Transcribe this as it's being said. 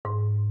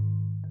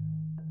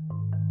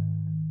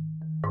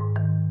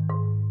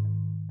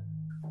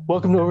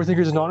Welcome to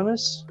Overthinkers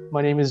Anonymous.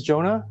 My name is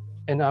Jonah,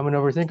 and I'm an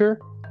overthinker.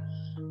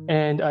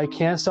 And I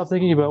can't stop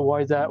thinking about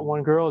why that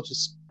one girl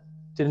just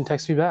didn't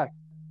text me back.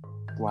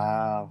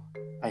 Wow,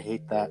 I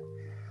hate that.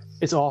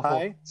 It's awful.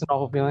 Hi. It's an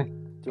awful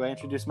feeling. Do I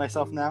introduce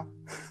myself now?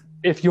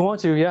 If you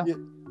want to, yeah.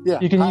 Yeah.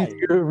 You can Hi. use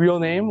your real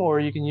name, or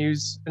you can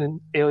use an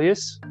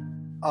alias.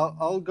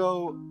 I'll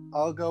go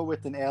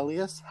with an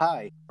alias.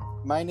 Hi,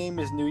 my name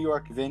is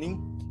York Vinnie,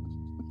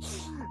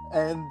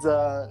 and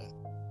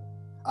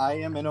I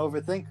am an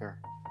overthinker.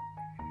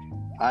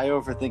 I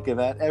overthink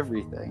about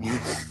everything.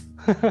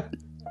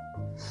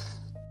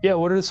 Yeah,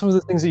 what are some of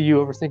the things that you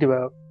overthink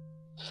about?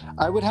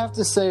 I would have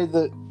to say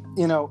that,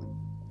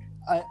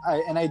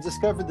 I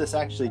discovered this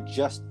actually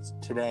just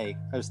today.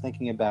 I was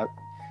thinking about,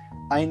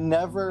 I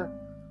never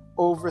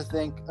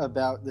overthink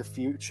about the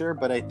future,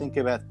 but I think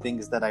about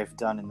things that I've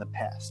done in the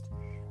past.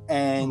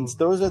 And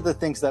those are the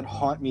things that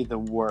haunt me the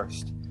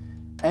worst.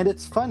 And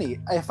it's funny,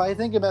 if I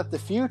think about the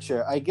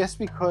future, I guess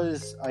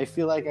because I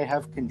feel like I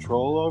have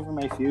control over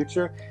my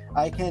future,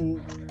 I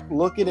can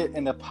look at it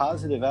in a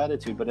positive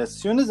attitude. But as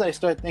soon as I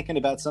start thinking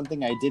about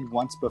something I did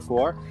once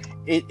before,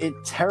 it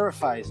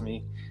terrifies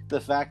me,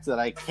 the fact that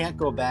I can't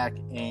go back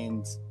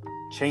and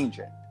change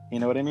it. You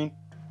know what I mean?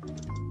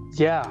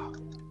 Yeah.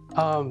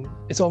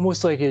 It's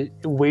almost like it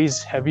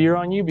weighs heavier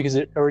on you because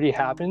it already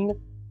happened.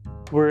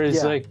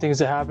 Whereas like things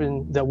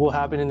that will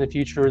happen in the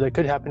future, that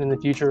could happen in the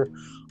future,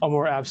 are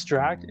more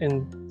abstract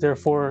and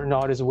therefore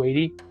not as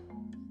weighty.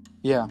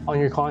 Yeah. On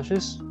your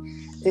conscious.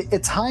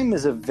 Time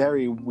is a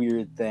very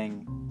weird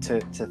thing to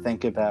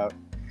think about.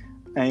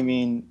 I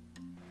mean,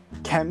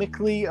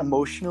 chemically,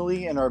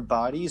 emotionally, in our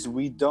bodies,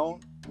 we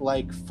don't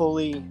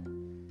fully.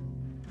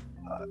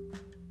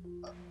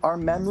 Our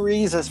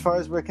memories, as far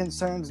as we're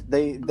concerned,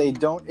 they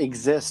don't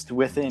exist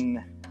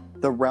within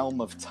the realm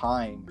of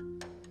time.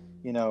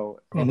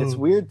 And it's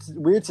weird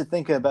to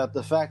think about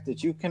the fact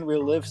that you can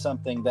relive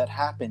something that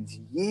happened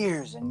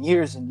years and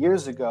years and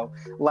years ago,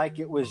 like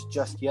it was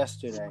just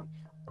yesterday,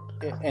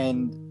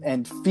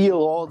 and feel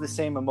all the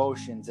same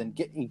emotions and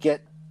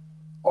get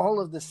all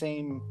of the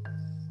same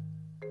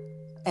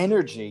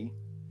energy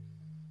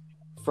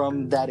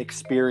from that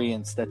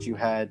experience that you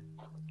had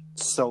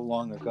so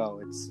long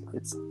ago.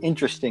 It's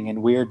interesting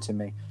and weird to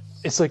me.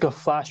 It's like a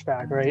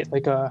flashback, right?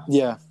 Like a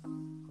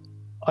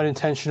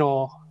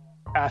unintentional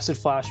acid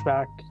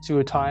flashback to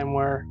a time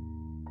where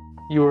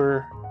you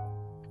were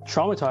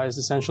traumatized,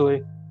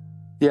 essentially.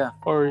 Yeah.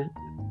 Or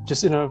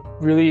just in a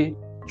really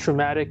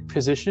traumatic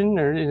position,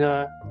 or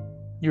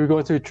you were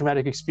going through a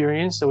traumatic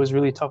experience that was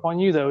really tough on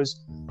you, that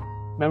was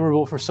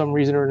memorable for some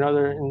reason or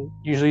another, and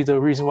usually the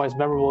reason why it's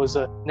memorable is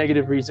a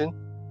negative reason.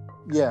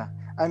 Yeah.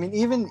 I mean,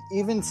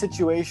 even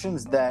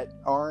situations that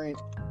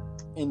aren't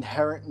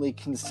inherently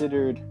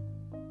considered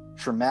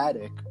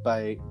traumatic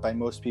by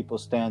most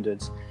people's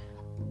standards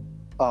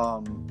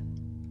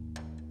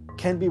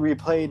can be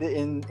replayed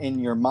in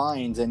your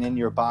mind and in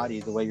your body.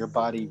 The way your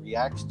body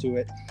reacts to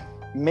it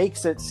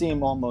makes it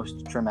seem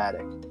almost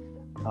traumatic.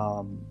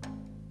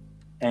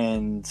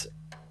 And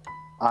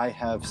I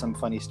have some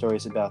funny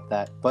stories about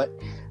that. But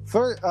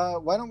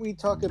why don't we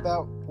talk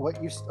about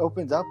what you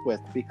opened up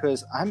with?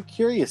 Because I'm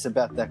curious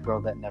about that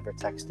girl that never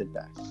texted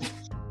back.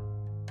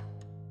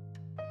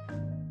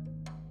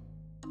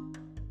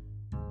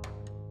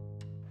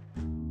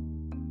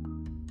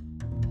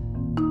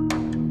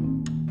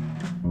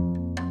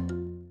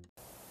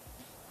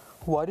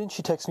 Why didn't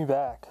she text me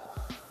back?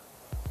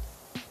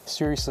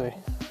 Seriously.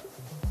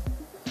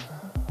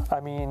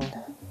 I mean,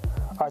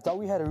 I thought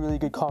we had a really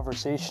good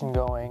conversation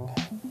going.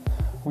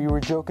 We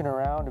were joking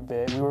around a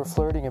bit. We were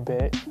flirting a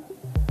bit.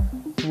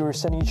 We were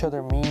sending each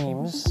other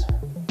memes,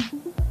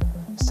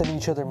 sending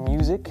each other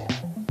music.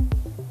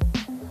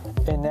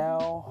 And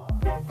now,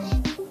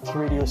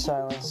 radio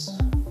silence.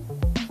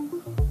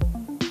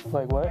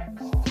 Like what?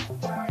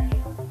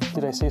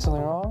 Did I say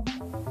something wrong?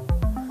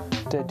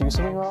 Did I do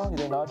something wrong?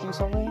 Did I not do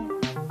something?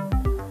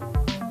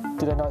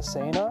 Did I not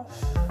say enough?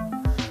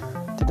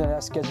 Did I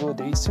not schedule a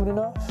date soon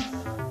enough?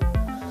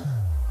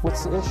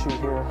 What's the issue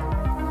here?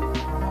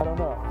 I don't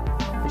know.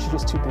 Is she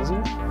just too busy?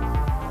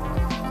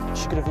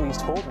 She could have at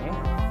least told me.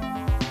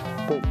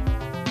 But,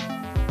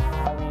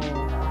 I mean,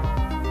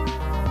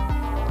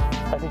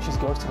 I think she's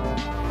ghosting me.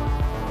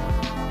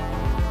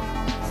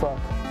 Fuck.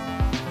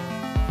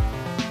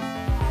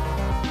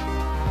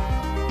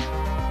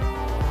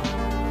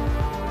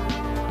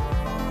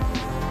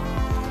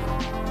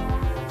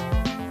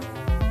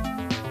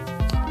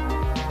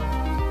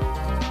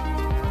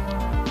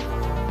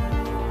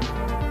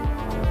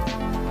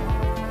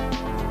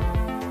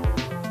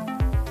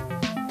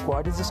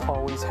 Why does this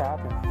always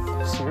happen?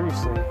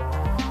 Seriously,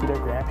 did our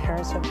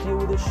grandparents have to deal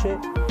with this shit?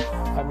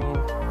 I mean,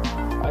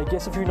 I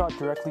guess if you're not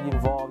directly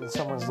involved in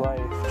someone's life,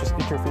 just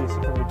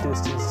interfacing from a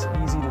distance, it's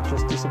easy to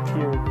just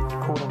disappear,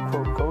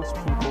 quote-unquote, ghost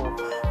people,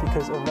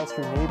 because unless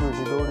you're neighbors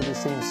or go to the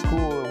same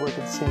school or work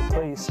at the same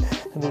place,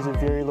 then there's a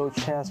very low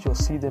chance you'll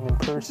see them in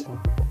person.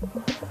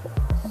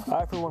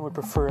 I, for one, would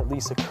prefer at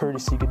least a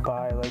courtesy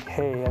goodbye, like,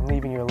 hey, I'm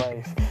leaving your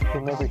life.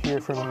 You'll never hear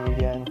from me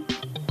again.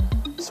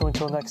 So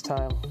until next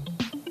time,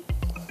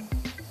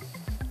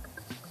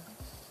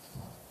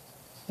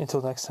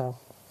 Until next time.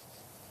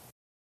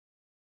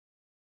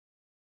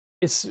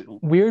 It's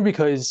weird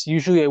because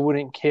usually I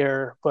wouldn't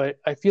care, but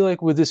I feel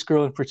like with this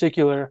girl in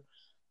particular,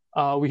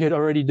 we had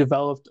already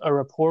developed a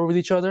rapport with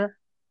each other,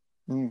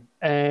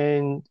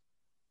 and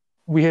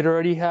we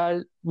already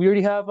have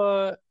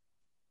a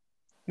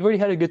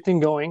good thing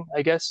going,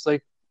 I guess.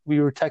 Like we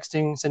were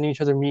texting, sending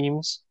each other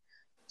memes,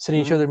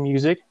 sending each other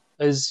music,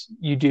 as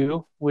you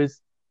do with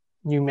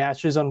new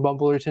matches on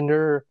Bumble or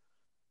Tinder or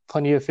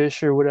Plenty of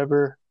Fish or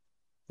whatever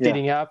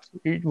dating app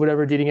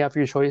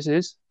your choice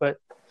is. But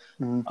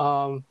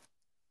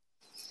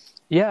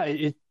yeah,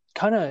 it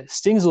kind of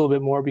stings a little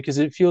bit more because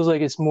it feels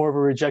like it's more of a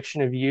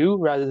rejection of you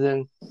rather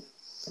than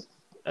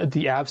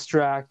the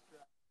abstract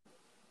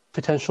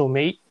potential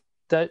mate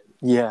that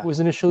was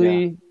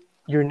initially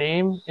your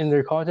name in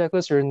their contact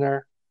list or in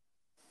their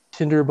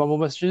Tinder or Bumble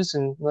messages.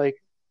 And like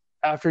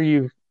after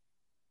you,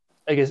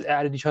 I guess,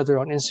 added each other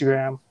on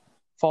Instagram,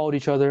 followed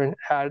each other, and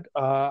had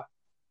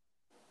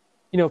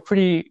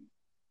pretty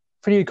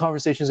good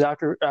conversations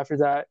after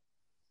that,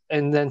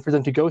 and then for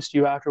them to ghost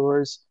you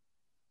afterwards,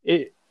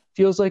 it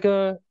feels like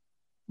a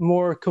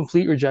more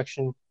complete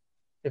rejection,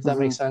 if that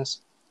makes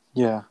sense.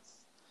 Yeah.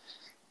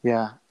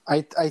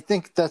 I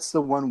think that's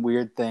the one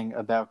weird thing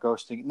about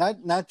ghosting,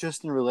 not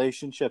just in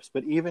relationships,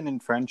 but even in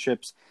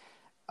friendships,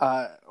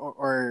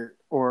 or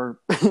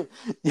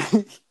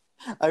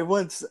I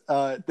once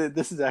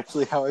this is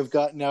actually how I've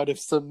gotten out of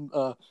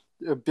some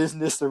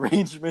business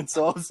arrangements.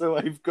 Also,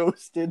 I've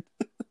ghosted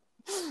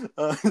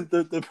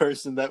the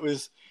person that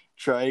was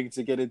trying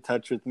to get in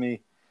touch with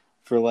me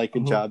for like a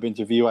job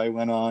interview I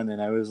went on,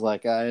 and I was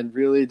like, I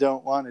really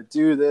don't want to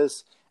do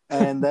this.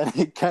 And then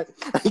I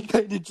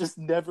kind of just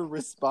never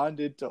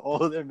responded to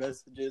all their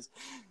messages.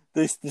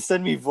 They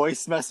send me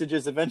voice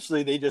messages.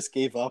 Eventually, they just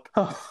gave up.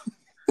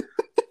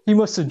 He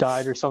must have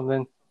died or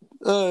something.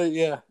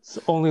 Yeah. It's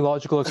the only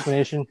logical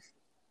explanation.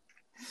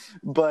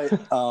 But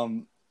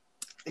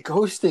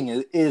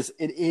ghosting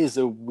is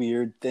a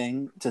weird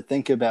thing to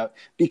think about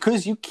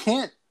because you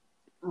can't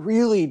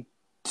really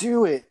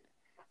do it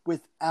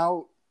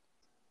without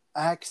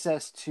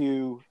access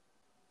to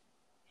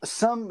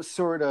some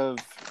sort of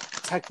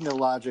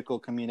technological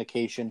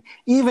communication.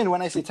 Even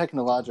when I say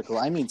technological,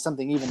 I mean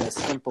something even as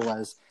simple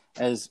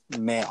as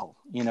mail,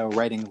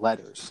 writing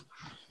letters.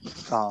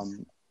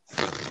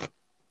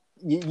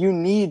 You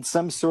need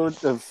some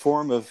sort of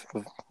form of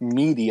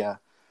media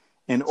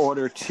in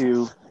order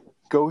to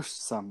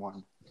ghost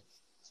someone.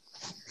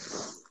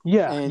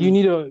 Yeah, you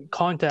need a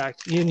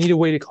contact. You need a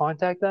way to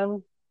contact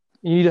them.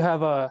 You need to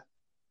have a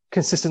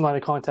consistent line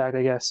of contact,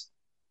 I guess.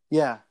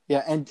 Yeah.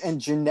 And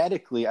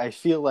genetically, I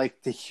feel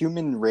like the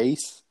human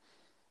race,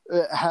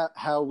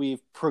 how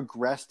we've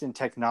progressed in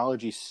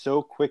technology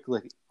so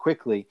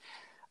quickly,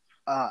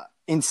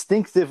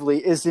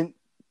 instinctively isn't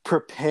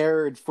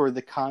prepared for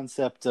the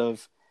concept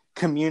of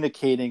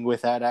communicating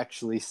without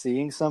actually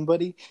seeing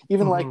somebody,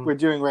 even like we're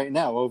doing right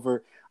now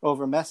over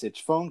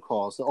message, phone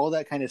calls, all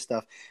that kind of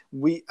stuff.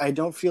 I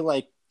don't feel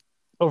like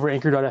over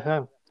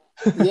Anchor.fm.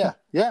 yeah.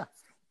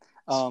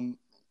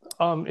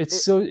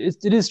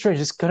 It is strange.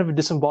 It's kind of a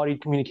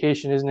disembodied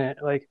communication, isn't it?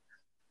 Like,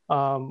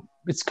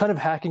 it's kind of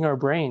hacking our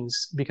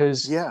brains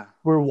because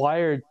we're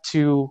wired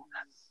to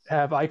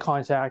have eye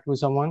contact with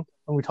someone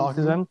when we talk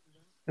to them,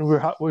 and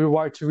we're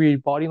wired to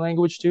read body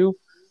language too,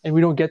 and we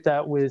don't get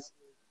that with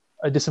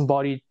a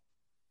disembodied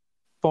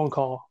phone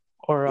call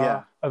or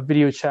a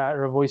video chat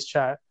or a voice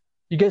chat.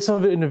 You get some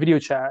of it in a video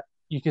chat.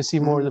 You can see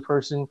more of the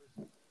person.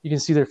 You can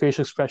see their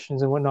facial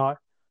expressions and whatnot,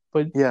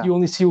 but you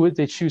only see what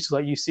they choose to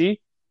let you see.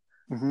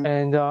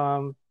 And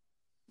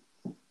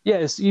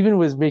it's even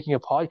with making a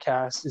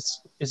podcast,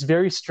 it's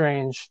very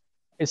strange.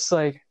 It's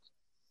like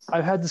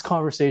I've had this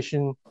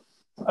conversation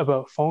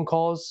about phone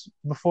calls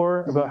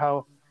before, about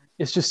how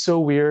it's just so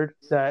weird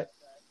that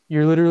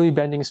you're literally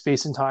bending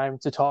space and time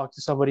to talk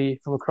to somebody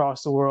from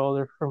across the world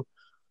or from,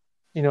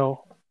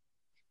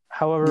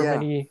 however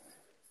many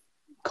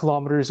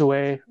kilometers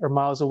away or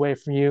miles away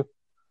from you.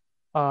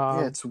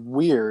 It's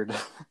weird.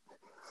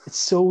 It's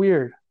so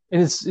weird.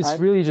 And it's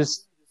really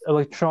just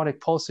electronic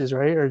pulses,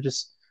 right? Or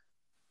just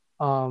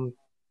ones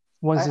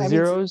and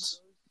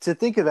zeros. To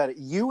think about it,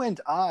 you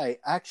and I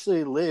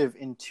actually live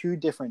in two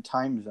different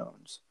time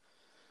zones.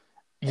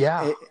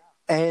 Yeah.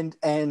 And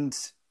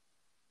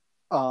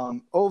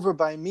over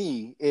by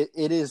me,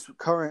 it is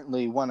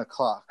currently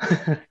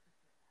 1:00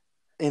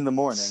 in the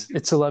morning.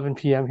 It's 11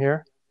 p.m.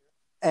 here.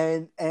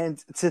 And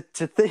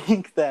to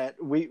think that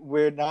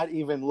we're not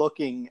even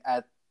looking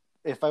at,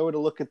 if I were to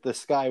look at the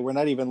sky, we're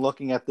not even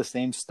looking at the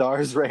same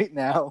stars right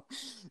now.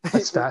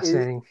 That's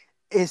fascinating.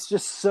 It's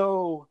just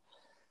so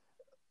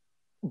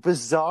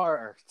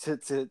bizarre to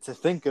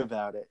think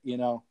about it,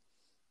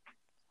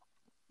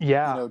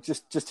 Yeah.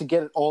 Just to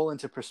get it all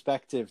into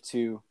perspective,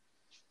 to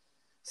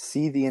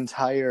see the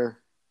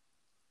entire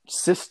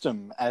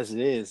system as it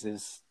is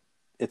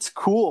it's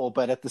cool,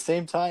 but at the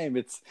same time,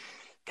 it's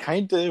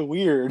kind of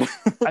weird.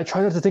 I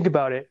try not to think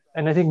about it,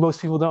 and I think most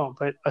people don't,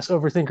 but us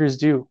overthinkers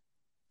do.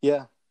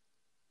 Yeah.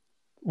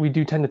 We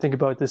do tend to think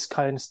about this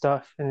kind of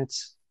stuff, and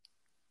it's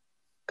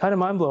kind of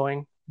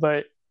mind-blowing,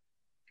 but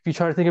if you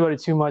try to think about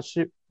it too much,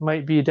 it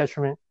might be a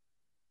detriment.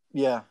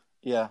 Yeah,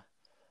 yeah.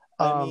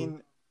 I Um,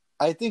 mean,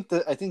 I think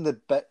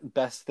the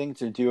best thing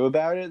to do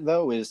about it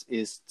though is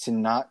to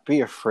not be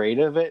afraid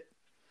of it,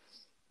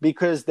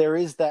 because there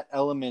is that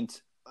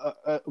element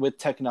with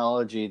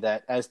technology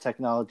that as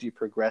technology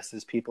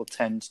progresses, people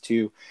tend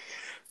to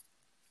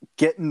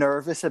get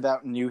nervous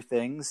about new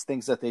things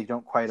that they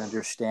don't quite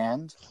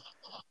understand.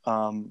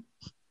 Um,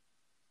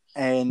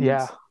 and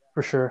yeah,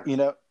 for sure.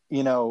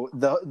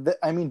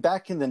 I mean,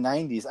 back in the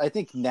 90s, I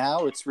think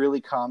now it's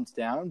really calmed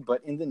down,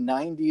 but in the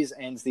 90s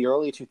and the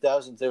early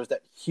 2000s, there was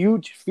that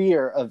huge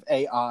fear of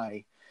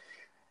AI,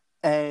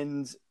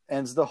 and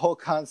the whole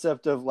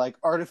concept of like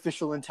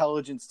artificial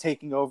intelligence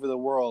taking over the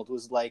world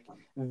was like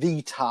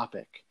the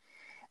topic.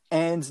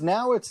 And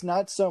now it's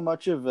not so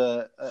much of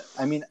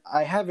I mean,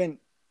 I haven't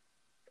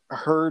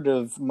heard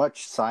of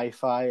much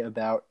sci-fi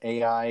about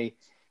AI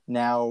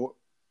now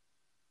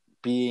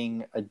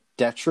being a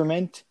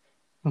detriment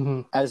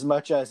Hmm. as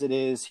much as it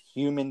is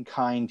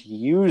humankind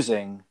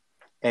using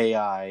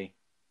AI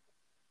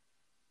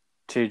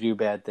to do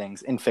bad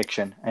things in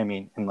fiction. I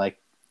mean, and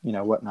like,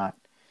 whatnot.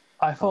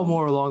 I fall Um,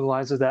 more along the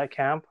lines of that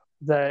camp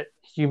that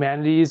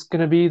humanity is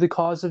going to be the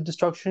cause of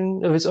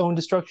destruction, of its own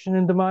destruction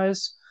and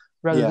demise,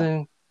 rather yeah.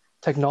 than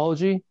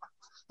technology.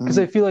 Because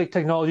I Mhm. feel like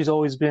technology's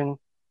always been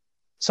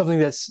something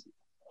that's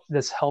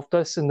helped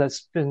us and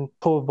that's been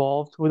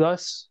co-evolved with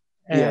us.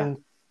 Yeah.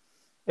 And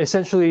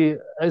essentially,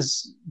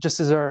 as just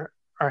as our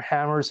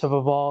hammers have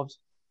evolved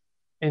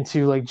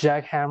into like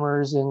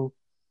jackhammers, and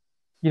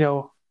you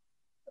know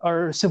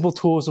our simple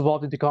tools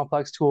evolved into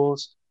complex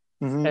tools,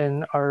 Hmm.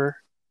 and our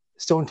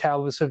stone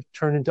tablets have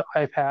turned into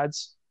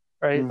iPads,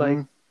 right?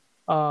 Hmm.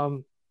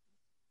 Um,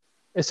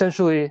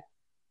 essentially,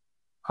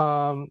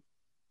 um,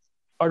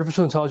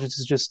 artificial intelligence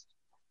is just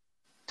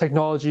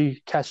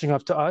technology catching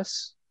up to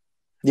us,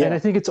 and I Yeah.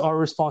 think it's our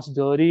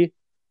responsibility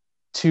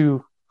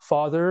to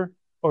father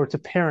or to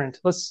parent.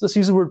 Let's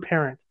use the word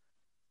parent,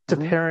 to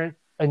Hmm. parent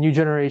a new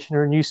generation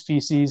or a new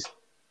species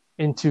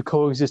into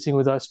coexisting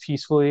with us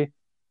peacefully.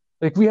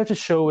 Like we have to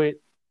show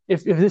it.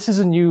 If this is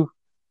a new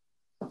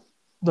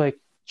like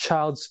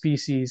child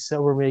species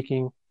that we're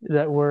making,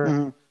 that we're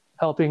Hmm.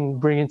 helping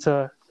bring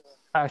into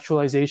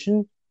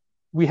actualization,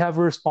 we have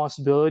a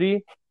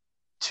responsibility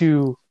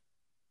to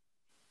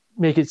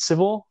make it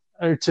civil,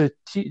 or to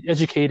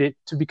educate it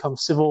to become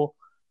civil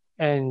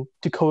and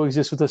to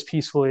coexist with us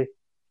peacefully.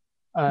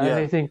 And Yeah.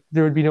 I think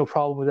there would be no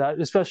problem with that,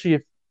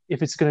 especially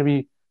if it's going to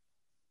be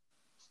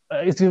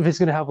if it's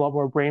going to have a lot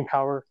more brain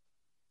power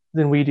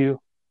than we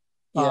do.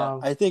 Yeah. Um,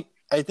 I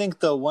think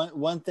the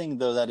one thing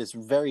though that is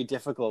very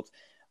difficult,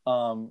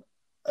 um,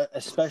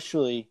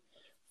 especially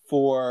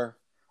for,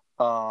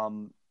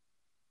 um,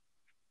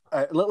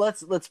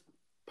 let's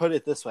put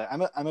it this way.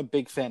 I'm a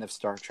big fan of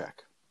Star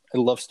Trek. I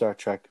love Star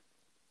Trek.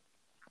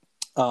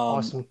 Um,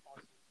 awesome.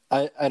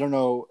 I don't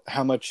know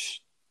how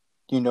much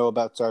you know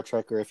about Star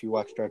Trek or if you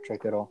watch Star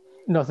Trek at all.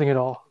 Nothing at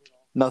all.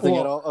 Nothing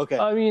at Well, all. Okay.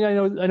 I mean, I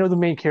know the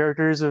main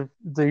characters of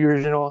the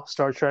original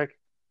Star Trek,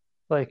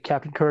 like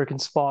Captain Kirk and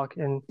Spock,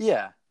 and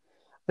Yeah.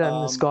 then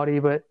Um, Scotty.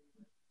 But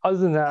other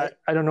than I that,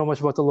 I don't know much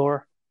about the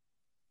lore.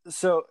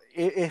 so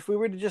if we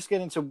were to just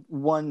get into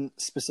one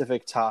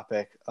specific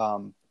topic,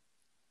 the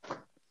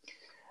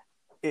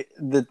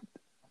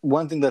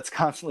one thing that's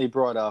constantly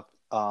brought up,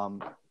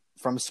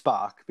 from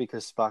Spock,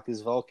 because Spock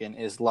is Vulcan,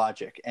 is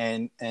logic,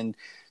 and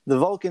the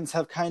Vulcans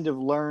have kind of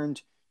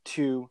learned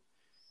to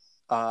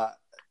uh,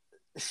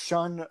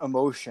 shun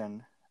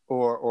emotion,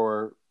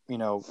 or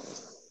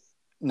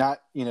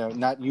not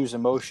use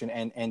emotion,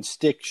 and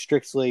stick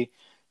strictly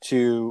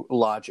to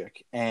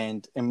logic,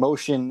 and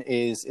emotion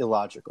is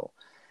illogical,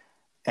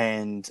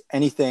 and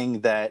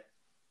anything that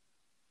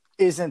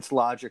isn't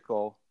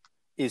logical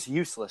is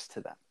useless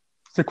to them.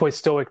 They're quite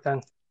stoic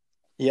then.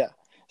 Yeah.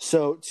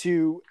 So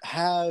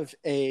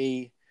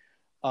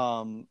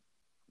um,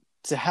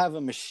 to have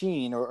a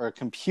machine, or a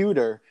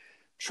computer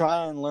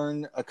try and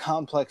learn a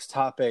complex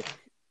topic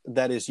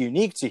that is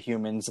unique to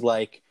humans,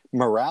 like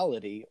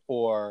morality,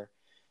 or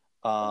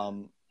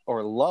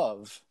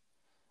love,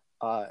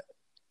 uh,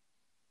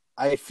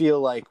 I feel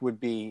like would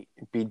be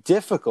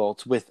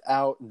difficult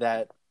without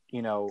that,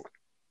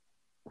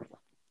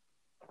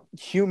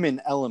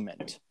 human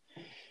element,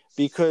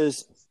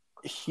 because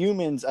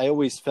humans, I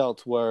always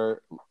felt,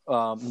 were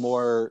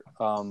more,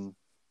 how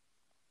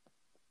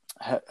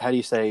do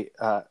you say,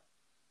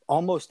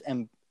 almost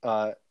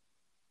uh,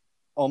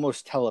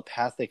 almost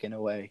telepathic in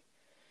a way.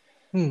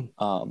 Hmm.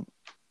 Um,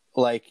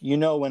 like,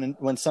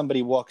 when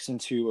somebody walks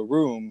into a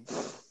room,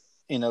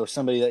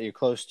 somebody that you're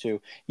close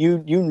to,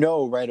 you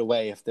know right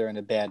away if they're in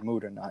a bad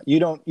mood or not. You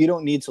don't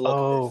need to look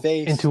at their Oh,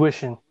 face.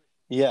 intuition.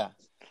 Yeah.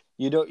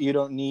 You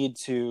don't need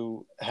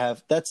to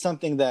have, that's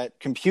something that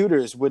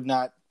computers would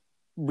not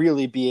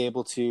really be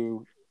able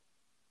to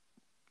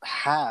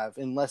have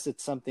unless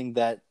it's something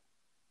that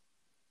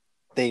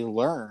they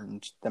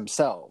learned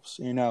themselves.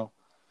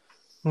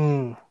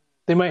 Hmm.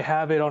 They might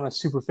have it on a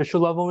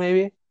superficial level,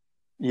 maybe,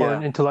 or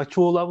an Yeah.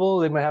 intellectual level.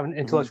 They might have an Hmm.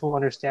 intellectual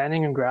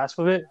understanding and grasp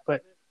of it,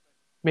 but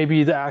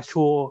maybe the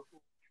actual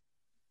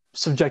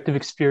subjective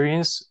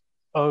experience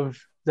of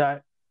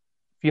that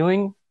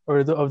feeling or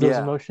of those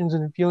Yeah, emotions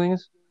and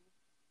feelings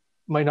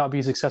might not be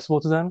as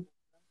accessible to them.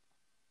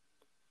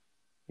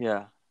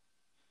 yeah.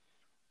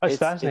 That's It's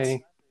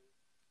fascinating.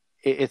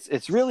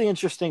 it's really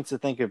interesting to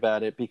think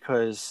about it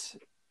because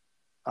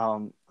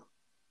um,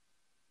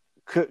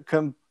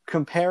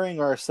 comparing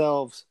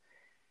ourselves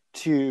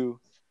to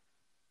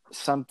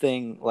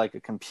something like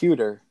a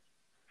computer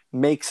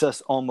makes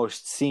us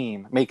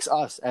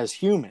as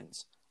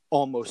humans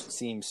almost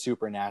seem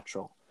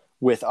supernatural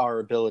with our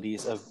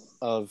abilities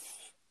of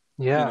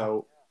you Yeah.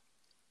 know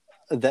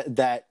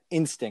that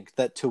instinct,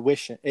 that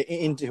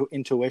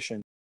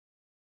intuition.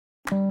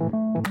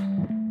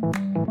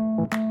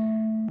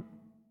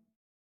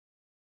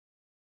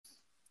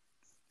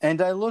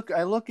 And I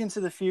look into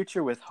the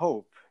future with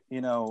hope.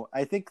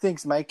 I think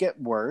things might get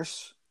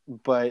worse,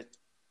 but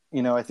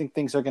I think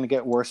things are going to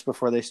get worse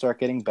before they start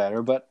getting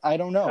better. But I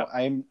don't know.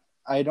 Yeah.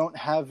 I don't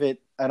have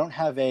it. I don't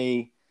have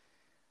a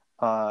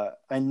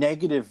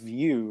negative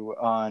view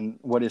on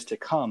what is to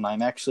come.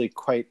 I'm actually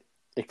quite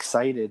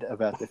excited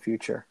about the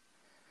future.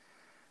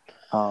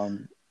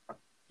 Um,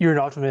 You're an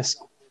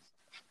optimist.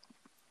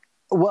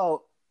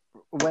 well,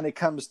 when it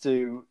comes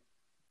to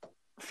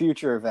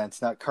future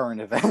events, not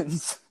current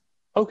events.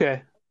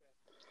 Okay,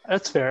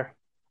 that's fair.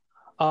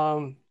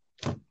 Um,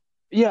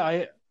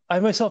 yeah, I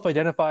myself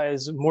identify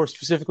as more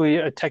specifically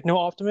a techno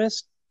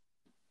optimist.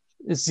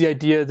 It's the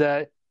idea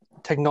that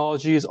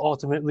technology is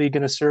ultimately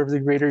going to serve the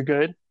greater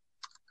good,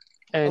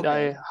 and I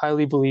Okay.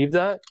 highly believe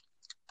that.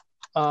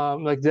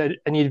 Like that,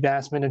 any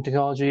advancement in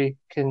technology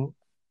can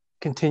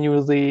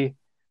continually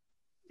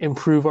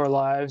improve our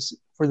lives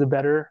for the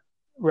better,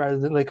 rather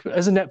than like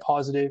as a net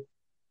positive.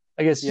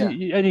 I guess Yeah.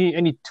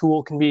 any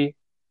tool can be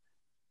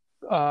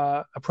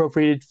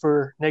appropriated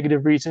for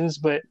negative reasons,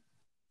 but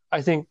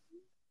I think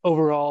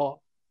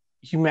overall,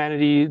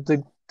 humanity,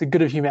 the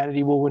good of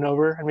humanity will win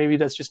over, and maybe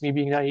that's just me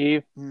being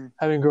naive, Mm.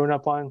 having grown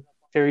up on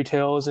fairy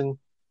tales and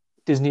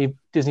Disney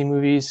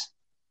movies.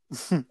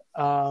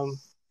 Um,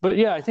 but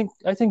yeah, I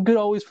think good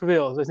always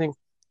prevails. I think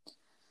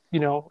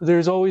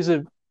there's always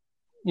the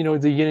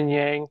yin and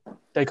yang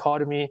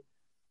dichotomy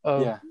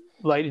of Yeah.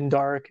 light and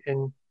dark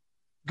and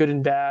good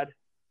and bad.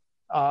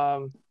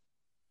 Um,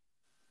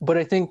 but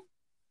I think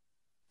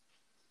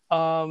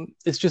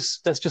that's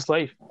just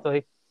life.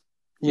 Like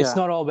it's Yeah.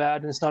 not all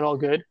bad and it's not all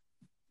good.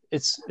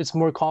 It's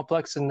more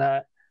complex than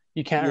that.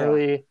 You can't Yeah.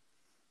 really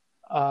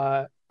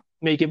uh,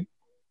 make it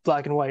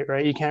black and white,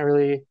 right? You can't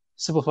really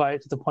simplify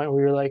it to the point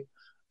where you're like,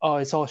 oh,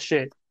 it's all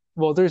shit.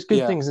 Well, there's good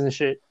Yeah. things in the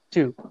shit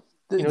too.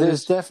 Th- there's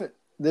There's defi-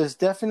 there's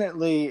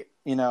definitely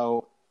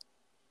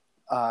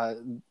uh,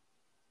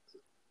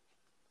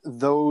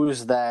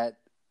 those that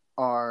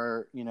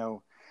are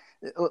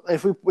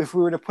if we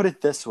were to put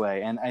it this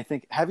way, and I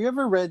think, have you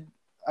ever read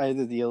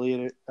either the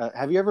Iliad?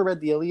 Have you ever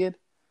read the Iliad?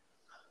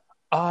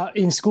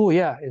 in school,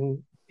 yeah,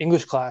 in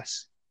English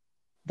class,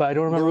 but I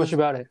don't There remember much was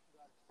about it.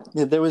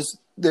 Yeah,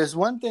 there's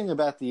one thing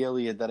about the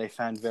Iliad that I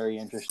found very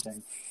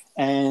interesting,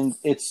 and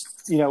it's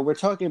we're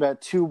talking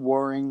about two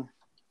warring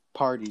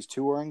parties,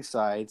 two warring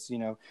sides.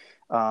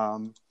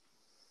 Um,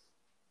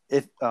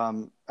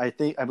 I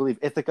believe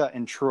Ithaca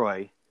and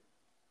Troy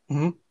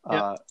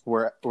Yeah.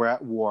 were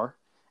at war,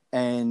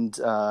 and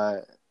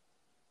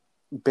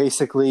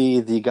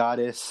basically the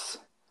goddess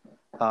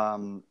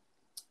um,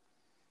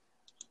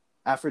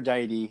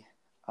 Aphrodite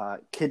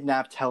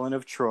kidnapped Helen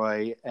of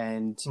Troy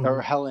or Hmm.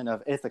 Helen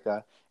of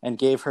Ithaca and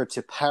gave her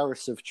to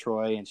Paris of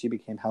Troy, and she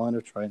became Helen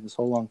of Troy. And this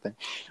whole long thing,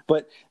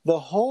 but the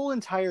whole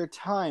entire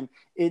time,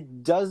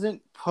 it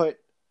doesn't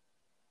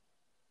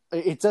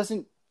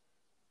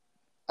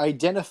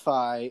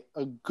identify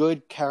a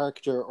good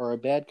character or a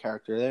bad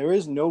character. There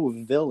is no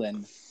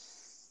villain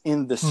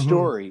in the Hmm.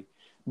 story.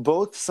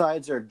 Both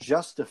sides are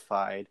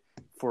justified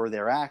for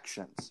their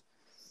actions,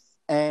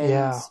 and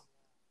Yeah.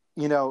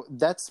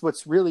 that's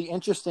what's really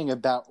interesting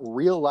about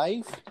real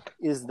life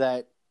is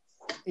that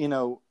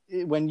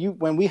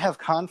when we have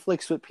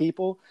conflicts with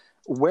people,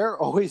 we're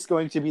always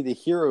going to be the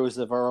heroes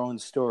of our own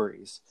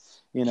stories,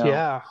 you know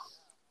Yeah.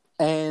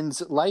 and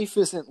life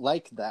isn't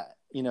like that.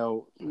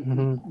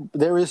 Hmm.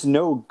 There is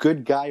no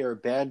good guy or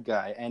bad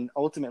guy, and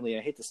ultimately,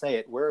 I hate to say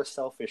it, we're a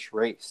selfish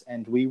race,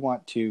 and we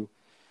want to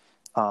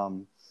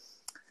um,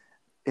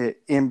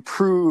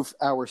 improve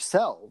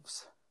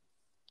ourselves,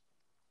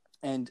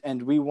 and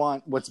we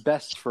want what's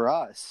best for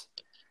us.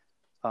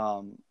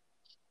 um,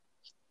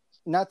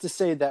 Not to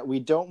say that we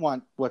don't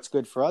want what's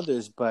good for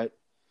others, but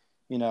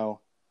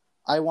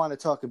I want to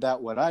talk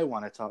about what I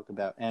want to talk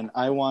about, and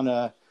I want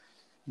to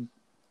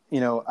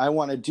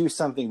do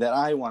something that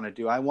I want to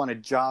do. I want a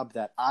job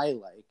that I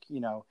like,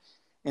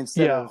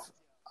 instead Yeah. of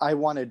I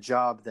want a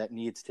job that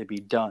needs to be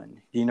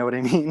done. You know what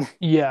I mean?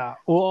 Yeah.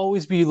 We'll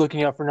always be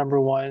looking out for number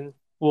one.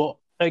 Well,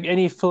 like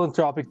any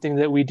philanthropic thing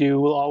that we do,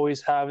 we'll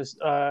always have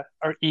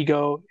our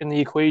ego in the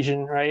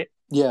equation, right?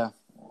 Yeah,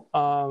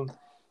 Um,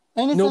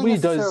 and it's not nobody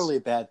does. necessarily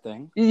a bad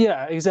thing.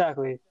 Yeah,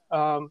 exactly.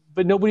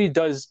 But nobody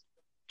does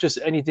just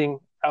anything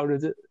out of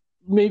the.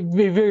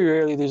 Maybe very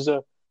rarely there's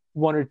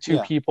one or two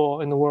Yeah.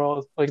 people in the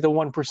world, like the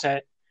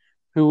 1%,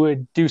 who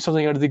would do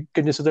something out of the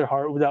goodness of their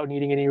heart without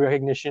needing any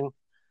recognition,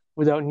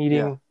 without Yeah.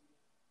 needing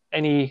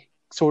any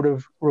sort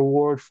of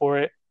reward for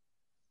it.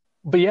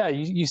 But yeah,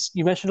 you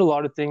mentioned a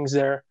lot of things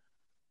there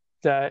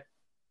that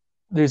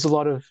there's a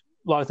lot of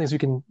things we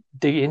can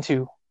dig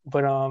into.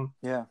 But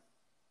Yeah.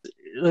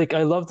 like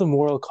I love the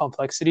moral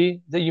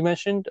complexity that you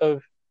mentioned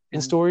of in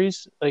Hmm.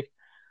 stories, like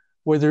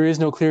where there is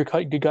no clear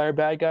cut good guy or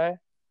bad guy.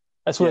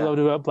 That's what I Yeah. loved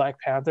about Black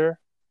Panther.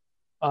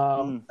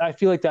 Mm. I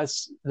feel like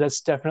that's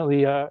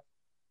definitely a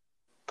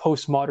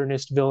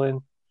postmodernist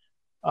villain.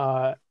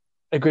 Uh,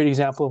 a great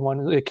example of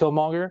one, like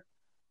Killmonger.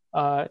 The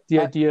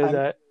I, idea I'm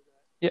that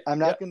yeah, I'm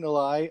yeah. not going to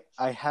lie.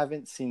 I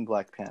haven't seen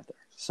Black Panther,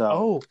 so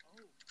Oh,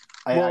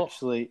 I well,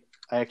 actually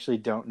I actually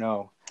don't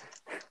know.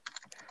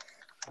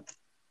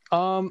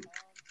 um,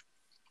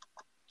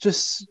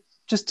 just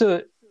just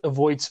to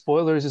avoid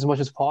spoilers as much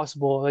as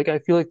possible. Like I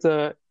feel like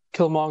the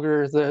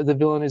Killmonger, the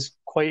villain, is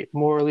quite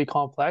morally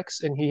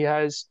complex, and he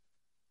has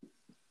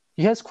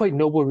quite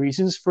noble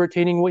reasons for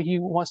attaining what he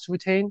wants to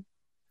attain,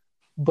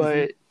 Hmm.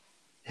 but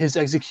his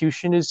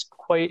execution is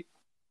quite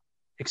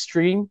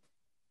extreme,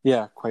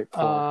 Yeah, quite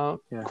poor.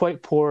 Yeah.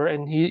 quite poor,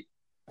 and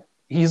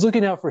he's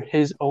looking out for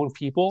his own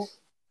people.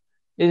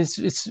 It's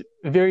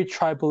a very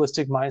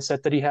tribalistic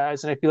mindset that he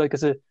has, and I feel like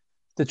it's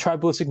the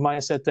tribalistic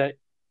mindset that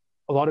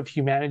a lot of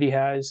humanity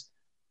has,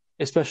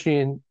 especially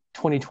in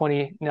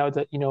 2020. Now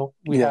that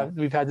Yeah.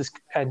 we've had this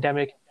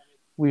pandemic,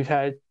 we've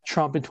had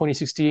Trump in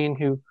 2016,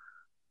 who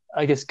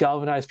I guess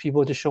galvanized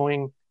people to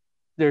showing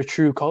their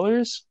true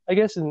colors. I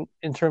guess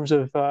in terms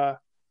of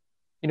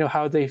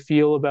how they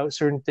feel about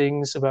certain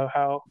things, about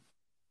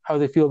how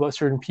they feel about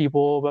certain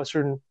people, about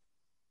certain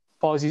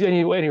policies.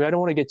 Anyway, I don't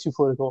want to get too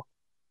political,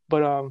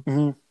 but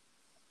Hmm.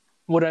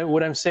 what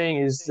I'm saying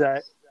is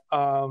that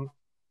um,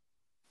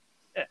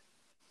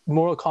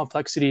 moral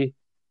complexity,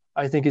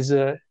 I think,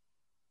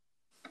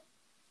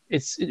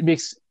 it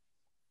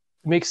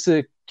makes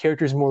the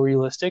characters more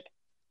realistic.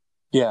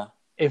 Yeah.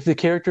 If the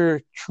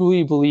character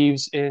truly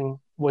believes in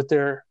what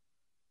they're,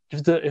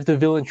 if the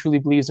villain truly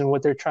believes in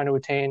what they're trying to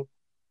attain,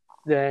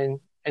 then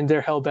and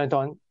they're hell bent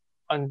on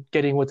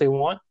getting what they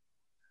want,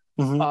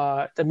 Hmm.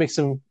 that makes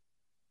them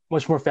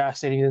much more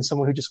fascinating than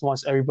someone who just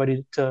wants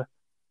everybody to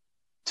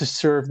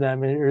serve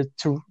them or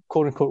to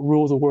quote unquote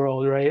rule the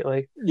world, right?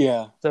 Like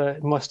Yeah. the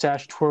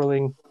mustache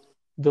twirling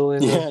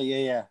villain of Yeah.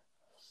 Yeah.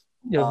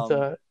 Yeah. Um.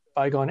 the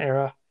bygone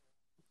era.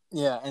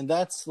 Yeah, and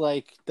that's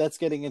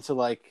getting into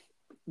like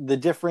the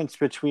difference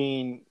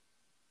between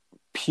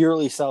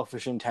purely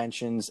selfish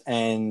intentions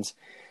and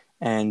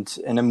an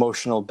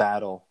emotional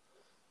battle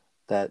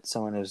that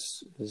someone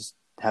is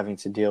having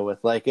to deal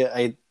with. Like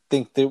I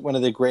think that one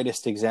of the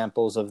greatest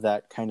examples of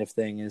that kind of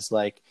thing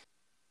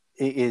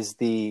is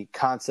the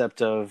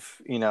concept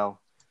of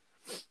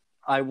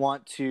I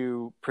want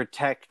to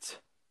protect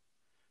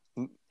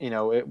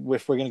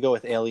if we're going to go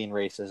with alien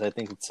races, I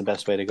think it's the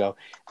best way to go.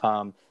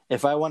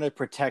 If I want to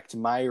protect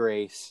my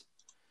race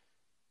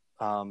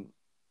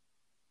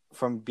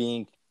from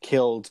being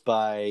killed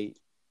by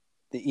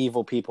the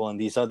evil people in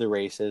these other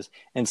races,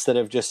 instead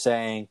of just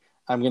saying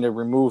I'm going to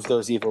remove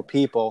those evil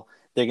people,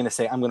 they're going to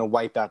say I'm going to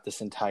wipe out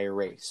this entire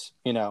race.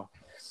 Yeah,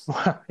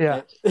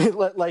 yeah,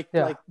 Like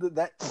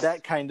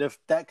that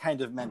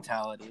kind of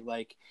mentality.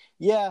 Like,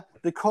 yeah,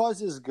 the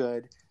cause is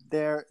good.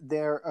 They're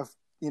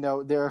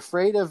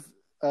afraid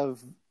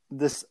of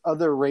this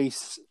other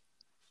race,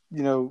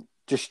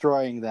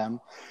 destroying them,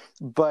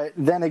 but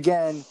then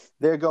again,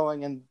 they're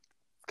going and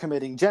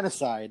committing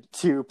genocide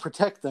to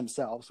protect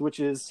themselves, which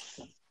is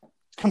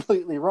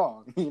completely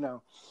wrong.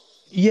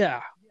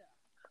 yeah.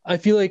 I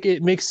feel like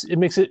it makes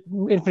it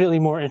infinitely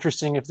more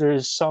interesting if there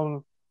is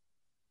some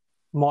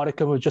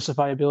modicum of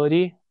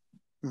justifiability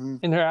Hmm.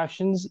 in their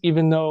actions,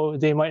 even though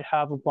they might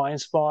have a blind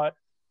spot,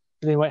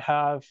 they might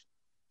have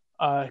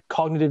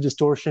cognitive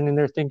distortion in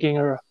their thinking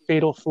or a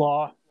fatal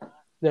flaw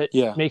that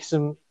Yeah. makes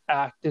them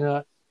act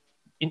in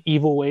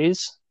evil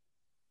ways.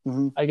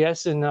 Hmm. I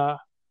guess, and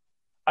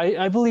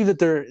I believe that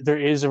there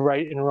is a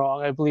right and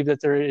wrong. I believe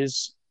that there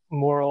is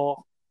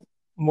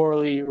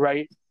morally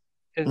right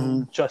Hmm.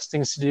 and just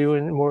things to do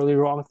and morally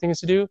wrong things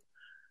to do,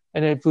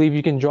 and I believe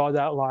you can draw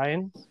that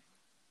line.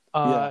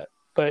 Yeah.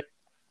 But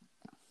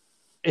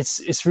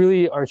it's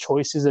really our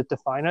choices that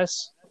define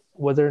us,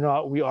 whether or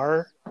not we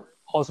are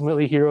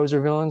ultimately heroes or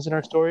villains in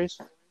our stories.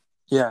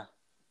 Yeah.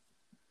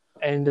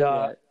 And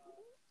Yeah.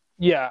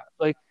 yeah,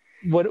 like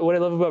what I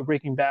love about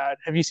Breaking Bad.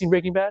 Have you seen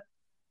Breaking Bad?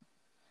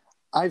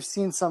 I've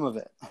seen some of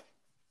it.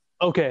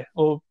 Okay,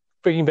 well,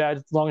 Breaking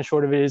Bad, long and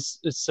short of it is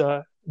it's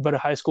about a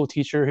high school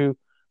teacher who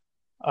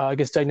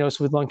gets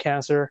diagnosed with lung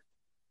cancer,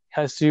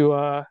 has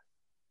to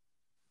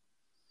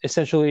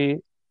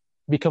essentially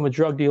become a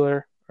drug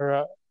dealer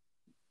or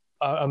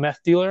a meth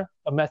dealer,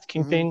 a meth Hmm.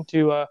 kingpin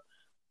to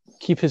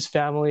keep his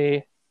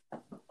family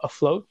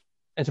afloat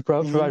and to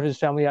provide Hmm. for his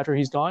family after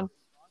he's gone.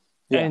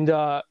 Yeah. And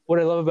what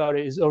I love about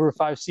it is over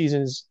 5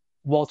 seasons,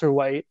 Walter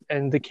White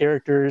and the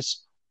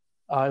characters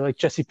like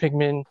Jesse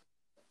Pinkman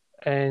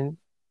and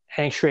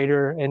Hank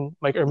Schrader and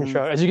Mike Mm.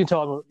 Ehrmantraut. As you can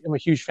tell, I'm a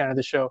huge fan of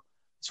the show.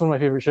 It's one of my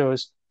favorite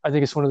shows. I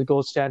think it's one of the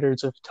gold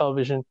standards of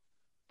television.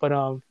 But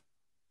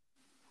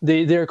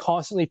they're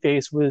constantly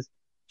faced with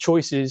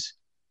choices,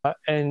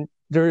 and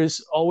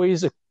there's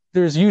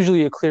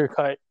usually a clear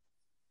cut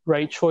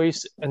right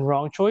choice and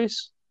wrong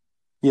choice.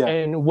 Yeah.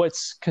 And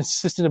what's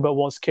consistent about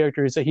Walt's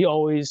character is that he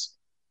always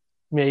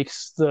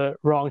makes the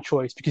wrong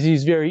choice because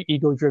he's very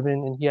ego driven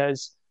and he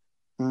has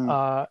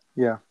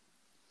Yeah.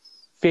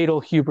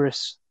 fatal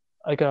hubris,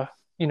 like a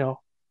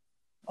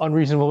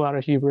unreasonable amount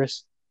of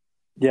hubris.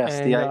 Yes,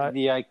 And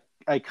the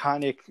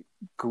iconic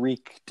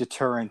Greek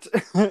deterrent.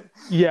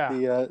 yeah,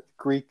 The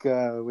Greek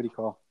what do you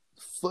call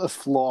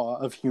flaw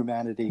of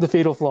humanity? the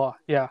fatal flaw.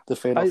 Yeah, The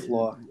fatal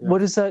flaw. Yeah.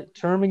 What is that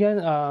term again?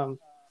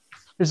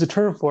 There's a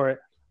term for it.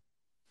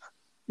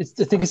 I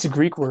think it's a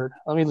Greek word.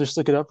 Let me just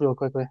look it up real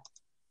quickly.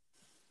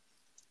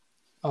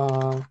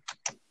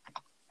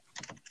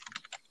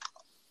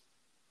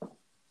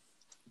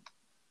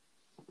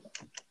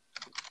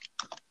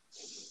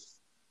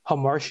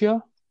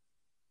 Hamartia?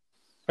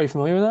 Are you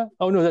familiar with that?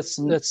 Oh no, that's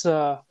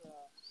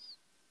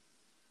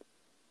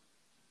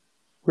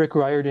Rick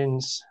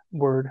Riordan's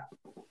word.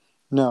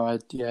 No, I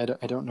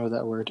don't know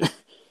that word.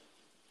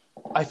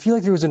 I feel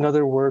like there was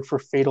another word for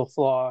fatal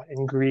flaw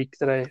in Greek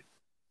that I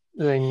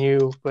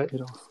knew, but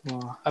Fatal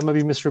flaw. I might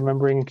be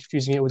misremembering and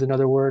confusing it with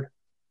another word.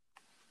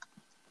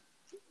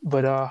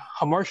 But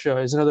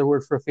hamartia is another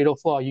word for a fatal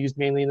flaw used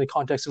mainly in the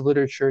context of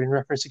literature in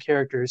reference to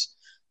characters.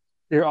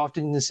 They're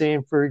often the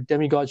same for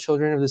demigod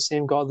children of the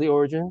same godly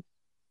origin.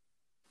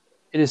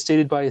 It is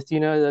stated by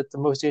Athena that the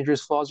most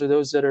dangerous flaws are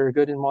those that are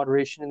good in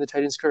moderation in the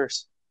Titan's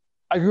Curse.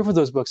 I grew up with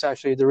those books,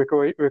 actually, the Rick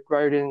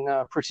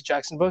Riordan, Percy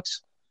Jackson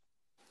books.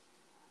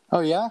 Oh,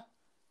 yeah?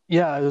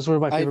 Yeah, it was one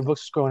of my favorite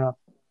books growing up.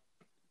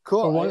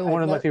 Cool. Or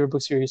one of my favorite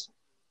book series.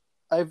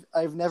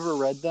 I've never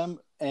read them,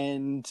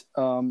 and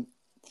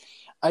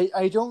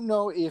I don't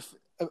know if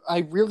I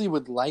really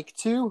would like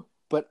to,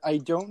 but I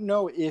don't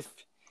know if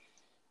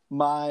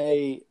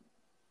my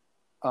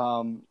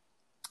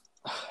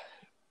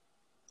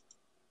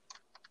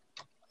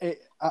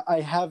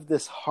I have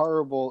this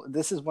horrible.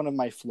 This is one of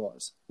my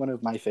flaws. One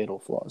of my fatal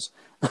flaws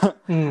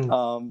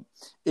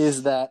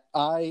is that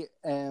I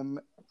am.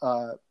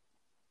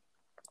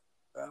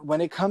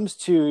 When it comes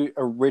to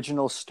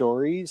original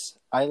stories,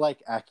 I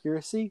like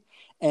accuracy.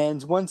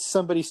 And once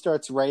somebody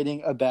starts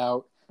writing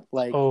about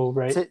like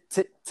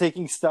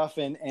taking stuff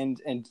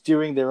and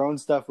doing their own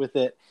stuff with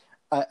it,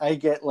 I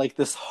get like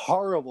this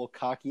horrible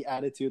cocky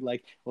attitude,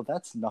 like, well,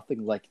 that's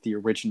nothing like the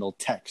original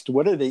text.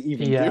 What are they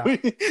even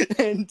doing?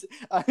 And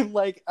I'm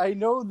like, I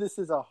know this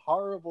is a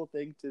horrible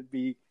thing to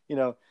be,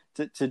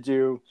 to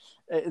do.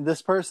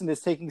 This person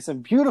is taking some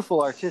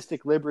beautiful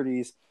artistic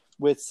liberties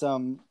with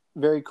some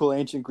very cool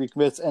ancient Greek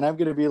myths, and I'm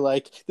going to be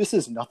like, this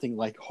is nothing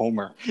like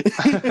Homer.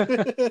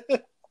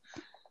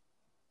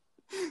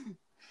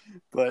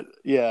 But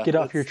yeah, get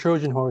off your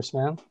Trojan horse,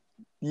 man.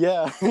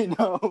 Yeah, I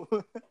know.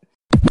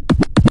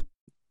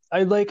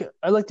 I like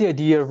the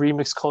idea of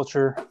remix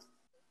culture,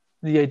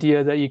 the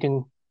idea that you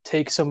can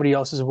take somebody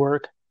else's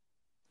work,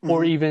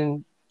 or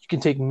even you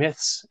can take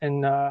myths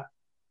and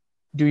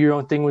do your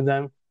own thing with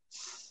them.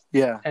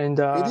 Yeah, and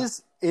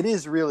it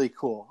is really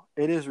cool.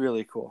 It is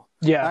really cool.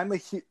 Yeah, I'm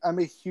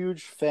a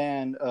huge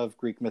fan of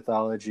Greek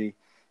mythology,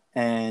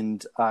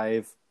 and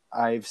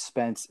I've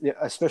spent,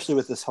 especially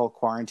with this whole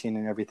quarantine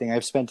and everything,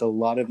 I've spent a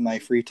lot of my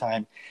free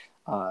time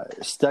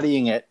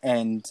studying it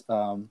and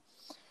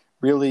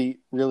really,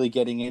 really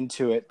getting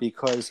into it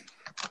because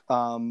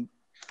I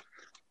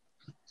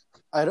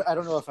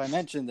don't know if I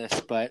mentioned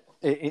this, but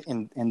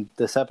in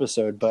this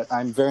episode, but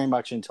I'm very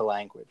much into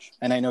language,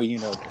 and I know you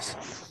know this.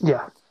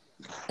 Yeah.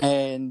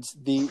 And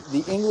the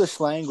English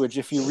language,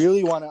 if you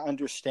really want to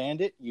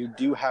understand it, you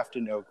do have to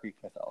know Greek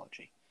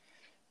mythology,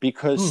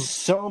 because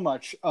so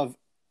much of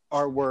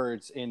our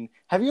words in.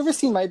 Have you ever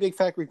seen My Big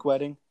Fat Greek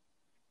Wedding?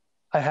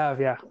 I have,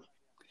 yeah.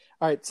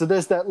 All right, so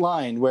there's that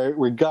line where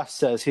Gus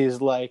says, he's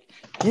like,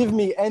 give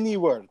me any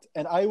word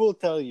and I will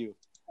tell you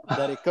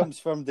that it comes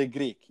from the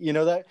Greek. You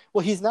know that?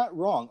 Well, he's not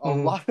wrong. A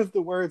lot of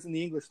the words in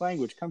the English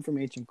language come from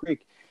ancient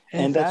Greek.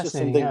 And that's just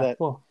something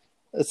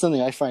that's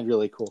something I find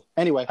really cool.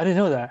 Anyway. I didn't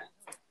know that.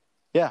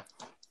 Yeah.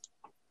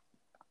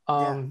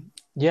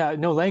 Yeah,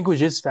 no,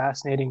 language is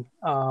fascinating.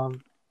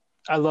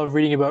 I love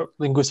reading about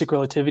linguistic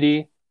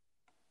relativity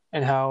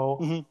and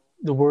how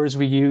the words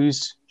we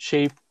use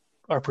shape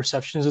our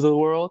perceptions of the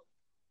world.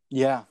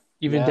 Yeah.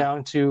 Even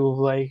down to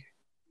like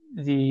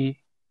the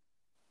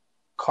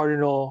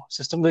cardinal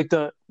system, like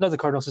not the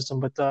cardinal system,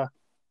 but the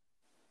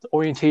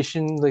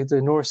orientation, like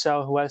the north,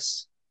 south,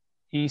 west,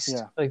 east,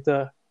 like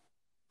the.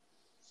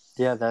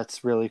 Yeah,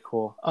 that's really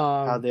cool.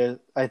 How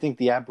I think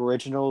the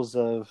Aboriginals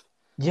of.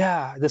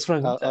 Yeah, that's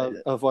what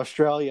of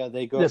Australia,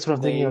 they go. That's what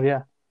I'm thinking of.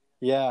 Yeah.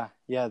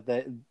 Yeah.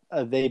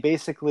 They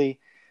basically,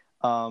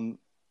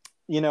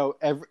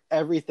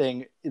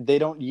 everything, they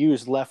don't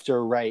use left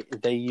or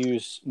right. They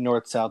use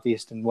north, south,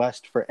 east, and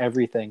west for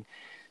everything.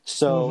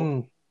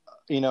 So,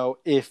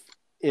 if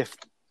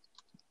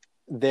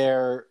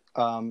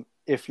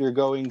if you're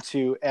going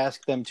to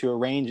ask them to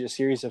arrange a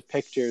series of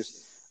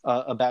pictures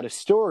about a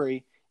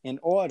story in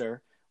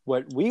order,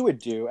 what we would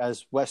do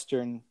as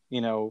Western,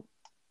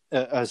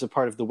 as a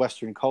part of the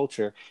Western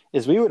culture,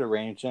 is we would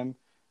arrange them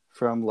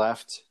from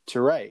left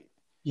to right.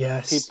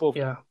 Yes.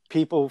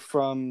 People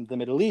from the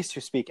Middle East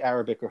who speak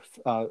Arabic or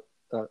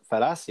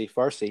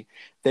Farsi,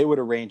 they would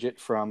arrange it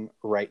from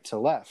right to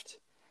left.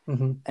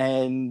 Mm-hmm.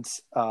 And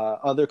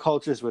other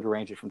cultures would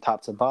arrange it from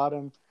top to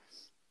bottom.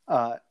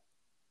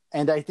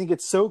 And I think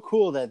it's so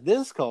cool that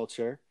this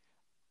culture,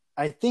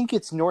 I think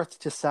it's north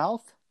to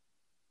south.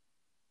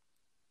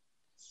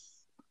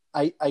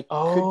 I could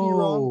be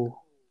wrong.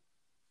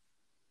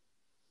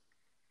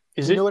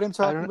 Is you know what I'm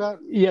talking about?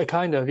 Yeah,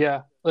 kind of.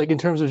 Yeah, like in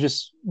terms of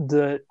just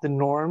the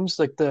norms,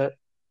 like the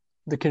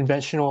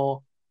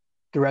conventional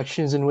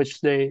directions in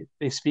which they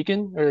speak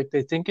in, or like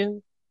they think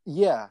in.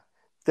 Yeah,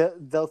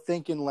 they'll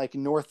think in like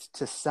north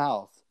to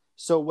south.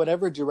 So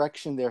whatever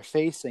direction they're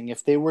facing,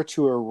 if they were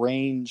to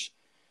arrange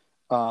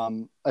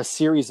a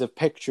series of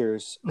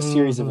pictures, a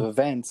series of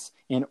events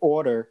in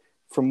order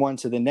from one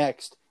to the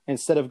next,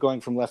 instead of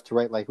going from left to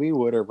right like we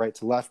would, or right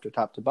to left or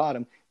top to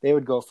bottom, they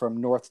would go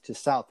from north to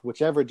south,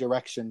 whichever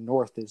direction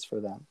north is for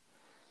them.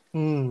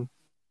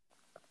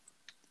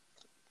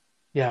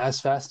 Yeah,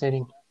 that's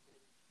fascinating.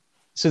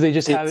 So they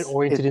just have it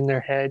oriented in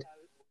their head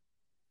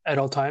at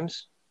all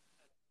times?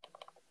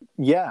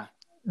 Yeah.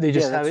 They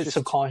just have it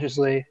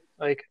subconsciously,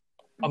 like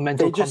a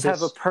mental compass. They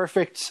just have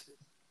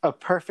a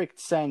perfect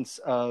sense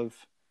of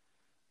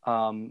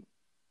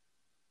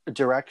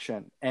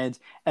direction. And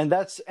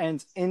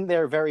in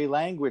their very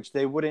language,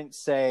 they wouldn't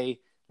say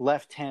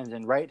left hand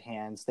and right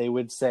hands. They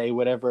would say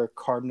whatever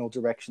cardinal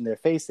direction they're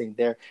facing,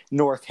 their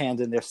north hand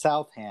and their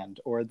south hand,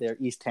 or their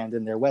east hand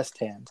and their west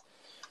hand.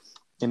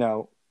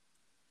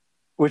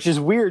 Which is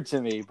weird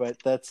to me, but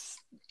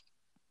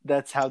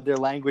that's how their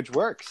language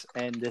works,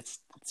 and it's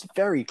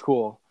very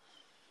cool.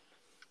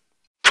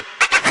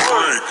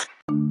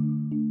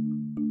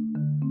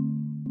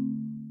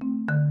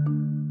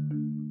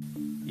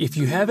 If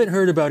you haven't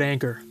heard about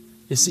Anchor,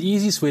 it's the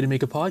easiest way to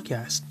make a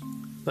podcast.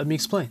 Let me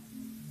explain.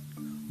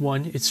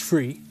 1, it's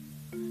free.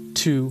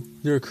 2,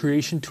 there are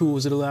creation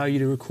tools that allow you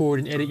to record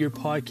and edit your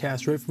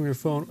podcast right from your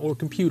phone or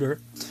computer.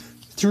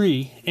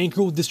 3,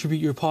 Anchor will distribute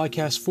your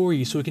podcast for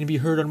you so it can be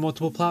heard on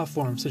multiple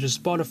platforms such as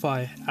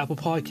Spotify, Apple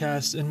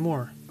Podcasts, and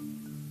more.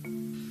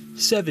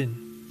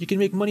 7, you can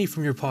make money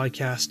from your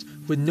podcast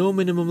with no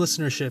minimum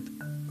listenership.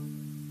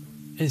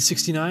 And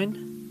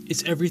 69,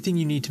 it's everything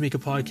you need to make a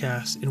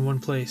podcast in one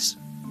place.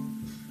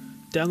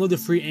 Download the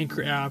free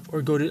Anchor app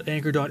or go to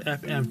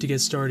anchor.fm to get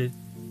started.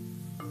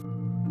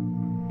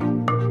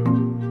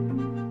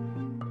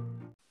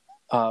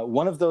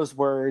 One of those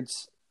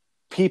words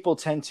people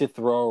tend to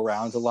throw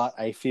around a lot,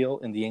 I feel,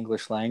 in the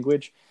English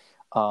language,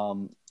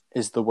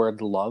 is the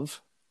word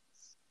love.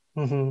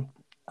 Mm-hmm.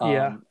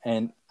 Yeah.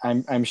 And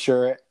I'm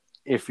sure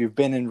if you've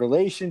been in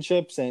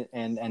relationships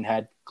and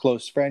had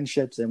close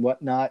friendships and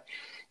whatnot,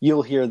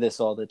 you'll hear this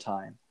all the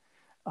time,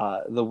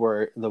 the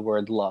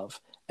word love.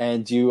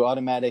 And you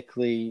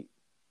automatically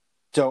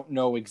don't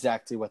know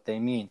exactly what they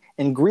mean.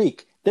 In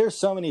Greek, there's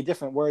so many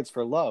different words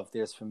for love.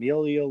 There's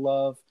familial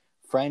love,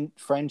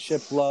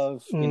 friendship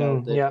love,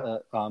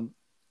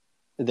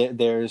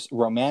 there's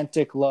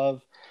romantic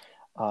love,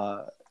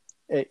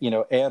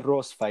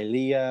 eros,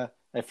 philia.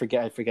 I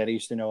forget. I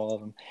used to know all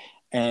of them,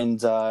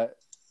 and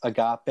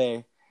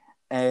agape,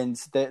 and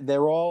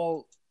they're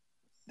all.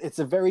 It's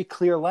a very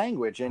clear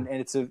language, and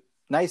it's a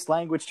nice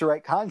language to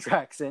write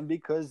contracts in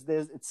because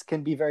it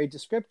can be very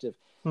descriptive.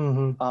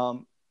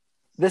 Mm-hmm.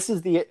 This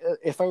is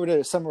if I were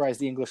to summarize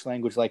the English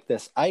language like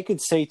this, I could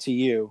say to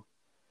you,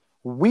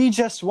 we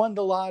just won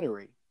the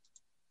lottery.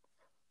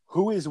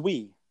 Who is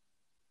we?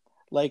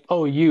 Like,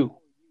 oh, you.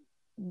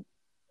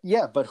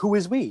 Yeah, but who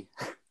is we?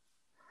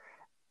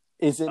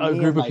 Is it a me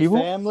group and of my people?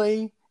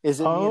 family?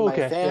 Is it me and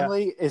my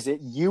family? Yeah. Is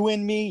it you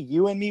and me?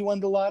 You and me won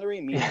the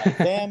lottery? Me and my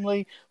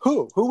family?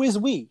 Who is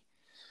we?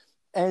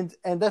 And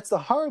that's the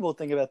horrible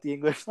thing about the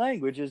English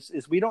language is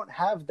we don't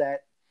have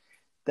that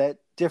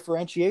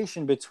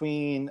differentiation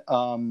between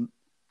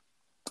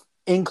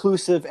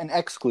inclusive and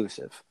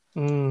exclusive.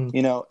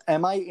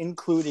 Am I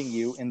including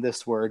you in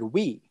this word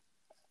we?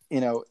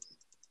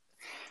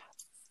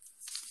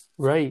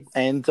 Right.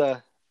 And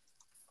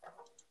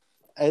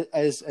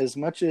as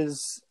much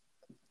as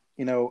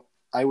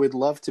I would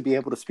love to be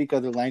able to speak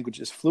other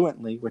languages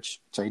fluently, which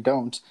I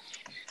don't.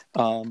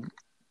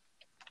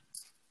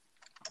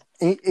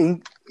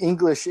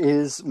 English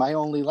is my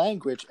only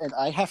language, and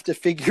I have to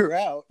figure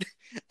out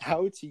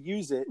how to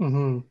use it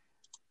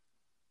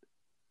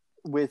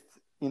with,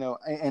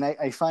 and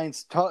I find,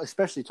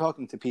 especially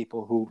talking to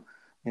people who,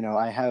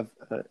 I have,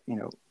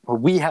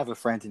 we have a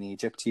friend in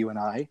Egypt, you and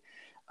I,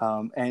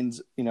 and,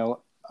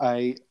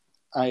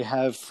 I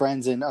have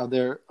friends in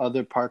other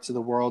parts of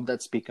the world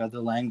that speak other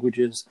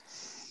languages,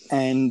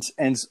 and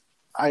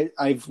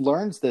I've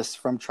learned this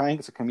from trying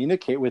to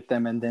communicate with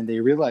them, and then they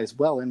realize,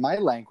 well, in my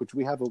language,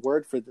 we have a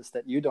word for this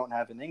that you don't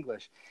have in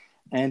English.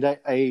 And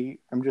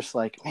I'm just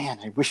like, man,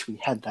 I wish we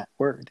had that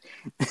word.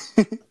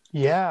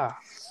 Yeah.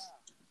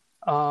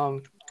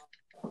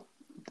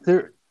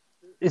 There,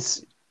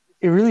 it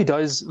really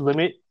does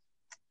limit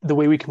the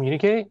way we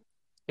communicate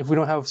if we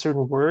don't have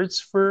certain words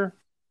for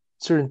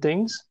certain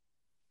things.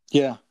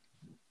 Yeah.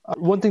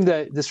 One thing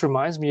that this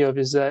reminds me of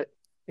is that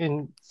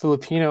in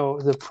Filipino,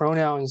 the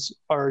pronouns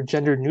are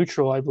gender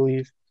neutral, I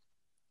believe.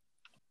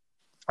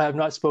 I have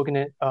not spoken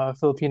it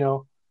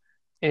Filipino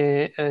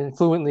and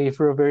fluently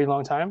for a very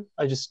long time.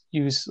 I just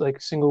use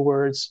like single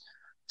words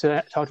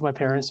to talk to my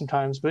parents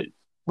sometimes, but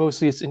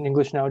mostly it's in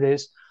English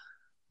nowadays.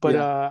 But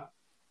Yeah.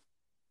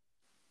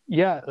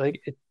 yeah,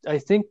 I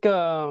think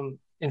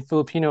in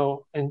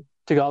Filipino and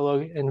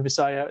Tagalog and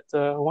Visaya,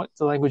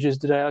 the languages,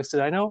 the dialects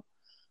that I know,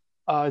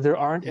 there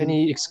aren't Mhm.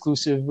 any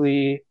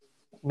exclusively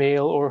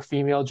male or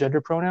female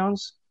gender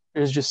pronouns.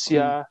 There's just Mhm.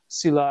 siya,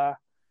 sila,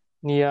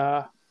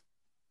 niya,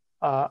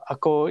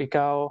 ako,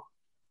 ikaw,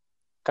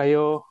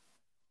 kayo,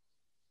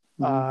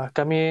 Mhm.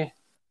 kami,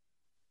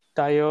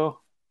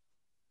 tayo,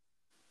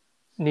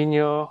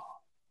 ninyo,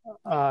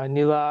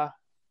 nila,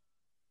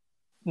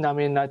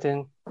 namin,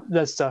 natin.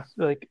 That stuff.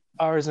 Like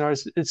ours and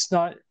ours. It's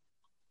not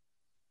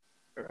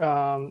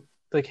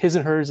like his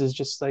and hers is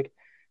just like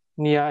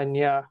niya and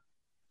niya.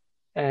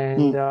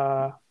 And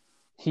Mhm.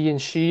 he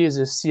and she is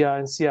a siya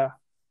and siya.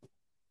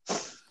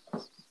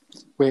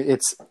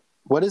 Wait,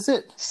 what is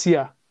it?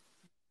 Siya.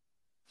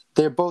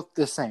 They're both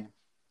the same.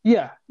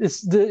 Yeah,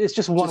 it's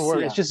just one Just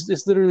word. siya.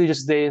 It's literally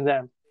just they and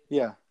them.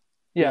 Yeah.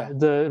 Yeah,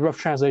 the rough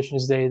translation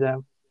is they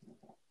them.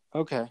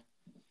 Okay.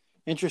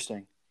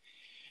 Interesting.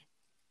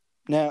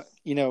 Now,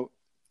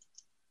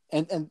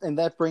 and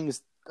that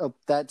brings up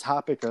that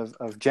topic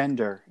of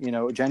gender,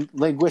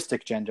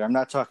 linguistic gender. I'm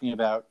not talking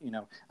about,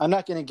 I'm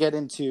not going to get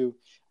into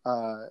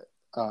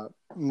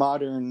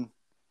modern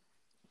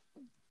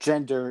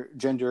gender,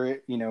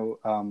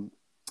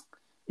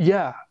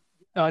 Yeah,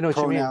 I know what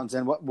you mean. pronouns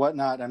and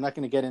whatnot. I'm not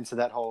going to get into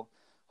that whole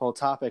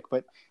topic,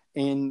 but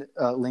in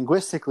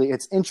linguistically,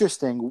 it's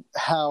interesting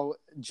how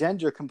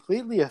gender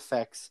completely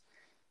affects,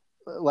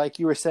 like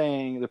you were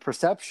saying, the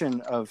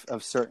perception of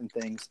certain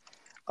things.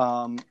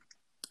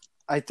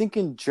 I think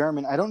in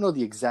German, I don't know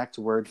the exact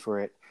word for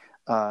it,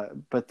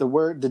 but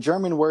the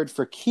German word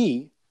for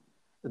key,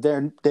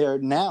 their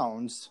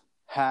nouns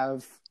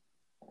have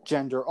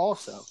gender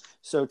also.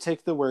 So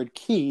take the word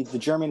key. The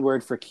German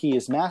word for key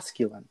is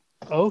masculine.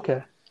 Oh,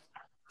 okay.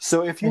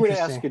 So if you were to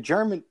ask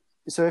Interesting.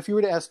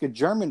 a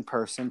German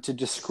person to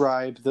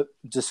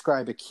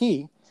describe a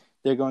key,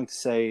 they're going to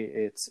say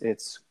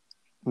it's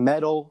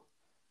metal,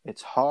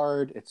 it's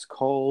hard, it's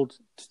cold,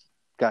 it's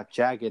got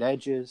jagged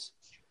edges.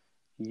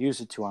 You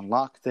use it to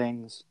unlock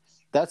things.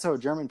 That's how a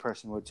German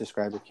person would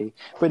describe a key.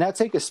 But now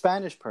take a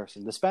Spanish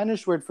person. The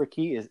Spanish word for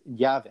key is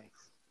llave.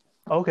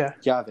 Okay.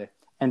 Llave.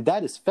 And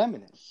that is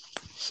feminine.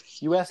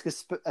 You ask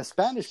a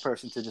Spanish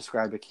person to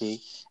describe a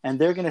key, and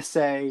they're going to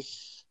say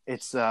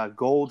it's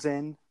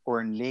golden,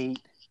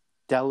 ornate,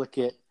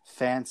 delicate,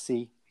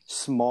 fancy,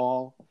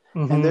 small.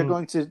 Mm-hmm. And they're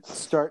going to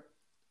start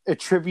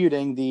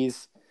attributing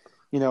these,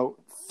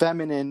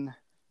 feminine,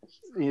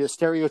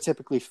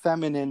 stereotypically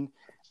feminine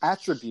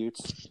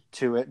attributes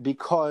to it,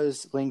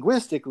 because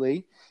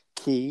linguistically,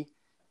 key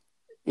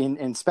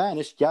in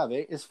Spanish,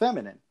 llave, is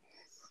feminine.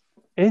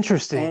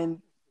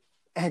 Interesting.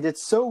 And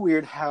it's so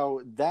weird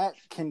how that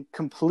can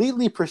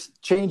completely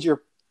change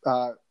your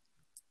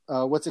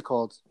what's it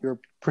called? Your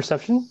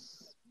Perception.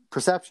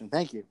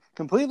 Thank you.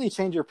 Completely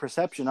change your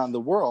perception on the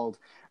world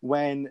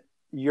when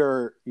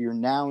your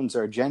nouns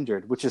are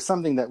gendered, which is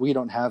something that we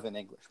don't have in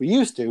English. We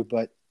used to,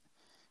 but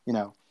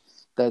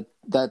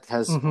that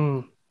has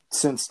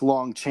since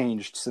long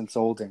changed since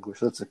Old English.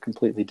 That's a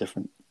completely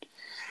different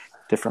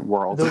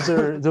world. Those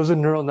are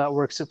neural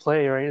networks at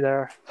play right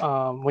there.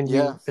 When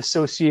you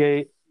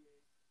associate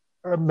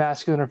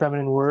masculine or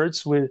feminine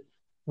words with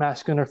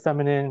masculine or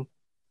feminine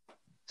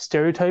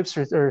stereotypes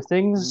or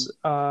things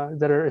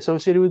that are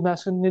associated with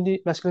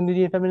masculinity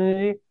and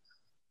femininity.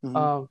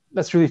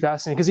 That's really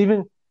fascinating, because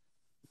even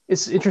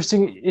it's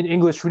interesting in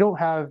English, we don't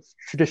have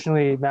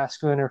traditionally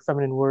masculine or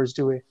feminine words,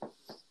 do we?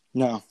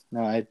 No.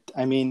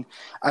 I mean,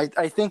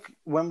 I think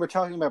when we're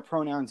talking about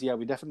pronouns,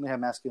 we definitely have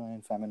masculine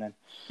and feminine.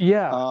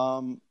 Yeah.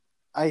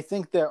 I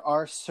think there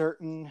are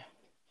certain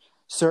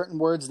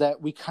words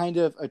that we kind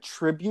of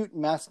attribute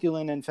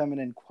masculine and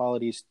feminine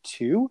qualities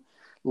to,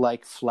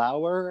 like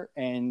flower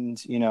and,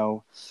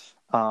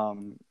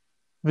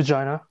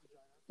 Vagina.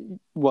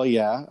 Well,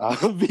 yeah,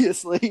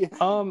 obviously.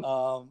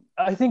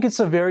 I think it's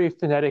a very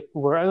phonetic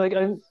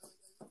word.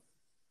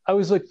 I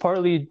was like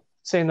partly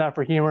saying that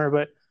for humor,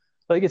 but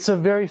like it's a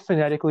very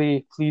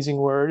phonetically pleasing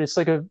word. It's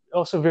like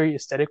also a very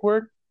aesthetic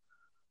word.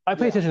 I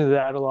pay attention to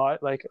that a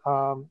lot. Like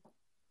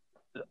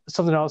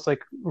something else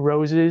like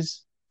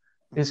roses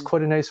is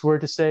quite a nice word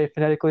to say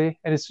phonetically,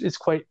 and it's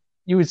quite,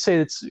 you would say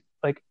it's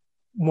like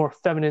more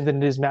feminine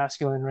than it is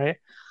masculine, right?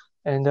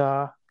 And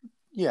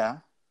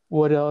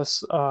what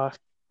else?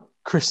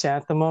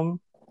 Chrysanthemum,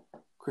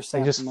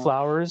 like just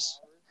flowers.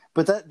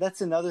 But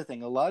that's another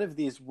thing. A lot of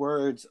these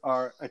words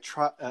are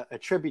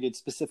attributed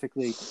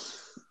specifically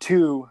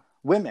to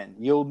women.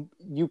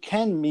 You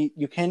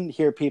can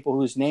hear people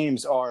whose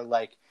names are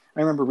like. I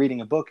remember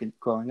reading a book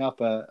growing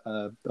up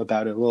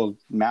about a little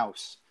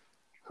mouse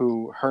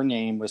who her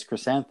name was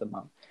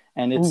Chrysanthemum,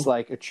 and it's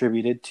like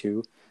attributed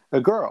to a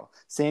girl.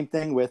 Same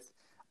thing with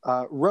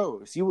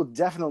Rose. You will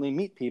definitely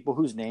meet people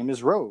whose name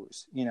is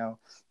Rose,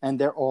 and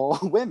they're all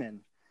women.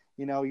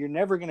 You're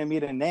never going to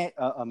meet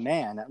a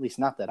man, at least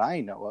not that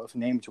I know of,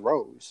 named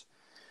Rose.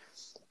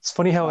 It's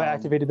funny how I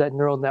activated that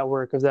neural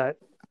network of that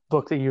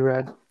book that you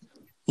read.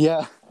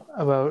 Yeah.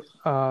 About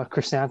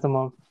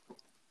chrysanthemum.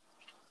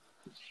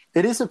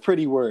 It is a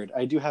pretty word.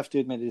 I do have to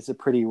admit, it is a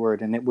pretty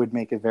word, and it would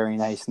make a very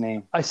nice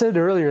name. I said it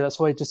earlier. That's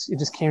why it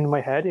just came to my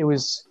head. It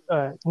was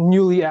a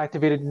newly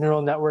activated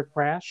neural network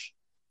branch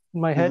in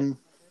my head.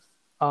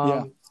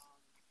 Yeah.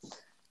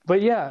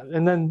 But yeah,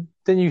 and then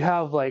you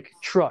have like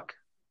truck.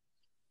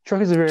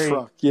 Truck is a very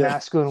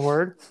masculine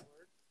word.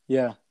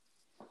 Yeah.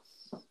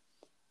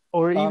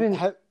 Or even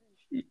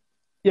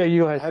yeah,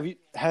 you go ahead.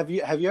 Have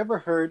you ever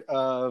heard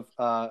of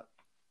I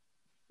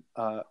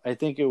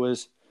think it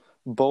was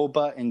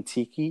boba and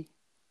tiki?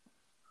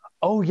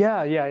 Oh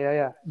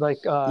yeah. Like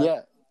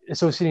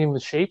associating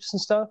with shapes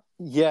and stuff.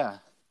 Yeah.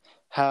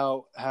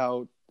 How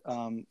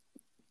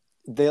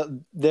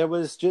there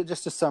was,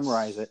 just to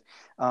summarize it,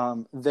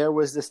 there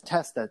was this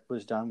test that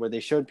was done where they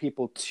showed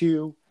people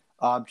two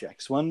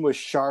objects. One was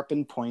sharp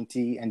and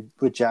pointy and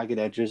with jagged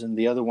edges, and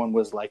the other one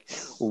was like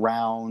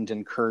round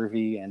and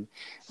curvy, and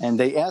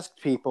they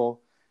asked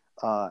people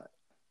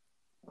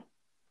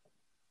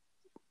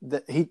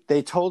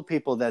they told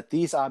people that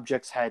these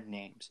objects had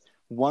names.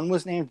 One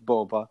was named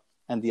boba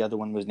and the other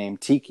one was named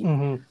tiki.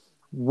 Mm-hmm.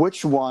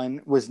 Which one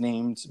was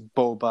named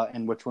boba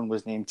and which one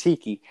was named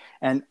tiki?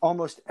 And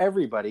almost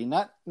everybody,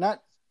 not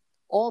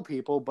all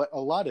people, but a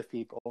lot of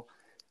people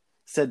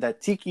said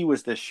that tiki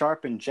was the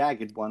sharp and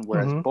jagged one,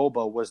 whereas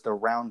boba was the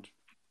round,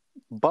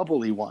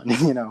 bubbly one.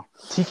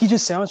 Tiki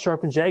just sounds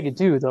sharp and jagged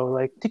too, though.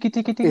 Like tiki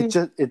tiki tiki.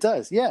 It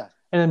does, yeah.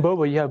 And then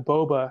boba, you have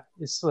boba.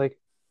 It's like,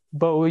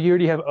 but you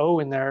already have O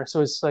in there,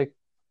 so it's like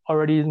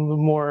already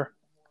more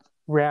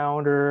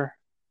round or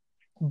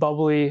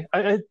bubbly.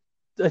 I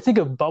think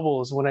of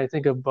bubbles when I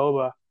think of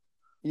boba.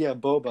 Yeah,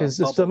 boba. Because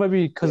that might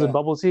be because of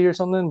bubble tea or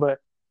something, but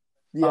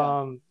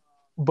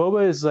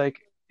boba is like,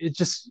 it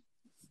just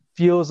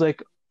feels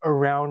like a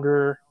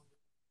rounder,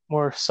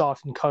 more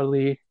soft and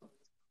cuddly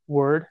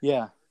word.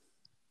 Yeah.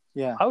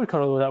 I would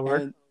cuddle with that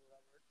word.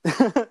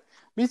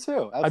 Me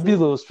too. Absolutely. I'd be a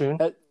little spoon.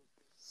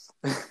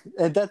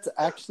 And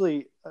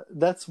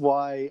that's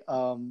why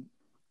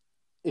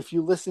if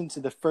you listen to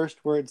the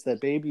first words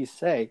that babies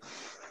say,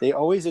 they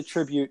always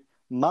attribute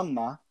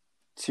mama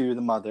to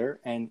the mother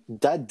and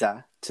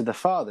dada to the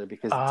father,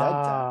 because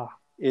dada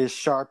is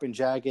sharp and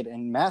jagged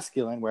and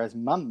masculine, whereas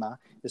mama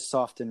is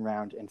soft and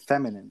round and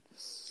feminine.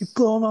 You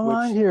blow my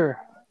mind here.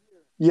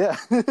 Yeah.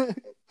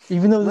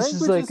 Even though this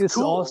is like, this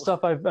cool. Is all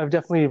stuff I've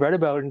definitely read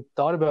about and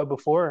thought about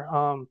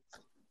before.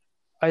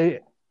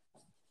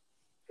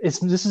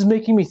 This is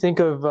making me think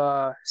of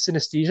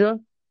synesthesia.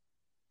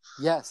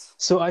 Yes.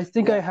 So I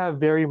think I have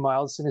very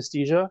mild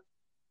synesthesia.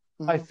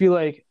 Mm-hmm. I feel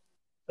like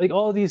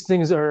all of these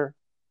things are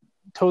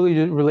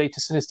totally relate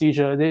to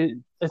synesthesia.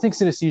 I think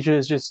synesthesia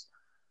is just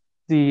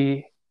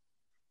the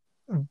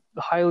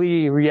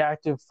highly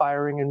reactive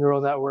firing in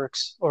neural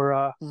networks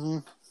or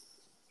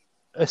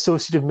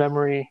associative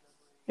memory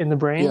in the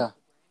brain. Yeah.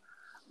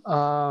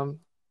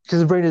 Because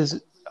the brain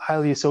is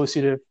highly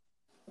associative,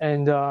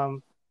 and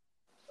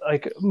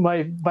like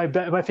my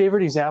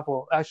favorite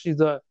example, actually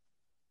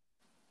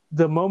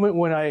the moment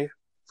when I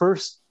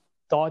first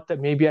thought that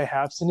maybe I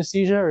have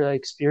synesthesia or I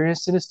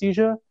experienced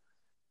synesthesia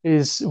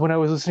is when I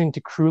was listening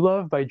to Crew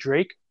Love by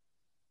Drake,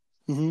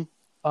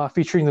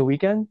 featuring The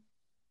Weeknd,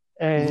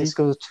 and it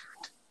goes.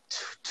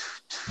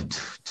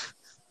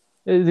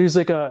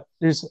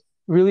 There's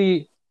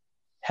really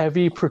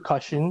heavy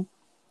percussion.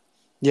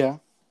 Yeah.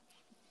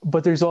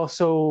 But there's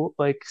also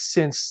like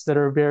synths that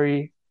are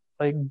very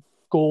like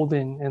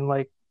golden and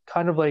like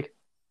kind of like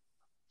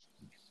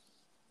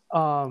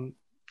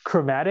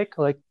chromatic,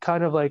 like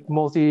kind of like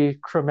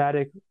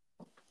multi-chromatic,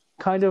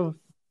 kind of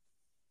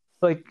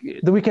like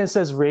The Weeknd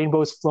says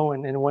rainbows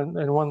flowing in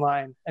one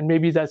line, and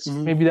maybe that's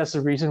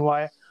the reason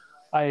why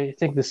I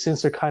think the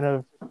synths are kind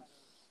of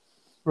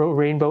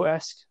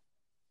rainbow-esque.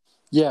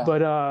 Yeah.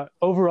 But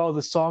overall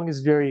the song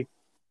is very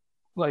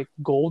like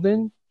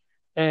golden,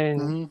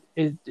 and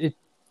it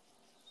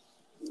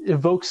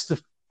evokes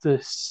the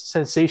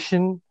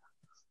sensation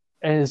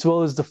and as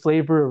well as the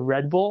flavor of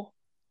Red Bull.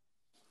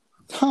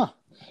 Huh.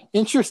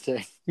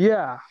 Interesting.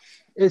 Yeah.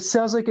 It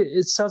sounds like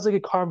a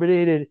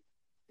carbonated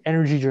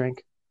energy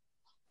drink.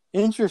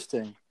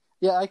 Interesting.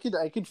 Yeah, I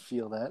could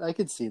feel that. I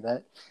could see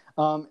that.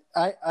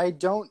 I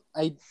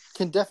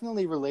can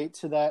definitely relate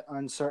to that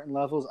on certain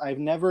levels. I've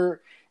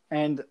never,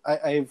 and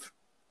I've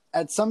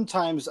at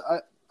sometimes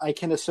I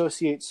can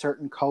associate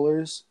certain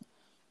colors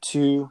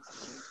to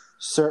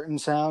certain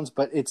sounds,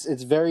 but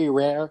it's very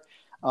rare.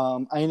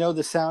 I know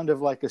the sound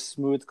of like a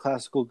smooth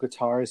classical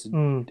guitar is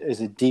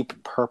a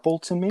deep purple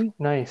to me.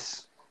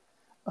 Nice.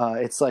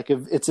 It's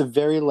a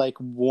very like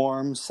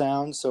warm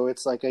sound, so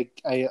it's like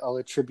I'll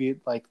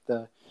attribute like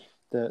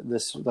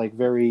this like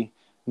very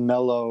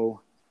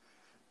mellow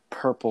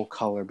purple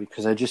color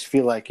because I just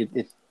feel like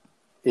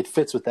it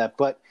fits with that.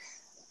 But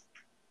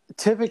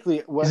typically,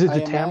 what is it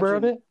the timbre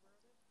of it?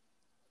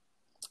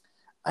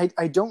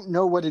 I don't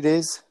know what it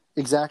is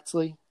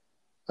exactly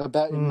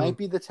about. It might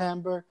be the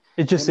timbre.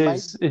 It just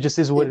is. It just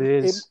is what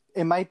it is.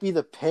 It might be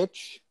the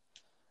pitch.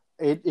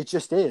 It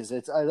just is.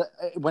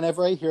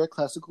 Whenever I hear a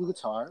classical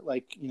guitar,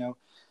 like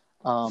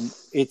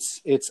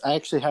it's. I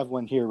actually have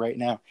one here right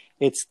now.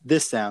 It's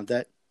this sound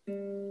that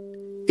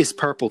is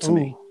purple to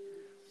me.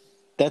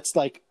 That's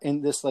like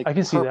in this like I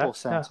can purple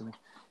see that. sound to me,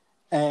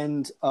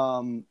 and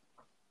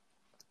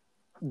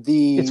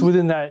it's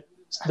within that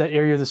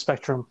area of the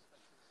spectrum.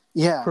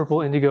 Yeah,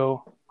 purple,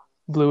 indigo,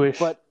 bluish.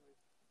 But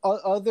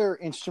other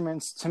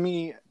instruments to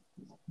me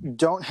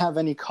don't have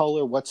any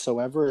color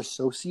whatsoever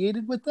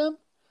associated with them.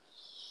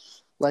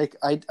 Like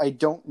I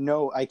don't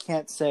know. I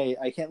can't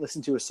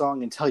listen to a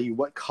song and tell you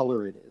what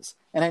color it is.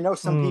 And I know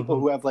some people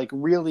who have like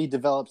really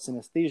developed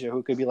synesthesia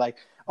who could be like,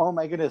 "Oh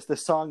my goodness, the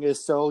song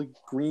is so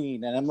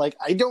green," and I'm like,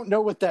 I don't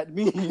know what that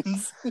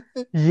means.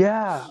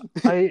 Yeah,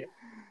 I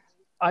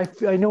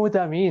know what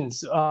that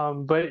means.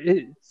 But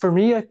for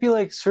me, I feel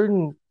like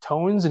certain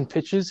tones and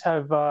pitches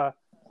have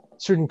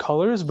certain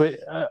colors, but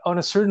on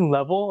a certain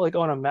level, like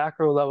on a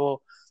macro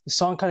level, the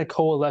song kind of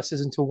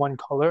coalesces into one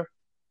color.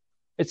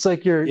 It's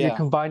like you're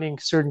combining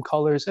certain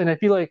colors, and I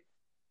feel like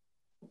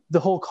the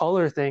whole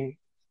color thing.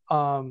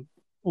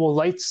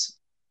 Lights,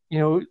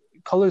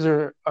 colors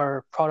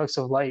are products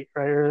of light,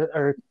 right?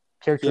 Or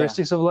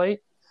characteristics of light,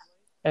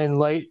 and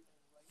light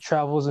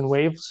travels in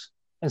waves,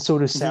 and so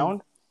does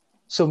sound.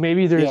 So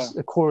maybe there's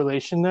a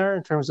correlation there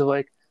in terms of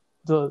like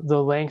the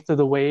length of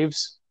the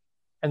waves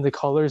and the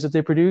colors that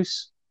they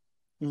produce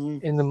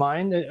in the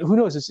mind. Who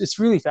knows? It's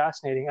really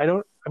fascinating.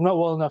 I'm not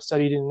well enough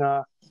studied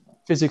in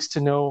physics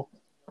to know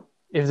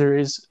if there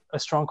is a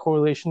strong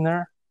correlation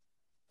there.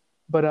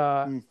 But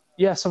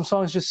some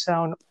songs just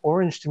sound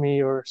orange to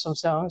me, or some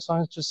songs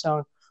just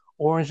sound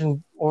orange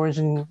and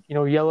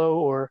yellow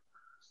or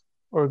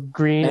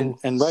green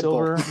and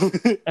silver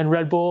and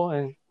Red Bull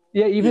and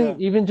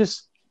even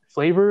just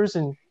flavors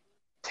and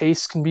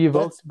tastes can be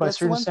evoked by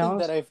certain sounds. That's one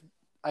thing that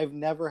I've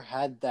never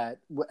had that.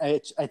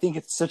 I think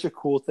it's such a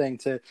cool thing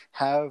to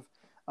have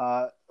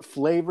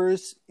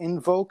flavors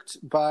invoked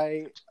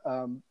by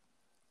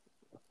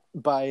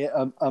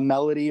a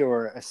melody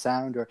or a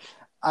sound. Or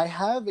I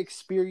have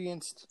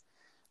experienced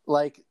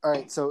like, all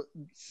right, so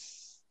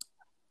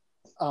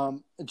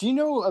do you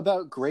know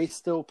about Gray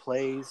Still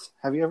Plays?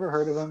 Have you ever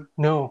heard of him?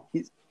 No.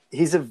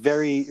 He's a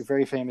very,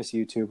 very famous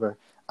YouTuber.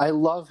 I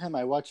love him.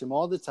 I watch him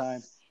all the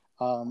time.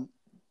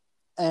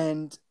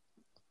 And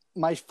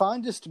my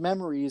fondest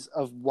memories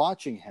of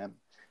watching him,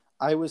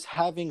 I was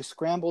having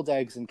scrambled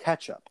eggs and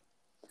ketchup.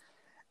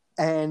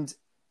 And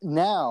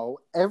now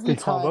every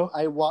time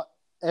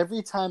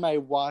I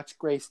watch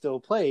Gray Still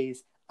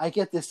Plays, I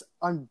get this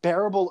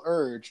unbearable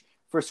urge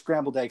for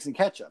scrambled eggs and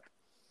ketchup.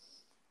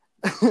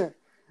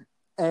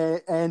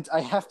 and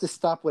I have to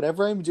stop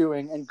whatever I'm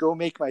doing and go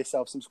make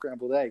myself some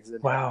scrambled eggs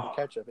and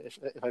ketchup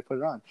if I put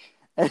it on.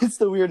 And it's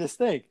the weirdest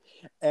thing.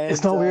 And,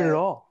 it's not weird at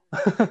all.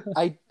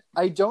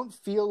 I don't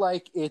feel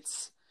like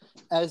it's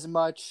as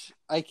much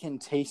I can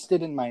taste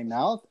it in my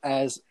mouth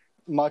as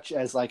much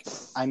as like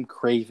I'm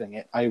craving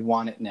it. I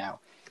want it now.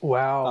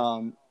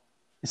 Wow.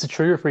 It's a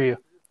trigger for you.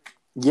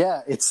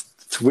 Yeah, it's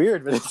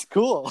weird, but it's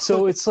cool.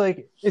 So it's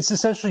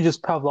essentially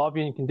just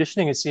Pavlovian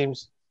conditioning, it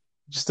seems.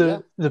 Just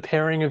the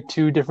pairing of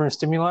two different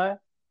stimuli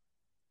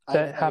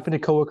that happen to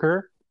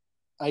co-occur.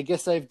 I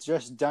guess I've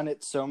just done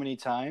it so many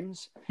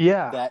times.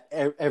 Yeah.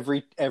 That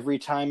every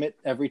time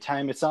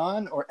it's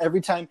on, or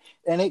every time,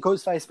 and it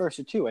goes vice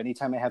versa too.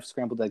 Anytime I have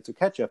scrambled eggs with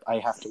ketchup, I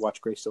have to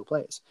watch Gray Still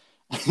Plays.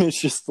 It's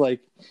just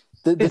like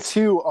the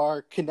two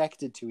are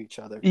connected to each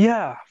other.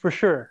 Yeah, for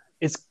sure.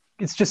 It's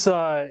just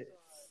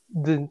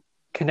the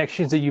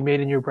connections that you made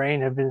in your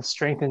brain have been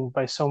strengthened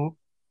by so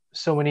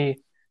many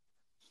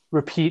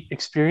repeat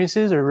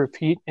experiences or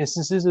repeat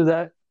instances of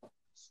that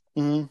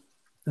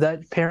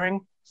that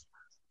pairing.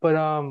 But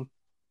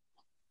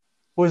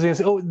what was I gonna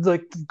say? Oh,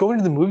 like going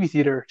to the movie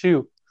theater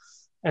too,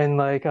 and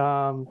like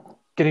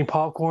getting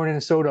popcorn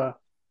and soda.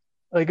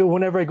 Like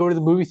whenever I go to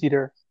the movie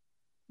theater,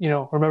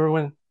 remember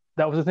when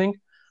that was a thing?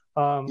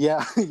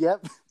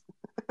 Yep.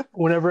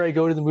 Whenever I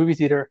go to the movie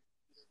theater,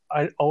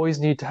 I always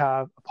need to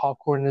have a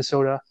popcorn and a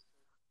soda.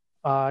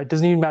 It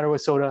doesn't even matter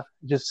what soda.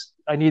 Just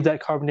I need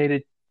that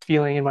carbonated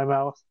feeling in my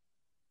mouth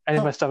and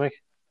in my stomach,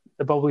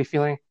 the bubbly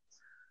feeling.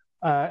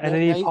 And I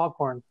need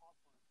popcorn.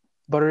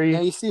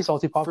 Buttery,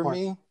 salty popcorn. For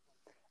me,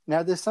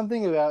 now there's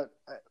something about,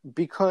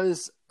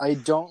 because I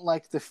don't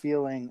like the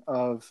feeling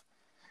of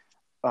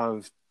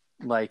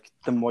like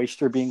the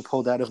moisture being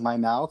pulled out of my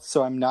mouth,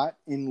 so I'm not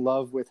in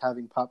love with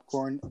having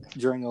popcorn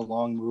during a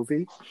long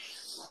movie,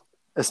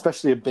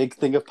 especially a big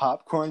thing of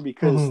popcorn,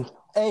 because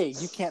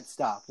you can't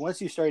stop.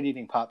 Once you start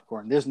eating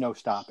popcorn, there's no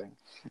stopping.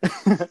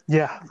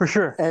 Yeah, for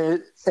sure.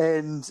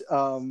 And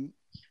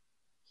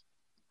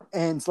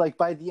like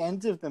by the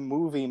end of the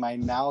movie, my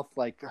mouth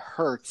like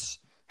hurts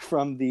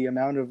from the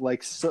amount of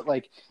like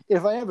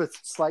if I have a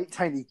slight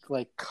tiny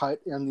like cut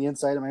on the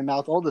inside of my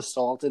mouth, all the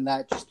salt in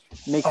that just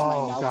makes my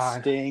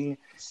mouth sting,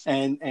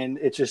 and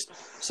it just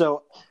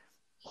so.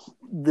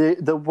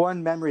 The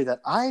one memory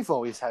that I've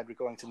always had with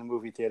going to the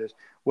movie theaters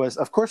was,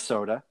 of course,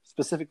 soda,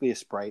 specifically a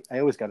Sprite. I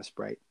always got a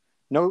Sprite.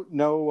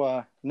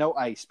 No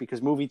ice,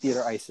 because movie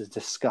theater ice is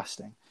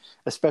disgusting,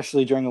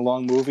 especially during a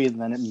long movie,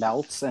 and then it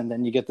melts, and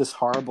then you get this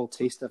horrible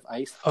taste of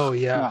ice. Oh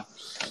yeah.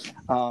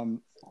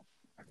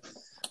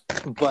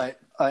 But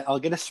I'll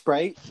get a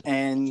Sprite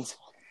and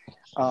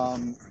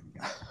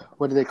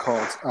what are they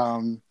called?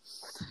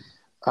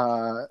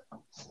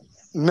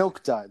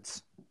 Milk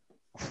Duds.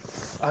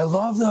 I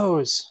love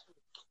those.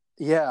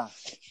 Yeah.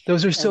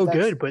 Those are so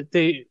good, but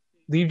they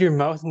leave your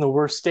mouth in the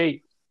worst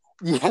state.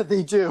 Yeah,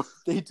 they do.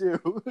 They do.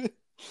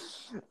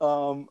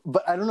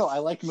 But I don't know. I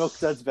like Milk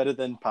Duds better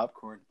than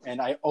popcorn,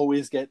 and I'll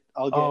get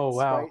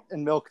Sprite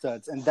and Milk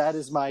Duds, and that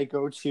is my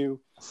go-to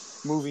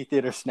movie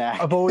theater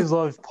snack. I've always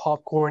loved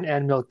popcorn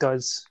and Milk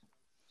Duds.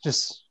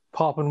 Just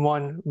popping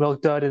one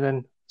Milk Dud and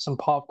then some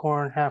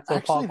popcorn, half full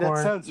popcorn. Actually,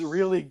 that sounds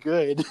really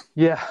good.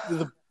 Yeah.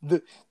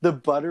 The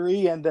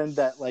buttery and then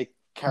that like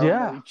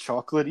caramel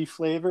chocolatey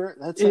flavor.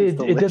 That sounds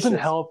delicious. It doesn't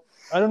help.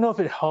 I don't know if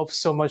it helps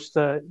so much.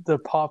 The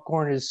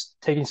popcorn is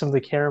taking some of the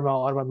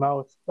caramel out of my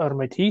mouth, out of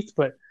my teeth,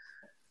 but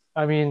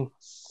I mean,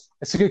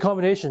 it's a good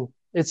combination.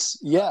 I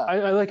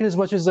like it as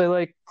much as I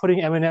like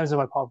putting M&Ms in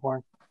my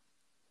popcorn.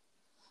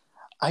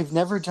 I've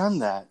never done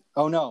that.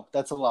 Oh no,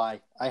 that's a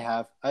lie. I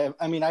have.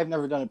 I mean, I've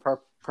never done it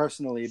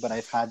personally, but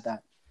I've had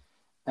that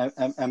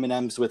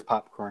M&Ms with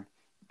popcorn.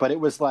 But it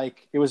was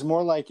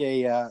more like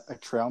a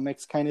trail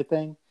mix kind of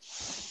thing,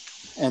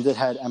 and it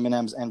had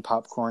M&Ms and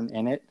popcorn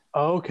in it.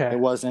 Oh, okay. It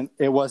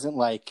wasn't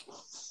like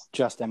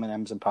just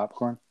M&Ms and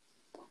popcorn.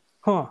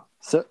 Huh.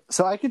 So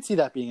I could see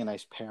that being a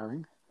nice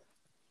pairing.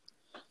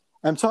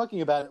 I'm talking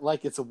about it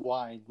like it's a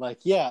wine. Like,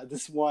 yeah,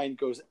 this wine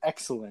goes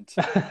excellent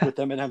with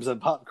M&Ms and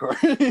popcorn.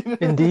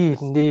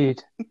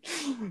 Indeed.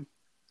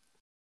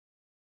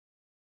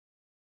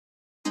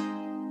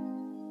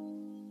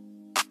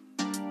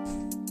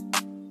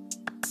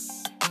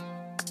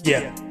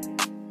 Yeah.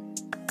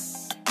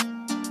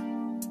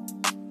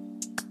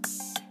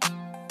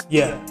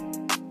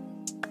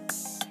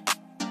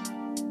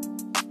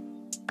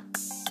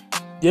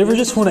 You ever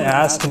just want to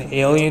ask an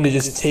alien to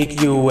just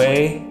take you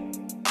away?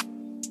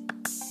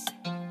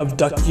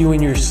 Abduct you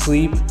in your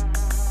sleep?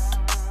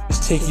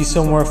 Just take you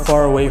somewhere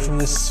far away from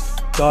this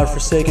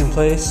godforsaken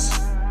place?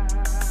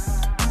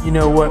 You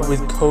know what, with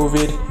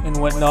COVID and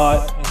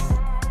whatnot,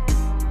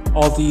 and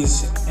all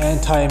these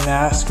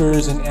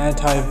anti-maskers and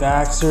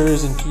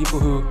anti-vaxxers and people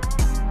who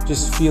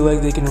just feel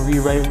like they can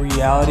rewrite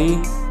reality.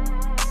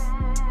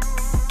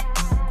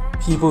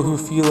 People who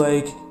feel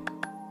like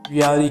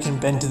reality can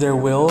bend to their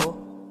will.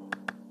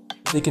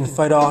 They can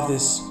fight off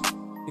this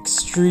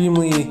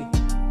extremely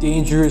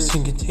dangerous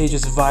and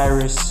contagious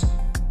virus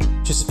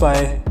just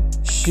by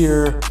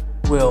sheer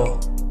will.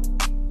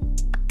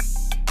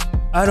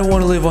 I don't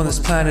want to live on this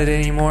planet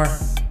anymore.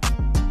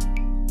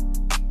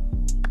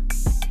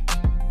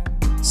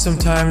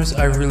 Sometimes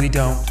I really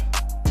don't.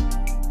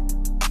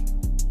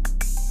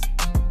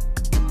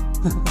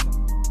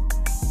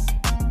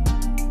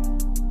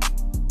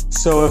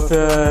 So if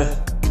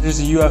there's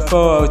a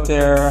UFO out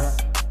there,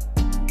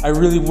 I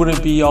really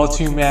wouldn't be all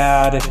too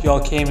mad if y'all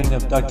came and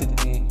abducted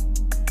me.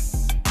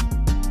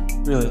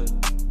 Really.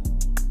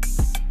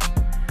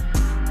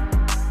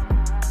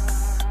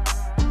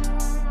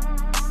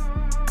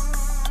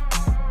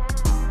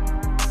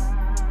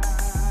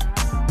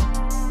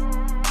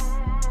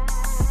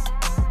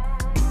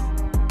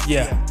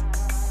 Yeah.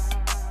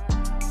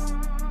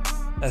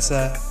 That's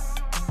that.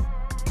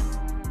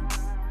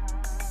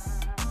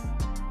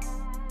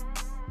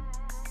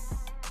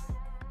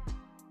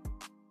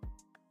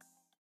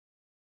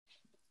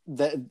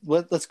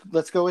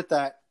 Let's go with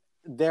that.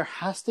 There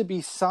has to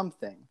be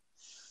something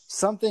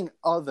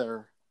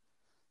other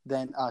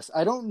than us.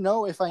 I don't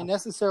know if I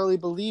necessarily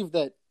believe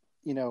that,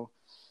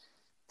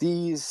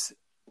 these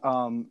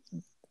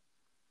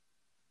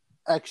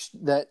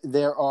that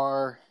there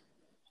are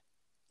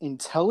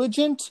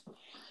intelligent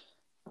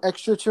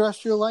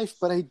extraterrestrial life,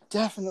 but I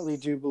definitely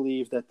do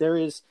believe that there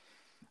is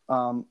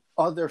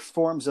other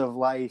forms of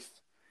life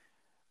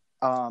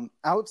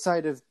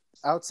outside of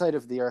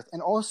the Earth.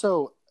 And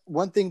also,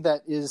 one thing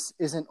that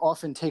isn't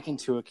often taken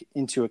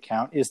into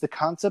account is the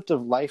concept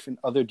of life in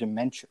other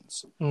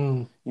dimensions.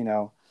 What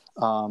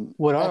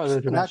are other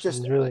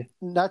dimensions,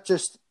 not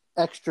just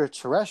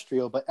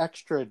extraterrestrial, but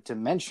extra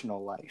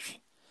dimensional life.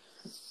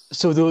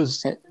 So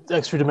those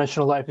extra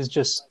dimensional life is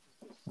just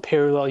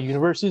parallel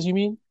universes, you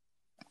mean?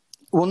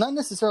 Well, not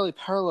necessarily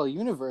parallel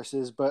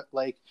universes, but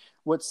like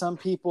what some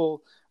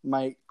people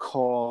might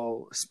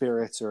call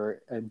spirits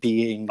or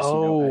beings.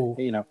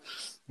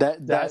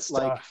 That that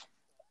stuff. Like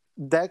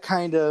that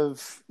kind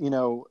of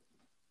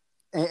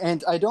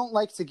and I don't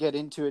like to get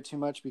into it too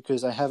much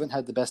because I haven't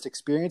had the best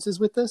experiences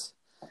with this.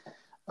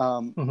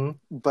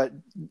 But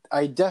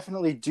I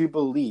definitely do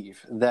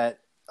believe that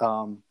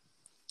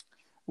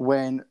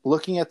when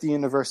looking at the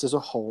universe as a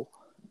whole,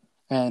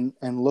 and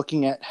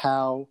looking at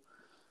how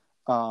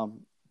how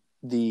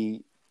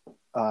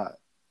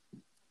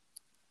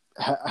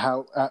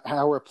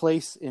our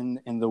place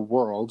in the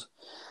world,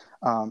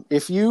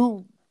 if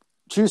you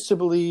choose to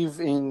believe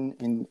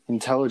in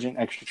intelligent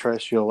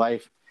extraterrestrial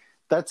life,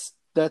 that's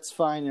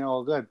fine and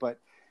all good. But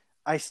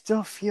I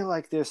still feel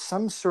like there's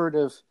some sort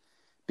of,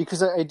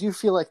 because I do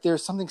feel like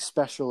there's something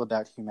special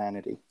about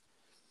humanity,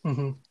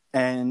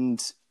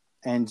 and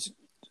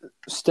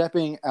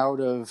stepping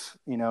out of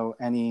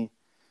any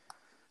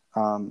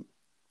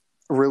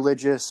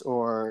religious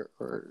or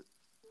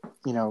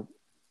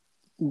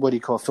what do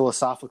you call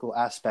philosophical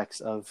aspects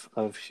of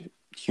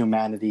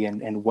humanity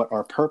and what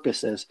our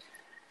purpose is.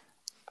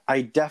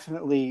 I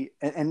definitely,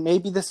 and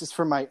maybe this is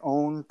for my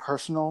own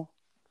personal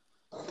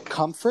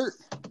comfort,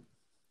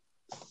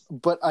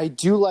 but I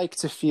do like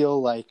to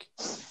feel like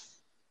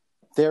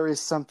there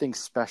is something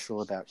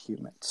special about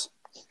humans,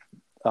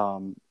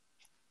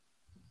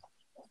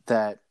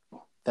 that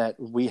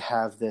we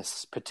have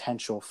this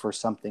potential for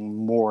something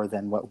more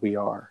than what we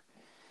are.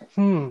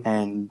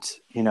 And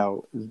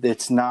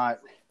it's not,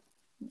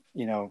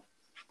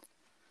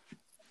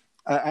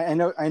 I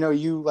know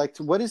you like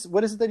to, what is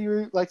it that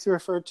you like to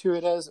refer to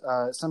it as?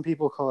 Some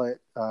people call it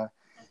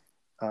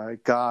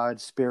God,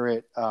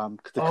 spirit, the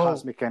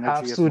cosmic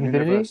energy of the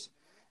universe,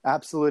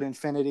 absolute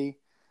infinity,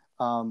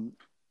 or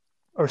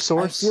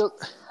source.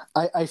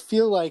 I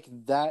feel like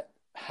that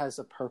has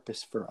a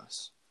purpose for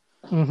us,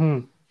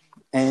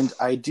 and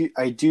I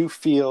do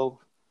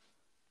feel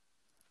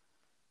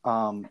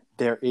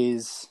there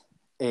is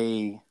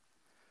a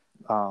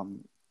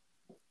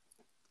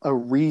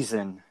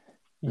reason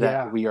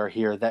that we are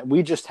here that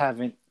we just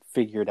haven't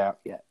figured out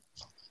yet,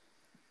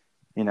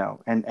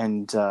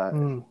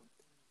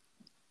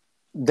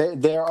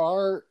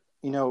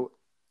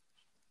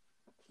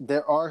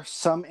 there are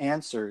some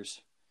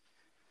answers,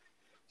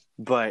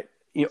 but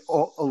a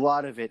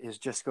lot of it is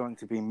just going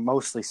to be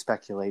mostly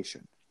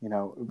speculation.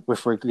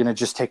 If we're going to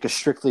just take a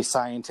strictly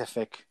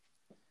scientific,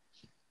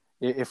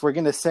 if we're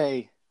going to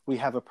say we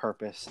have a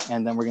purpose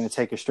and then we're going to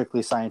take a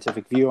strictly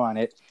scientific view on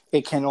it,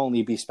 it can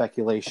only be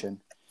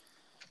speculation.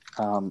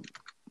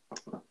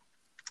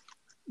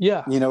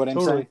 Yeah. You know what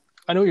I'm saying?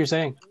 I know what you're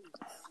saying.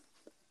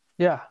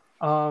 Yeah.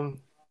 I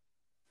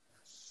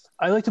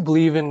like to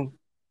believe in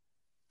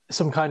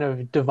some kind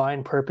of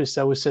divine purpose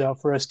that was set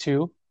out for us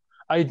too.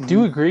 I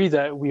do agree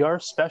that we are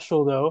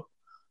special, though.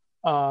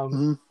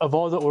 Of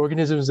all the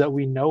organisms that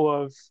we know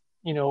of,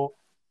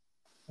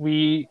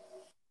 we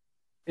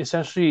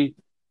essentially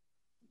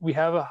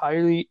have a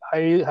highly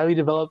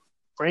developed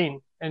brain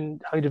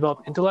and highly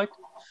developed intellect.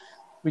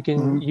 We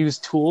can use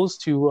tools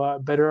to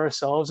better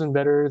ourselves and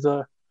better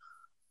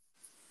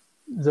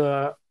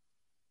the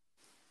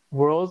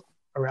world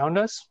around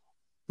us.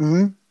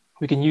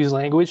 We can use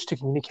language to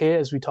communicate,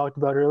 as we talked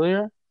about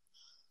earlier.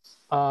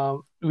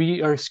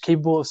 We are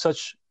capable of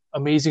such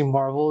amazing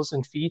marvels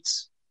and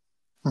feats,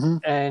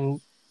 and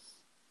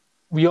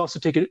we also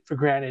take it for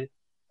granted.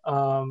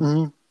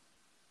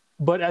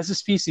 But as a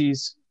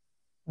species,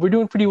 we're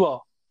doing pretty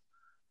well.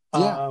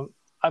 I'm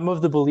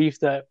of the belief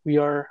that we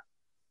are,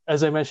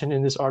 as I mentioned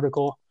in this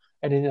article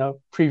and in a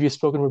previous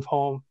spoken word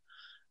poem,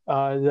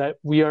 that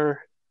we are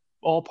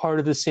all part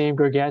of the same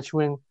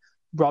gargantuan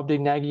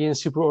Brobdingnagian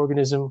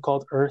superorganism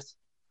called Earth,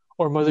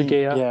 or Mother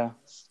Gaia,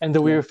 and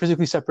that we are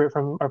physically separate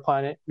from our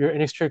planet. We are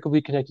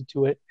inextricably connected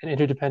to it and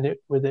interdependent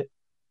with it.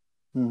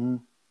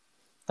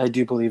 I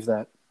do believe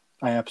that.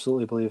 I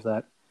absolutely believe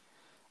that.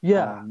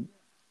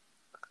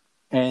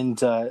 And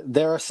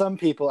there are some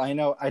people, I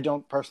know, I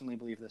don't personally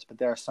believe this, but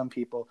there are some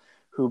people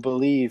who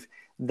believe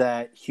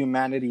that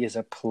humanity is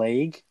a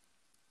plague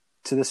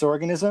to this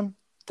organism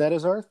that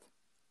is Earth.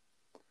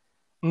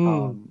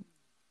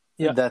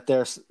 That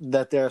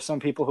there are some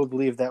people who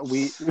believe that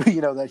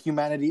that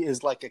humanity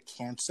is like a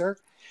cancer,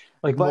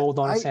 like mold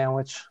on a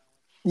sandwich.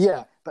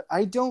 Yeah, but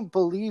I don't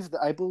believe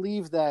that. I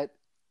believe that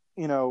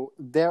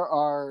there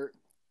are,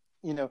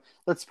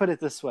 let's put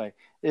it this way: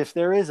 if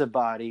there is a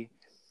body,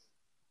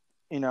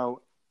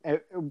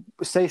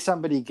 say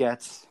somebody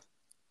gets,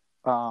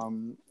 I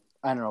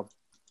don't know,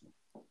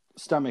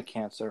 stomach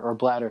cancer or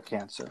bladder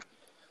cancer.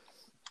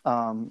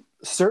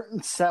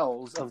 Certain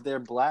cells of their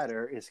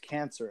bladder is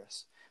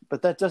cancerous,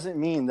 but that doesn't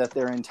mean that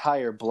their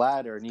entire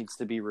bladder needs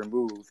to be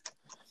removed.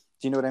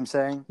 Do you know what I'm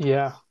saying?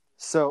 Yeah.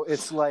 So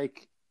it's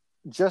like,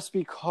 just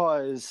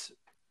because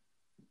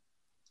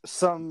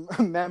some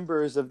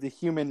members of the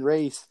human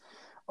race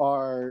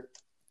are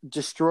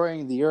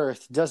destroying the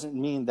earth doesn't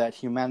mean that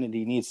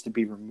humanity needs to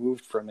be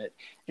removed from it.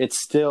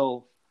 It's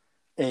still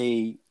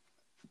a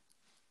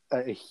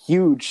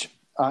huge,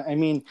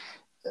 the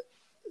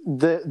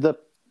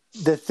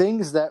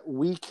things that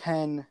we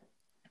can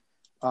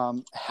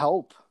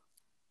help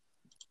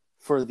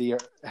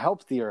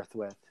the earth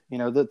with,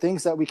 the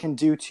things that we can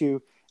do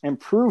to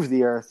improve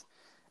the earth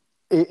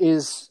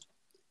is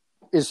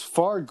is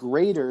far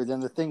greater than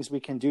the things we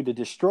can do to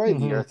destroy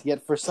the earth.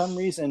 Yet for some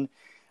reason,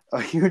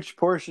 a huge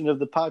portion of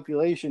the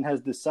population has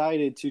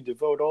decided to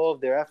devote all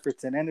of their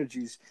efforts and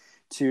energies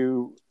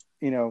to,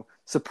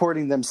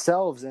 supporting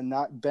themselves and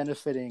not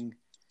benefiting,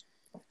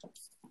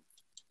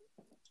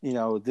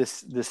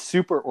 this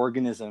super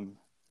organism,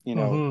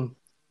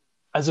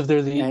 As if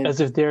they're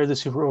the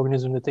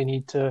superorganism that they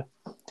need to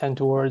tend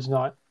towards,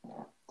 not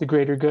the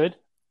greater good.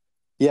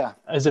 Yeah.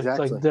 As if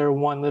exactly. like they're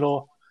one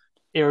little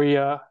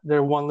area,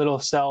 they're one little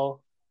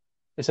cell,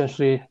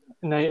 essentially.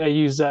 And I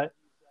use that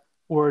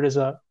word as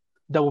a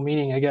double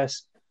meaning, I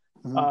guess.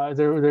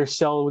 Their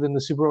cell within the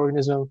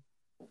superorganism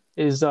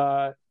is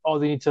all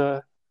they need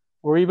to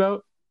worry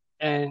about.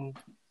 And,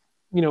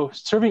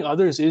 serving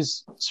others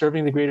is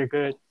serving the greater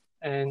good.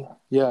 And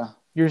I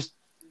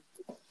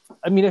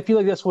feel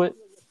like that's what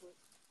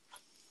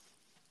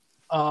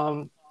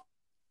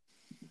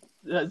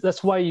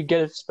that's why you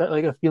get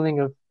like a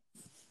feeling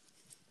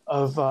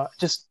of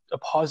just a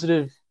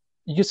positive.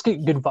 You just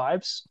get good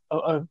vibes,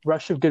 a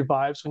rush of good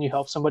vibes when you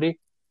help somebody.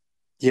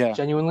 Yeah.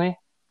 Genuinely.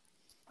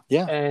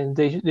 Yeah. And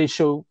they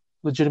show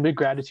legitimate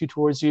gratitude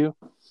towards you.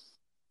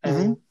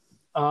 And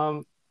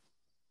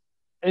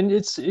and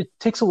it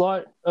takes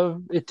a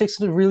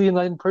really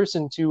enlightened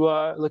person to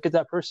look at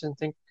that person and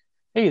think,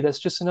 hey, that's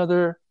just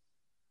another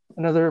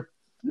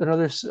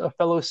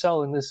fellow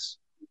cell in this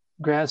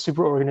grand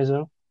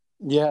superorganism.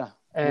 Yeah.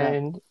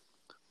 And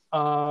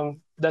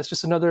that's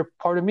just another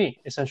part of me,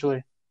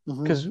 essentially.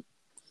 Because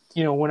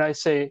when I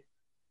say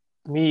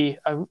me,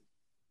 I'm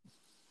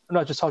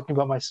not just talking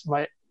about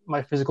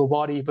my physical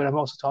body, but I'm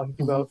also talking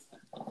about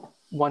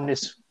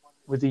oneness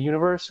with the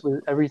universe,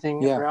 with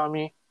everything around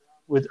me,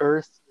 with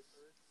Earth.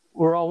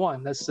 We're all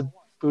one. That's the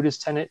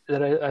Buddhist tenet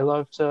that I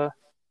love to,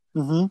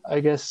 I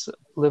guess,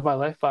 live my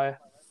life by.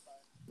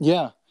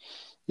 Yeah.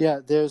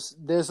 There's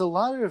a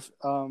lot of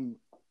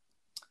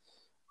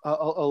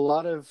a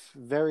lot of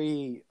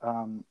very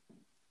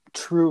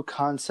true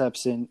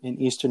concepts in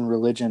Eastern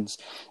religions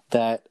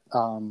that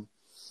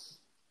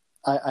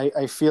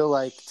I feel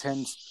like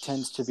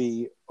tends to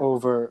be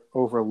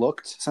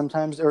overlooked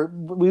sometimes, or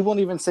we won't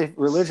even say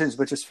religions,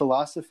 but just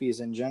philosophies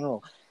in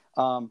general.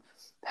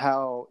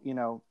 How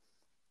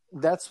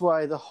that's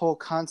why the whole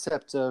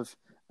concept of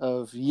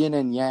yin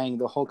and yang,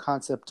 the whole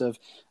concept of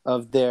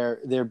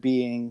there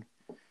being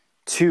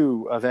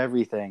two of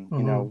everything,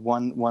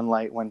 one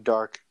light, one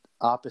dark,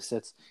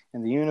 opposites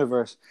in the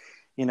universe,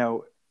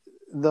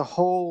 the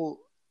whole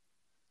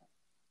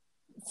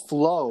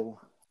flow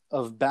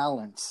of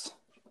balance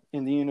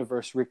in the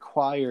universe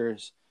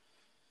requires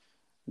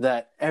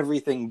that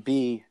everything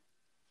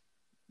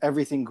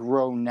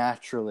grow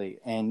naturally,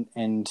 and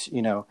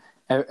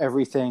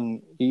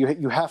everything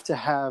you have to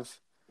have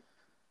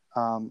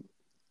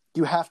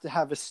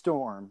a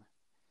storm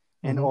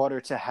in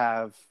order to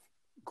have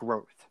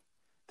growth.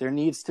 There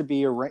needs to be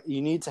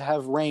you need to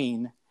have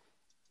rain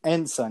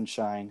and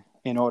sunshine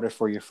in order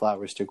for your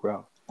flowers to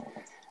grow.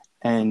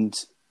 And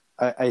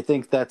I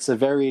think that's a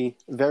very,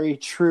 very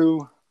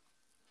true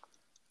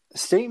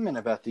statement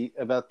about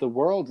the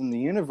world and the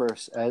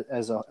universe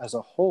as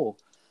a whole.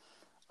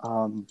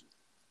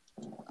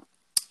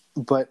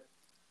 But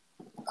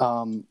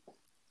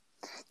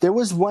there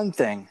was one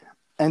thing,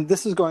 and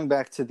this is going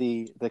back to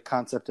the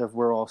concept of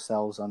we're all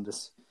cells on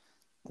this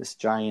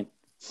giant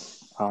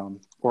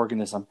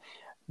organism.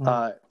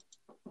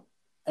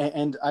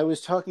 And I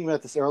was talking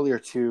about this earlier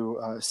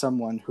to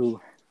someone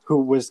who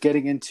was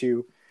getting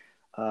into.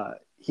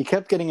 He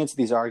kept getting into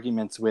these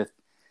arguments with,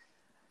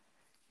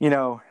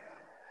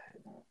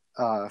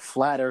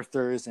 flat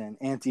earthers and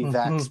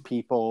anti-vax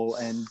people,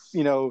 and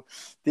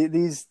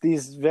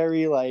these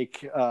very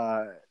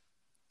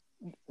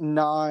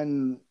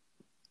non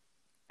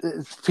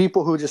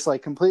people who just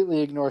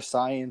completely ignore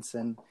science,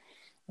 and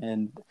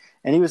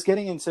he was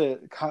getting into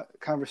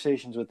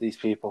conversations with these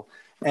people.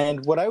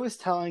 And what I was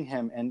telling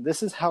him, and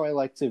this is how I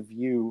like to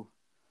view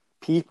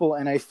people,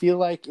 and I feel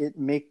like it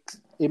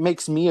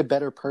makes me a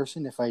better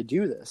person if I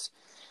do this.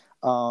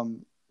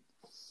 And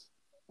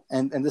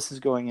this is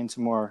going into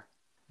more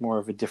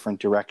of a different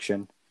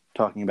direction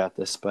talking about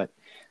this, but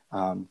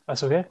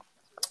that's okay.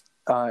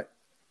 What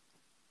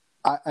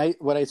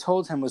I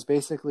told him was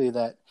basically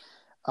that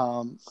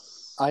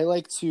I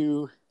like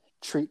to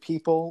treat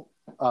people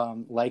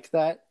like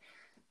that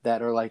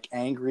are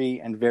angry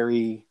and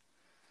very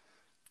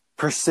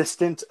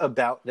persistent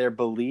about their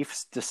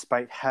beliefs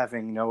despite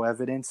having no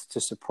evidence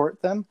to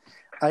support them.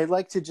 I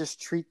like to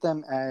just treat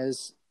them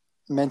as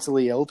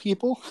mentally ill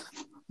people.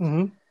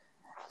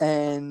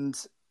 And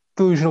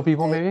delusional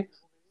people, maybe.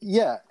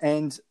 Yeah,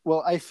 and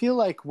well, I feel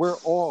like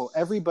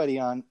everybody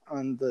on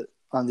the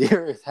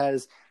earth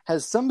has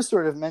some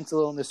sort of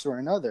mental illness or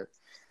another.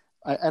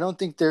 I don't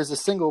think there's a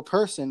single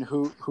person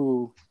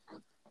who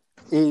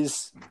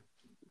is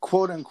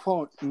quote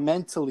unquote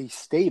mentally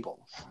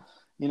stable.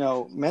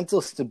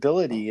 Mental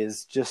stability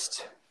is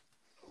just.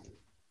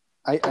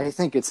 I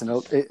think it's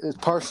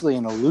partially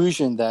an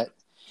illusion that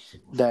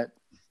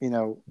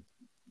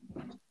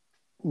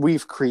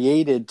we've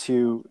created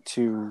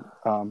to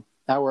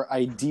our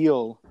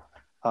ideal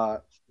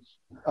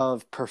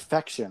of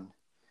perfection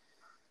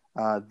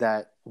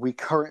that we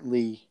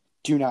currently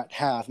do not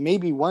have.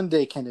 Maybe one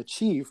day can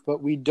achieve,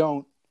 but we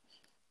don't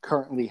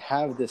currently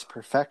have this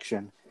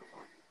perfection.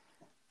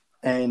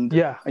 And,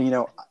 Yeah.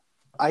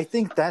 I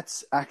think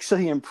that's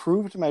actually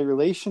improved my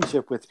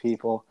relationship with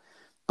people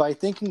by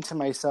thinking to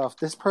myself,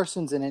 this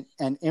person's an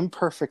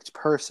imperfect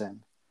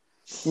person.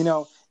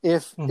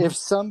 If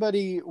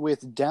somebody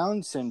with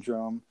Down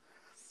syndrome,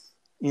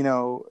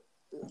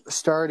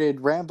 started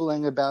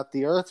rambling about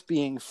the earth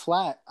being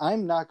flat,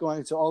 I'm not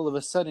going to all of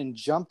a sudden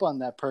jump on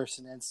that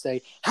person and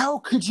say, how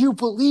could you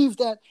believe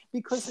that?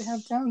 Because they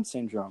have Down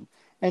syndrome.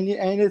 And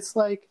it's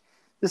like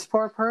this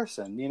poor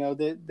person,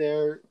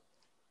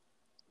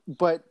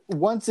 but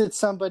once it's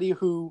somebody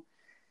who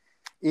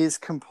is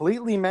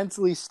completely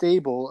mentally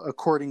stable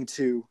according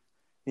to,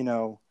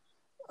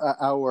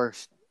 our,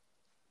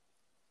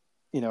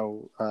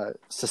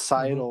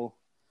 societal,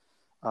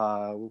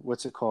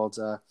 what's it called?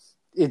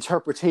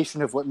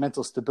 Interpretation of what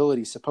mental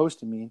stability is supposed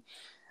to mean,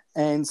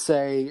 and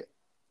say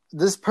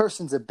this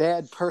person's a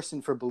bad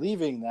person for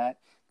believing that,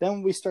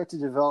 then we start to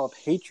develop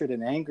hatred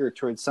and anger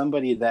towards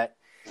somebody that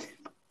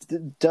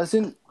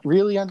doesn't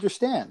really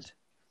understand.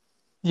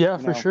 Yeah,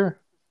 for sure.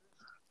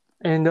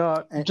 And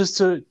just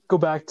to go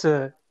back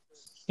to,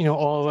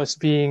 all of us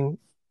being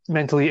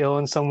mentally ill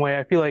in some way,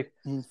 I feel like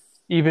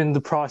even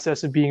the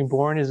process of being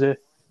born is a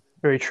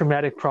very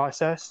traumatic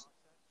process.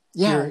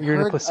 Yeah, you're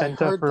in a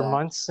placenta for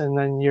months, and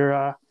then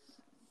you're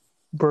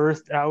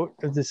birthed out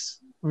of this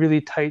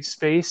really tight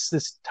space,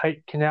 this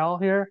tight canal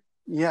here.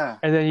 Yeah.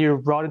 And then you're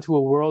brought into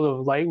a world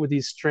of light with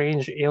these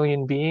strange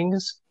alien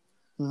beings.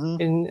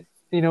 And,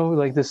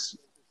 like this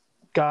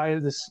guy,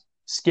 this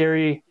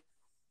scary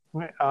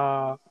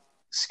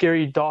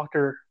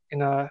doctor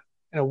in a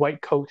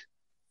white coat,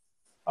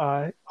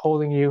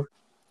 holding you.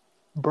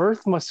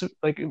 Birth must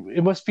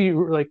be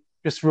like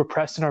just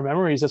repressed in our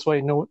memories. That's why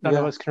none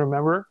of us can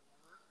remember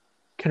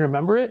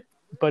it.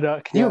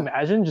 But can you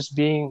imagine just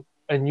being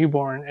a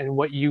newborn and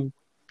what you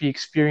be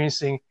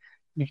experiencing?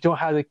 You don't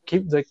have the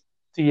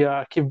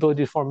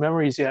capability to form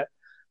memories yet,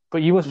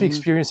 but you must be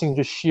experiencing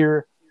just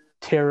sheer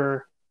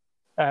terror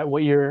at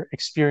what you're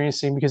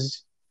experiencing,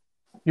 because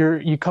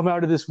you come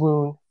out of this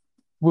womb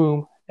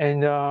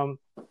and all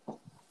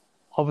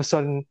of a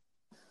sudden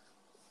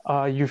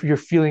you're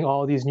feeling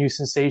all these new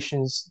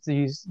sensations,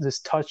 this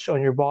touch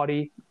on your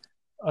body,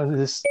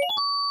 this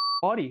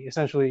body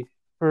essentially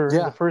for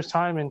the first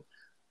time, and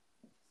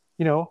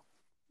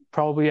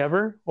probably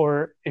ever,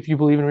 or if you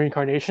believe in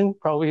reincarnation,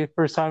 probably the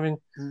first time in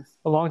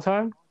a long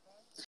time.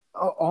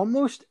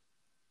 Almost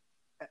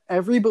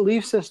every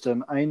belief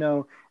system I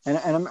know, and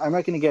I'm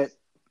not going to get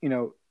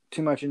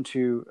too much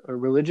into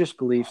religious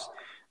beliefs,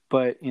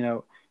 but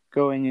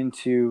going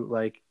into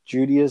like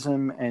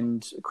Judaism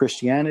and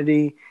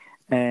Christianity,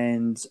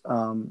 and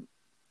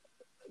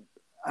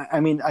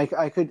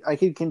I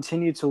could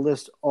continue to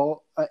list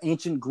all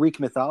ancient Greek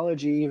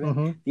mythology.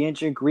 Even the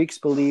ancient Greeks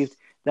believed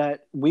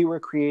that we were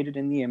created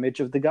in the image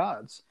of the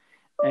gods,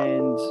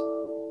 and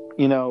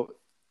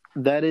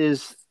that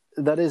is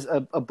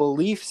a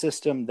belief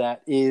system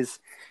that is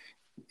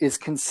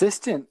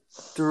consistent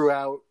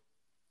throughout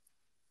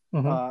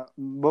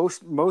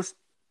most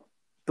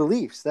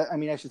beliefs.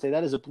 I should say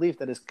that is a belief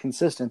that is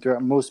consistent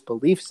throughout most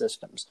belief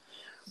systems.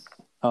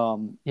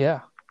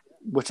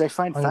 Which I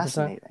find 100%.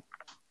 Fascinating,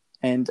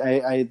 and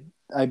I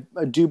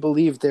do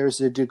believe there's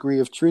a degree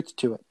of truth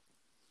to it.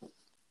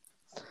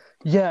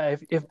 Yeah,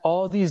 if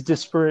all these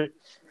disparate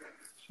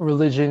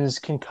religions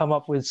can come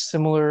up with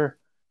similar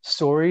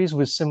stories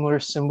with similar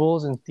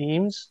symbols and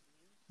themes,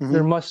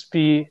 there must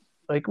be,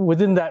 like,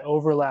 within that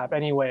overlap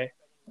anyway,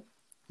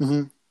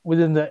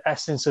 within the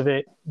essence of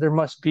it, there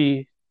must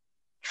be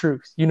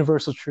truth,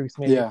 universal truth,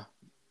 maybe,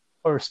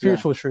 or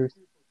spiritual truth.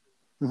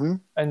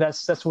 And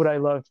that's what I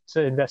love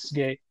to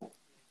investigate,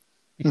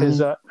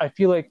 because I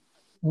feel like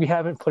we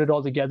haven't put it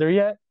all together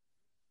yet.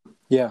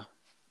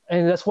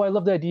 And that's why I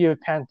love the idea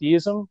of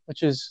pantheism,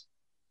 which is,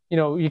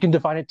 you can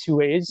define it two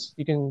ways.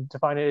 You can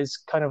define it as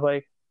kind of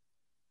like,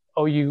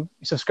 you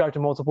subscribe to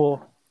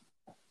multiple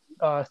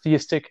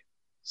theistic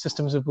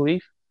systems of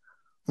belief,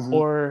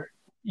 or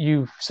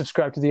you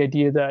subscribe to the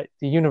idea that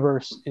the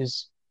universe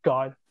is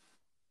God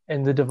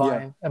and the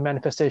divine, a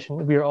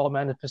manifestation. We are all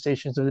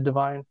manifestations of the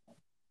divine.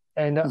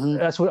 And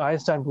that's what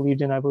Einstein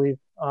believed in, I believe,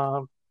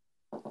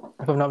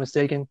 if I'm not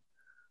mistaken.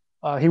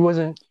 He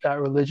wasn't that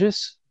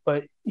religious,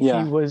 but he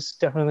was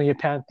definitely a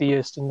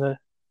pantheist in the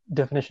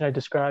definition I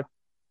described.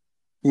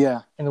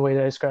 In the way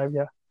that I described,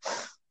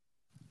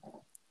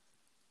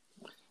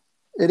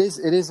 It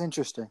is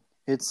interesting.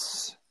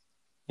 It's,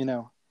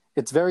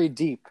 it's very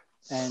deep.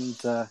 And,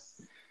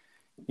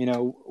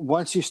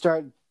 once you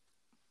start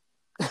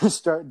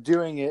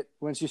doing it,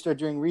 once you start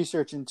doing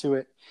research into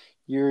it,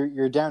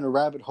 you're down a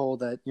rabbit hole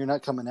that you're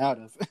not coming out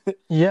of.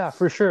 Yeah,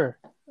 for sure.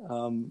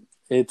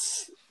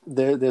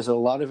 There's a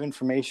lot of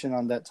information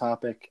on that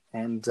topic,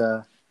 and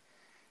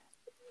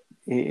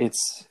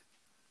it's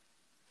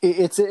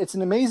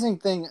an amazing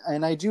thing.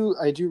 And I do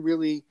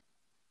really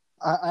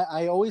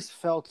I always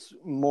felt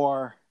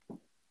more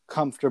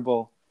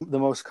comfortable, the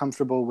most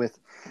comfortable with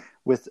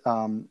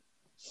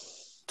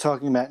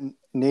talking about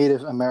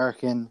Native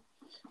American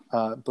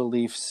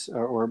beliefs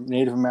or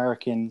Native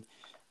American.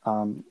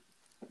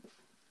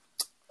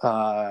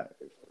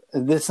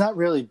 It's not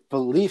really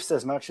beliefs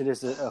as much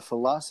as it is a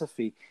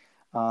philosophy.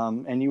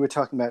 And you were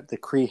talking about the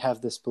Cree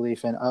have this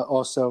belief, and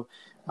also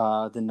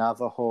the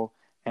Navajo,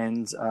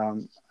 and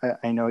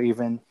I know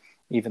even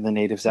the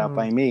natives out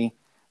by me,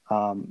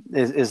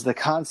 is the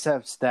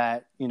concept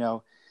that,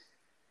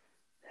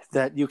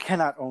 that you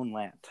cannot own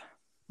land.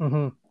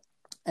 Mm-hmm.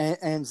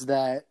 And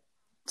that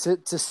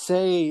to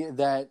say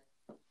that,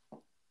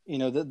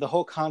 the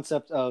whole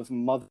concept of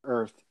Mother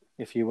Earth,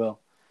 if you will,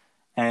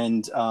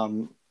 and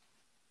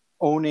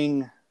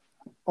owning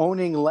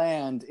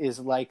land is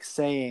like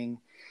saying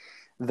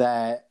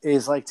that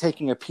is like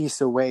taking a piece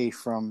away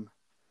from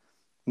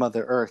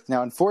Mother Earth.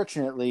 Now,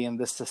 unfortunately, in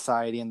this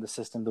society and the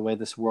system, the way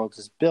this world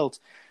is built,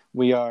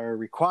 we are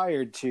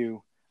required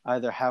to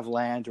either have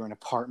land or an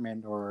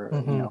apartment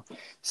or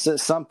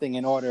something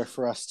in order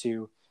for us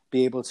to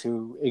be able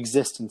to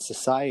exist in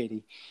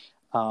society.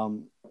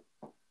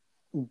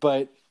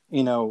 But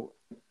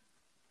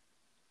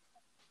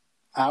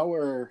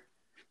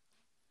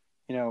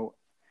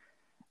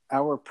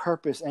our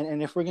purpose,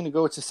 and if we're going to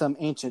go to some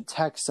ancient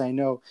texts, I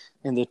know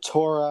in the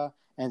Torah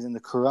and in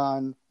the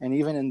Quran and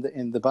even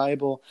in the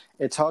Bible,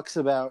 it talks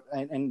about,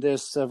 and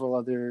there's several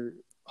other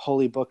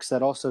holy books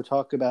that also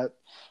talk about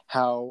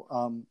how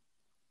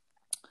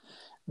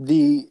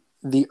the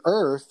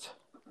earth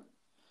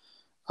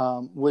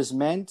was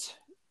meant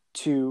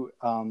to,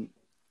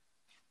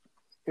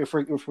 if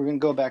we're going to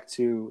go back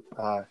to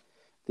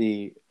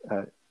the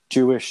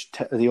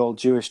the old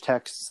Jewish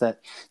texts, that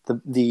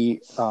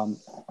the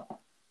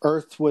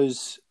earth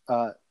was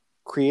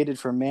created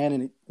for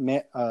man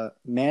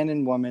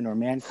and woman, or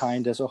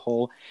mankind as a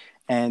whole,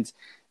 and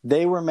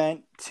they were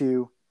meant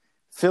to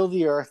fill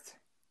the earth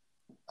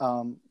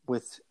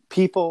with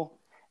people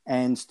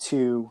and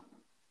to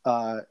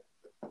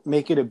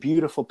make it a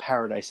beautiful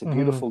paradise, a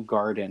beautiful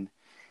garden,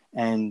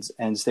 and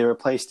they were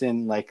placed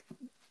in, like,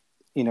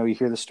 you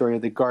hear the story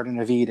of the Garden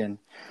of Eden,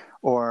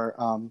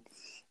 or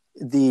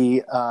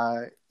the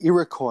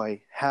Iroquois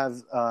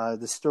have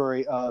the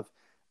story of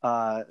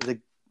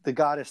the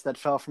goddess that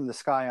fell from the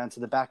sky onto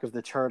the back of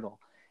the turtle,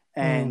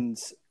 and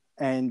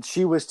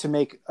she was to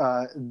make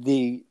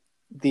the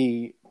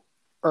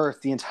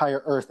earth, the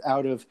entire earth,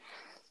 out of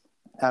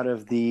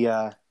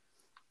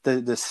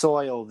the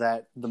soil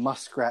that the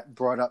muskrat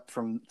brought up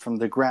from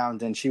the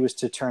ground, and she was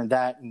to turn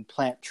that and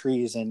plant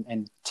trees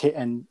and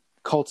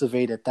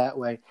cultivate it that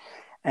way.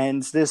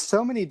 And there's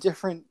so many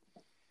different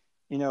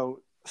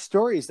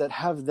stories that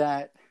have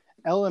that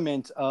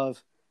element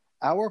of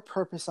our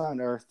purpose on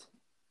earth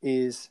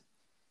is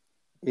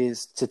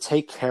to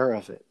take care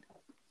of it,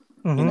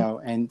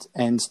 and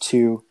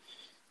to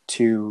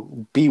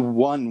be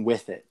one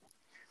with it.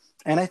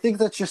 And I think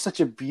that's just such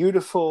a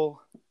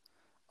beautiful,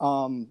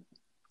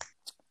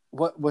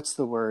 what's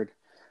the word?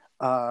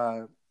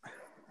 A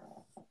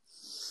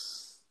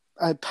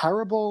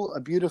parable, a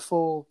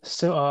beautiful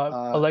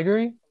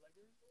allegory.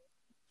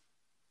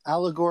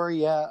 Allegory,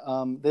 yeah.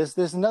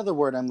 There's another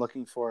word I'm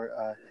looking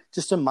for.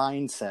 Just a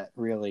mindset,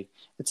 really.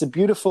 It's a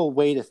beautiful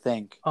way to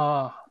think.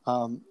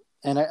 And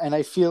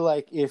I feel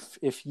like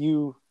if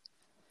you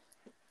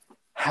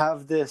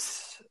have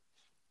this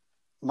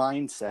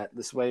mindset,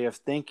 this way of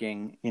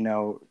thinking,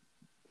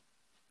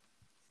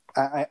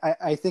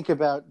 I think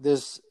about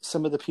this.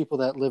 Some of the people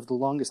that live the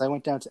longest. I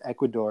went down to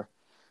Ecuador,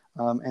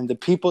 and the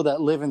people that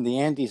live in the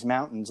Andes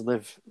Mountains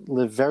live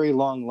very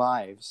long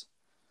lives.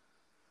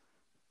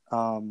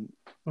 And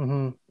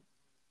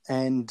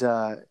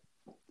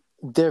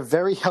they're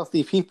very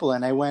healthy people.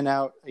 And I went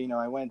out,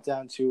 I went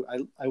down to,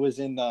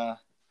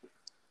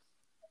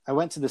 I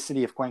went to the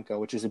city of Cuenca,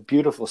 which is a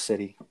beautiful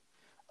city.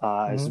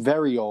 It's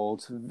very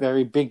old,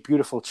 very big,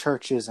 beautiful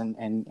churches,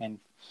 and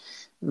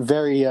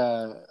very,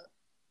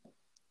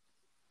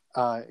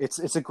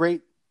 it's a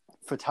great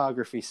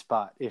photography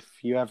spot.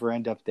 If you ever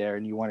end up there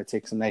and you want to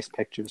take some nice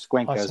pictures,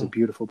 Cuenca is a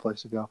beautiful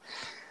place to go.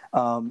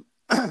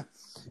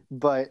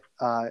 But,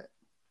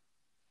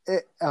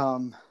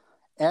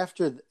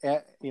 after,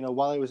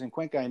 while I was in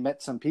Cuenca, I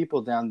met some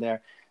people down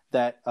there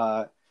that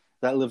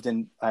lived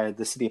in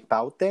the city of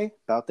Baute.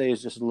 Baute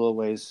is just a little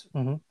ways,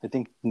 I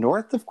think,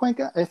 north of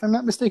Cuenca, if I'm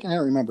not mistaken. I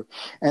don't remember.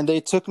 And they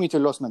took me to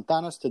Los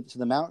Montanos, to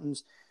the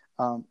mountains,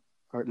 or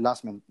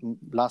Las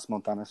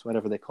Montanas,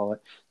 whatever they call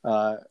it.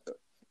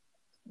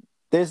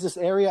 There's this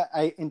area.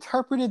 I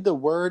interpreted the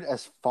word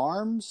as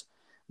farms,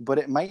 but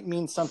it might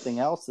mean something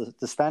else.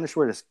 The Spanish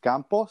word is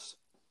campos.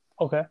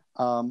 Okay.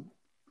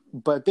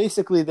 But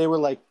basically, they were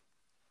like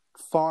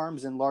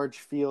farms and large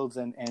fields,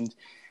 and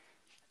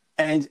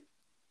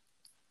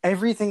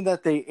everything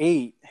that they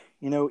ate,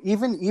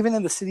 even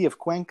in the city of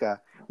Cuenca,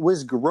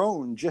 was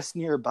grown just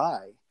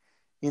nearby.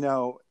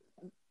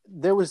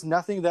 There was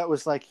nothing that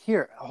was like,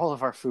 here, all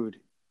of our food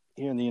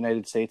here in the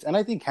United States, and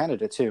I think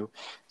Canada too.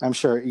 I'm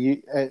sure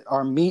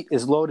our meat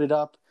is loaded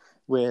up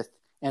with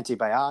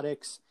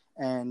antibiotics,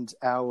 and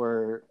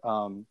our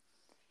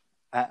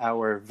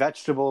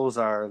vegetables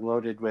are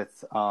loaded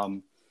with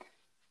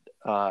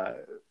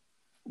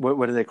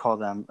what do they call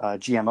them?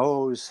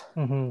 GMOs.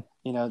 Mm-hmm.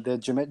 You know, they're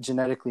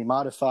genetically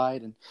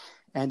modified,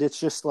 and it's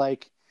just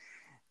like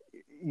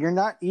you're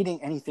not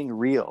eating anything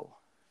real.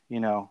 You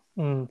know,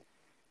 and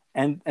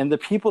the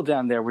people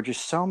down there were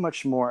just so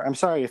much more. I'm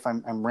sorry if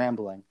I'm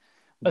rambling.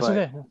 That's but,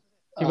 okay.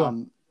 Keep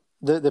going.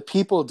 The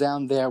people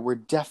down there were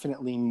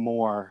definitely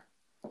more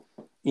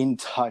in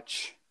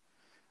touch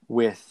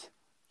with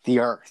the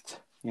earth.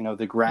 You know,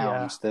 the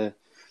grounds, the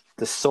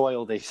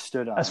soil they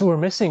stood on. That's what we're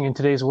missing in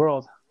today's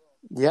world.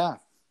 Yeah.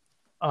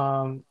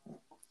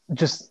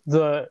 Just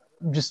the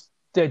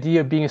idea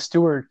of being a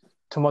steward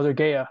to Mother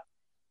Gaia,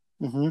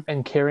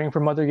 and caring for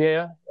Mother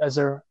Gaia as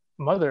our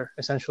mother,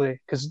 essentially,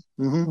 because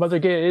Mother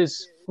Gaia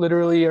is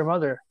literally our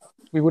mother.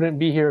 We wouldn't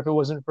be here if it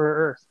wasn't for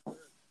Earth,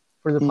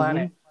 for the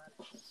planet.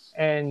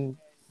 And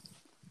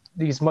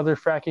these mother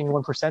fracking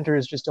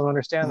 1%ers just don't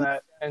understand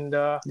that, and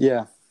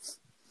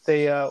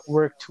they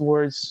work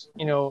towards,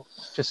 you know,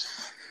 just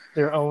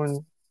their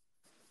own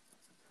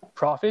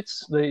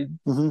profits.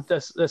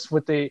 That's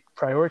what they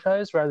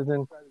prioritize, rather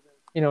than,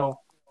 you know,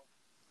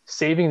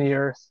 saving the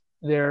earth.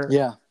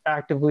 They're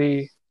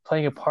actively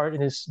playing a part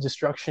in its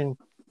destruction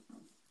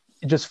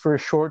just for a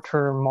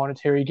short-term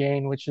monetary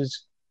gain, which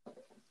is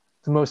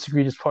the most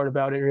egregious part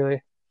about it,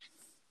 really.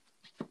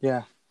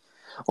 Yeah.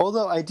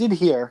 Although I did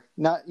hear,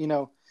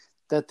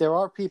 that there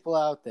are people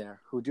out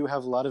there who do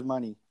have a lot of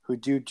money who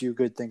do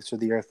good things for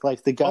the earth,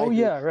 like the guy. Oh,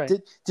 yeah, right.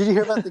 Did you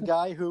hear about the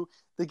guy who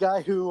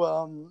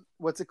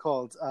what's it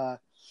called?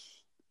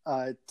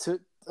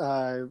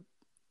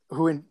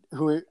 Who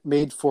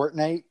made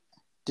Fortnite?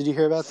 Did you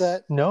hear about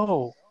that?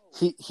 No.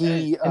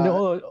 He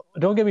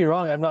don't get me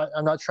wrong. I'm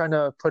not trying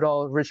to put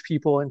all rich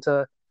people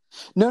into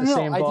the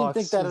same box. I didn't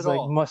think that at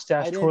all. Like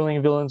mustache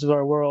twirling villains of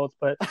our world,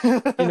 but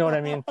you know what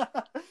I mean.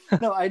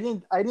 No, I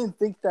didn't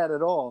think that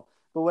at all.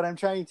 But what I'm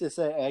trying to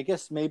say, I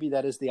guess maybe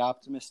that is the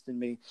optimist in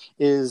me,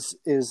 is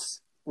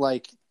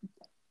like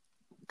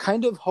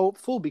kind of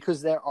hopeful,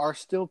 because there are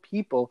still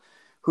people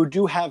who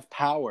do have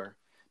power,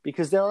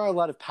 because there are a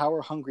lot of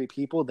power hungry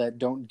people that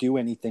don't do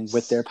anything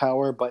with their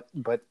power, but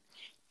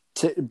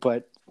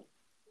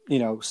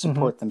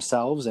support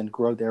themselves and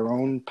grow their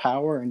own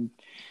power, and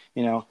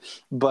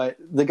but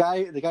the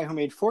guy who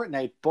made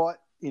Fortnite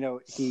bought,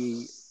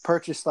 he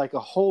purchased like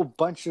a whole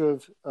bunch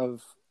of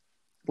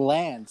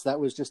lands that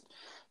was just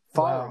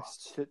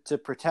forests to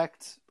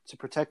protect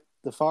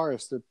the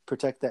forest, to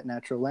protect that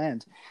natural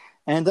land.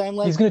 And I'm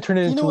like, he's going to turn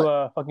it into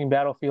a fucking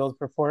battlefield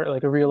for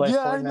like a real life.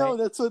 Yeah, Fortnite. I know.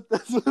 That's what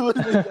one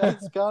of the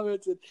guys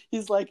commented.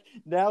 He's like,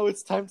 now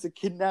it's time to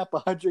kidnap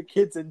 100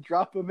 kids and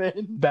drop them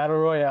in battle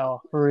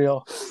royale for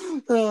real.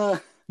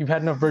 You've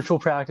had enough virtual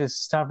practice.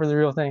 It's time for the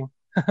real thing.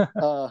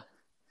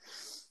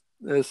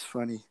 That's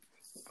funny,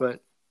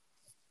 but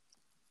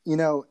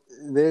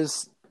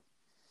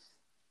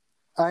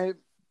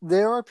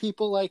there are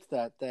people like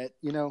that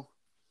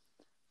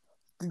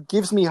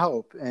gives me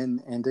hope,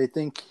 and I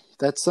think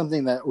that's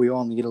something that we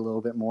all need a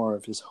little bit more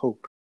of, is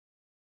hope.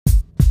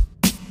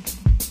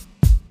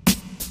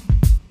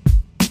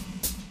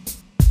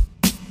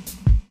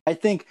 I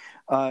think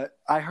I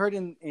heard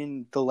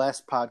in the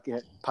last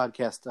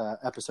podcast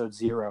episode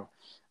 0,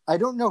 I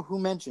don't know who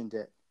mentioned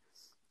it,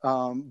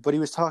 but he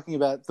was talking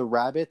about the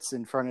rabbits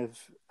in front of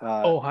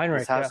Heinrich,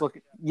 his house.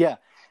 Yeah.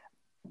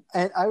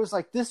 And I was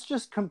like, this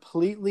just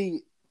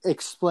completely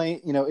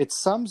it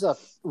sums up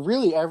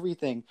really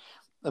everything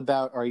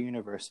about our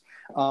universe.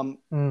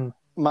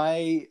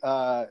 My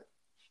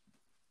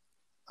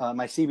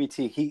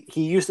CBT,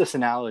 he used this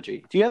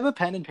analogy. Do you have a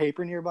pen and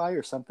paper nearby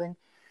or something?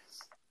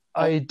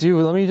 I do.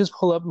 Let me just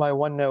pull up my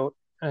OneNote,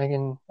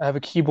 and I have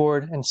a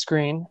keyboard and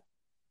screen.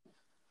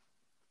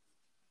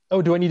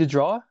 Oh, do I need to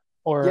draw?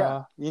 Or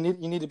yeah, you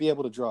need to be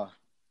able to draw.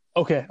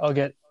 Okay, I'll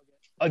get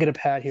a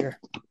pad here.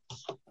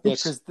 Yeah,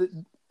 because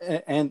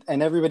and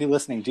everybody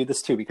listening, do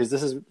this too, because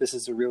this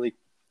is a really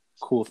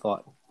cool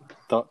thought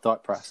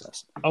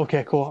process.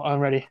 Okay, cool. I'm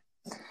ready.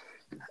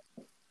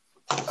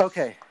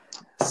 Okay,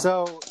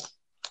 so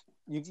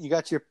you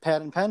got your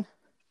pad and pen?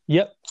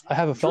 Yep, I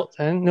have a felt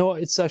pen. No,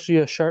 it's actually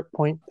a sharp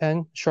point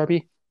pen,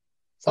 Sharpie,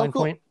 fine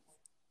point.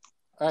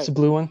 All right. It's a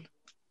blue one.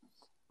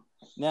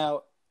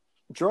 Now,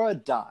 draw a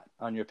dot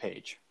on your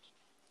page.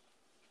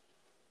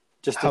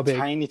 Just How big?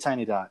 Tiny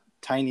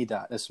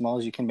dot, as small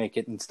as you can make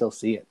it and still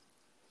see it.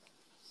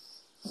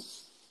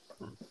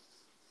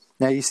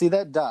 Now, you see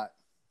that dot?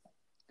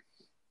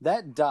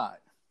 That dot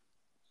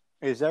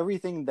is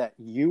everything that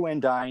you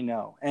and I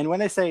know. And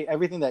when I say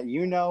everything that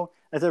you know,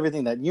 that's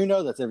everything that you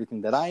know, that's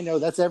everything that I know,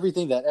 that's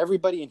everything that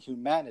everybody in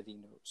humanity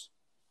knows.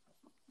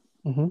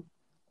 Mm-hmm.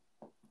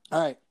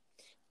 All right.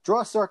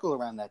 Draw a circle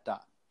around that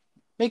dot.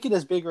 Make it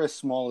as big or as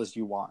small as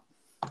you want.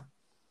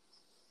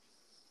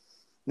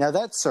 Now,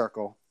 that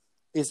circle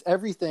is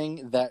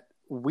everything that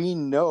we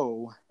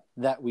know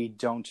that we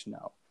don't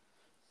know.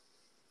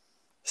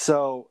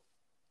 So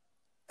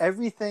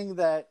everything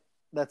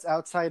that's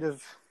outside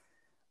of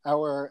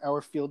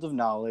our field of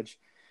knowledge,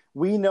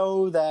 we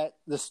know that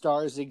the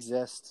stars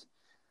exist,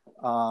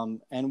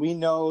 and we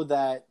know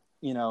that,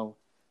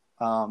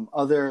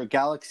 other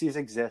galaxies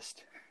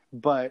exist,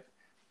 but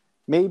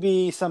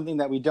maybe something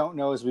that we don't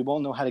know is we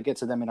won't know how to get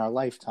to them in our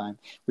lifetime.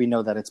 We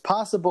know that it's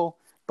possible,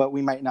 but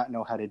we might not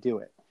know how to do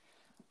it.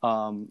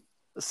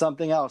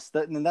 Something else,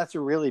 and that's a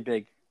really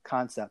big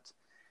concept.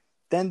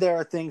 Then there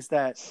are things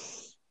that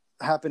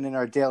happen in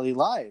our daily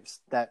lives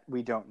that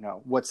we don't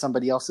know. What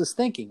somebody else is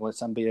thinking, what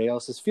somebody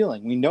else is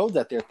feeling. We know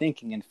that they're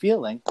thinking and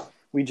feeling.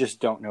 We just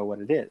don't know what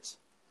it is.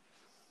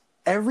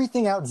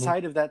 Everything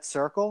outside of that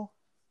circle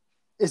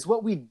is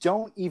what we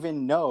don't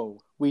even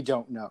know we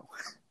don't know.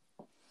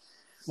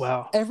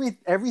 Wow.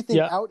 Everything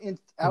out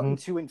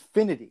into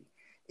infinity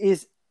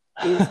is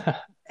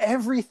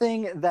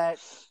everything that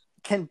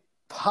can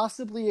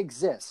possibly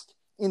exist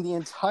in the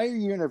entire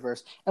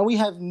universe, and we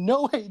have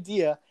no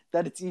idea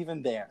that it's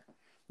even there.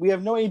 We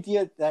have no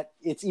idea that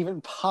it's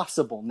even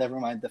possible, never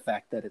mind the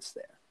fact that it's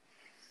there.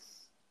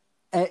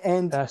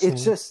 And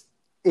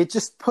it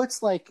just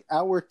puts like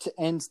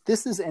and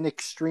this is an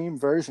extreme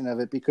version of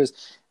it, because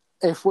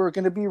if we're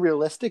going to be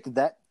realistic,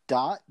 that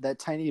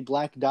tiny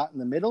black dot in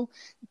the middle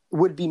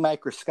would be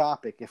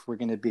microscopic if we're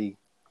going to be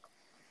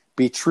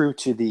true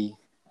to the,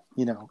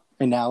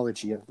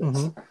 analogy of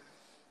this.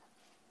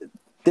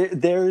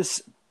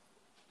 There's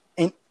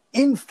an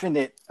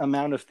infinite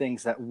amount of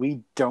things that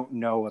we don't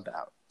know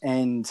about.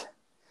 And,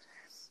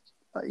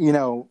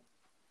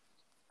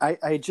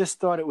 I just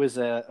thought it was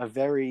a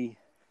very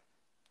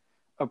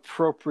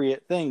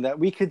appropriate thing that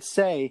we could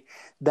say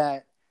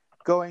that,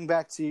 going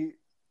back to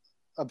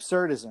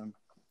absurdism,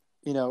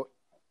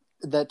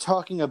 that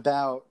talking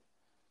about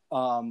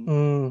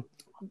the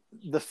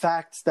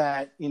facts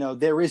that,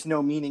 there is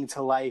no meaning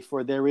to life,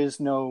 or there is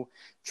no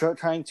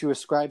trying to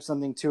ascribe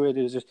something to it,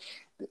 is just,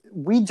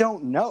 we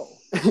don't know.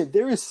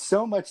 There is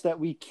so much that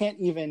we can't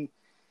even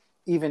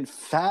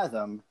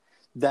fathom,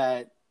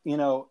 that,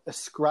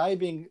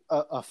 ascribing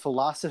a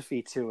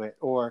philosophy to it,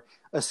 or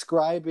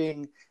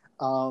ascribing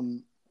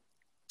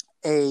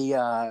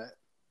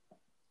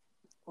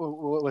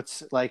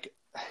what's like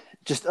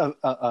just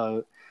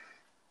a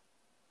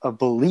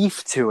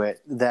belief to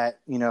it, that,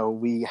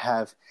 we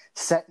have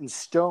set in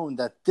stone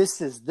that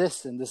this is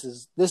this, and this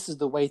is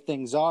the way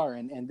things are,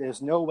 and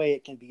there's no way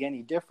it can be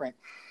any different,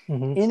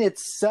 in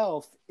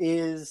itself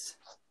is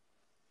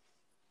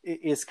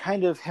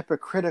kind of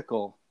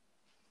hypocritical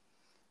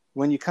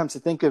when you come to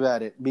think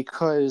about it,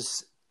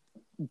 because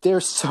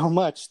there's so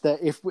much that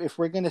if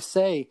we're going to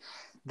say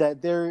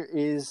that there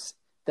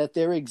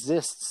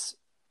exists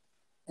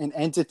an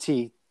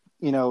entity,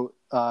 you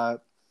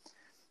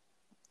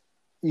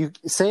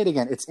say it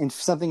again. It's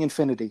something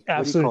infinity.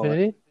 Absolute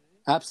infinity?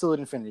 Absolute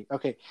infinity.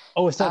 Okay.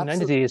 Oh, it's not an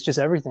entity. It's just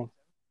everything.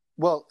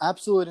 Well,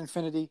 absolute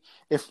infinity,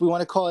 if we want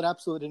to call it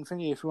absolute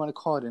infinity, if we want to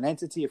call it an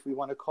entity, if we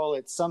want to call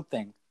it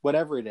something,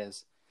 whatever it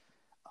is.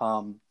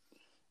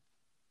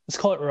 Let's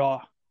call it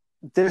Ra.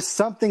 There's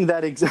something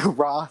that exists.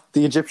 Ra,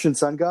 the Egyptian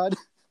sun god?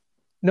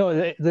 No,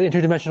 the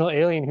interdimensional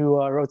alien who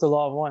wrote the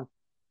Law of One.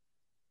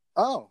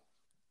 Oh,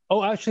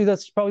 actually,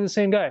 that's probably the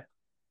same guy.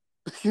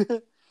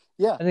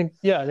 Yeah. I think,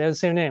 they have the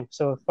same name.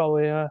 So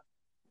probably, I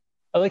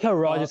like how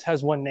Ra just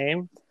has one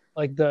name,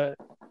 like the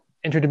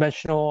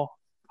interdimensional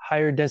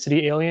higher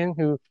density alien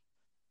who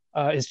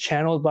is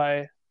channeled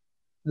by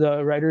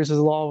the writers of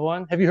the Law of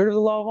One. Have you heard of the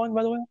Law of One,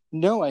 by the way?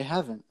 No, I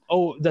haven't.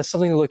 Oh, that's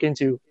something to look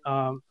into.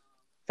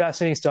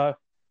 Fascinating stuff.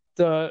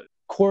 The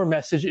core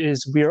message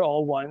is we are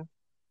all one.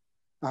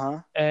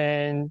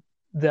 And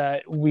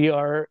that we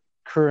are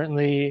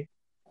currently,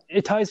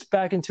 it ties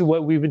back into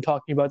what we've been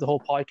talking about the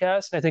whole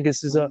podcast. And I think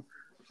this is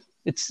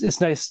it's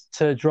nice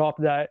to drop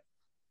that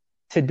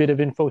tidbit of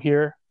info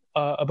here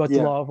about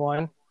the Law of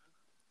One.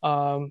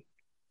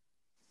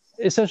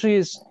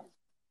 Essentially,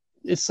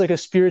 it's like a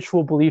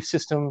spiritual belief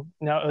system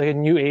now, like a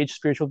new age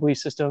spiritual belief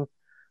system.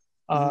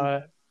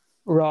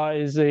 Ra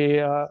is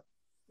a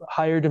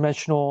higher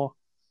dimensional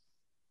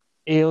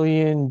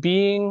alien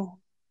being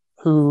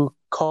who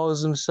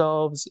calls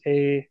themselves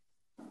a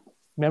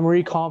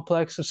memory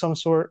complex of some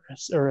sort,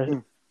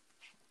 or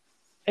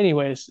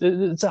anyways,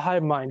 it's a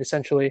hive mind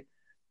essentially,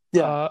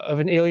 of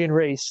an alien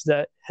race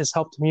that has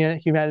helped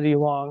humanity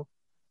along.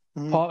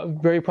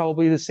 Very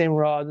probably the same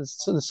Ra, the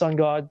sun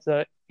god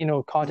that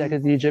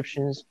contacted the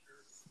Egyptians.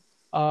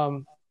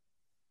 But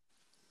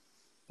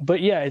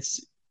yeah,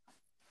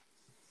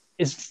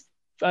 it's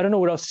I don't know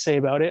what else to say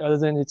about it other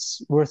than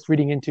it's worth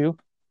reading into.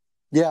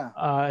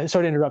 Sorry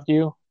to interrupt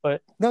you,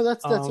 but no,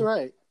 that's all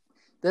right.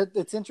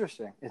 It's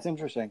interesting. It's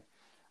interesting.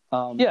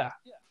 And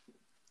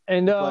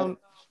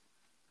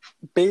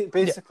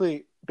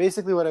basically,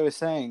 what I was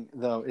saying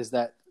though is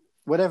that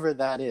whatever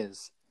that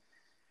is,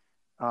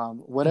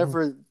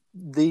 whatever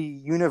the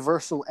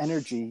universal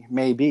energy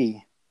may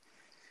be,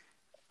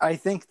 I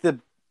think the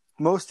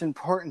most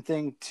important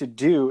thing to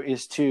do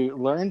is to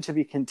learn to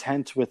be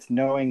content with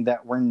knowing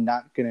that we're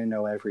not going to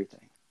know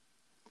everything.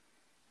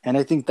 And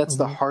I think that's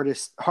the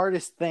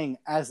hardest thing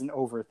as an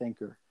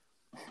overthinker,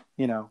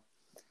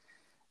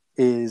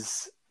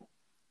 is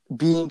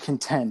being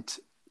content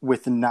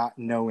with not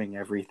knowing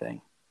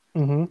everything.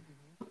 Mm-hmm.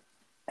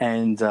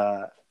 And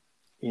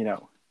you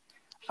know,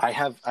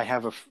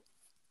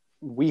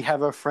 we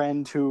have a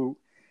friend who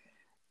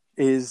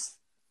is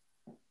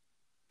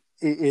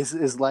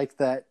like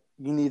that.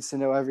 He needs to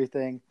know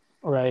everything.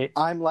 Right.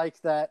 I'm like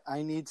that.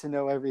 I need to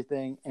know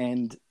everything,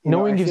 and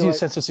Knowing I gives feel you a like,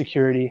 sense of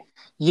security.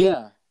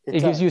 yeah, it It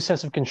gives you a does.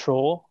 sense of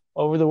control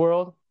over the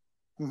world.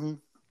 Hmm.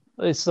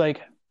 It's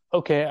like,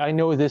 okay, I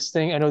know this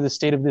thing, I know the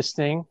state of this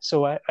thing,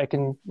 so I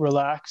can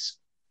relax.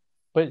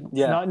 But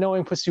Yeah, not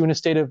knowing puts you in a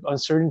state of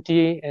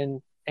uncertainty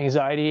and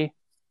anxiety,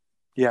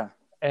 yeah,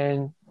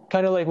 and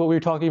kind of like what we were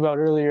talking about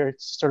earlier to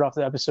start off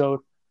the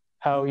episode,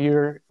 how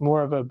you're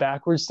more of a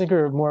backwards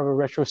thinker or more of a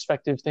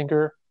retrospective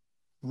thinker,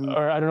 hmm,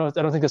 or I don't know,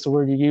 I don't think that's the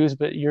word you use,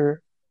 but you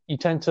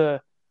tend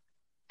to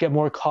get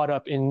more caught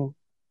up in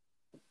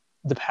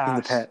the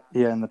past in the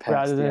rather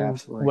past, yeah, than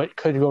absolutely. what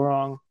could go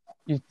wrong.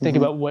 You think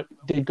Hmm. about what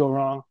did go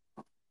wrong.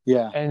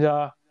 Yeah, And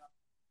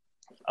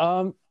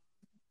um,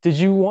 did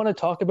you want to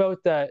talk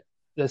about that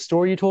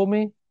story you told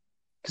me?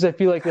 Because I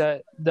feel like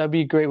that'd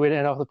be a great way to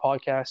end off the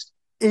podcast.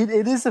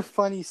 it is a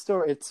funny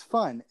story. It's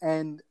fun,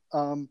 and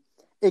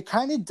it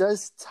kind of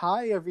does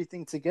tie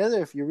everything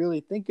together if you really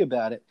think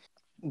about it.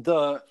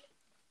 The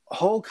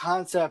whole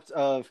concept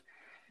of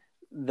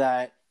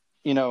that,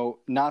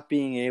 not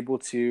being able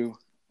to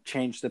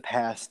change the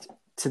past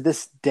to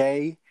this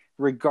day,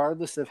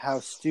 regardless of how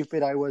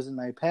stupid I was in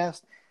my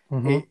past,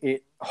 Mm-hmm.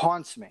 it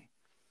haunts me.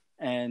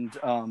 And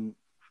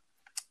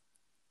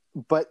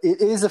but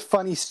it is a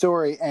funny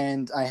story,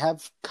 and I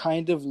have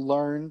kind of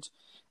learned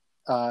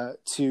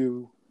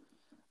to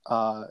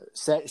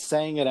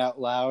saying it out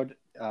loud,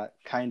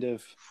 kind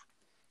of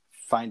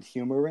find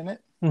humor in it.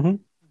 Mm-hmm.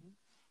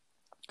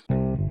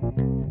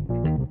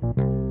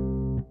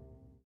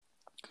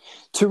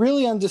 To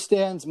really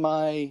understand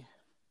my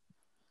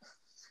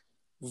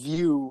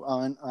view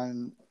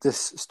on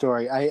this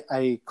story,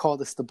 I call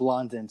this the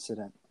blonde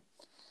incident.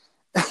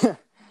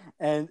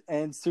 and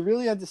to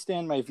really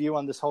understand my view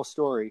on this whole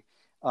story,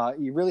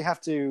 you really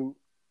have to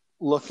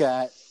look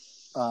at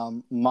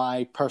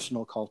my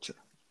personal culture.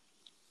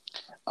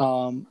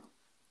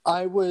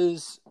 I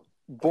was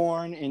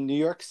born in New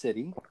York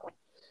City,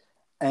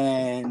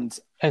 and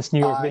Hence New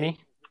York I, Vinnie.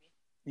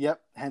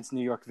 yep, hence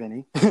New York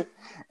Vinnie.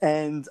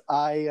 And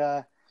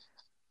I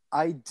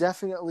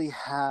definitely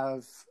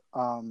have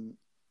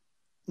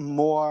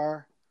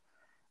more.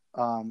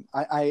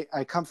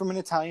 I come from an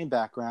Italian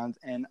background,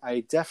 and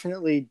I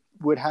definitely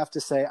would have to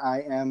say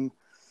I am,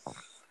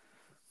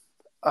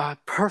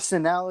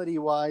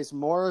 personality-wise,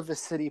 more of a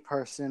city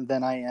person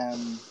than I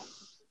am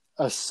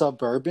a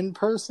suburban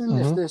person,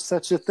 if Mm-hmm. there's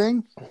such a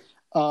thing.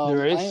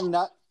 There I is. am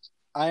not.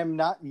 I am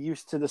not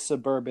used to the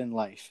suburban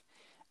life,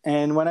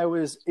 and when I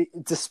was,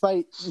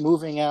 despite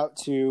moving out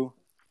to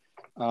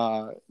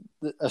a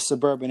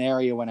suburban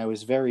area when I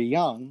was very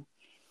young,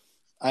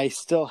 I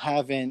still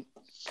haven't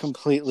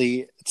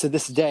completely, to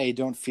this day,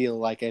 don't feel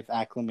like I've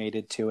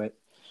acclimated to it.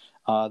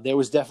 There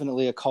was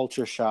definitely a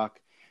culture shock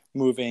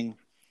moving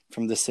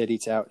from the city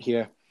to out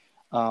here.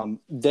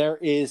 There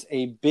is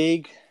a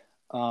big,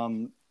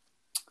 the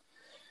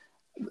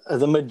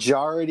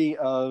majority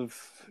of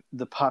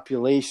the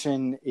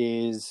population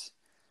is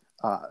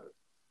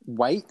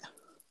white.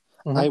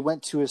 Mm-hmm. I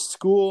went to a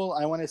school,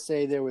 I want to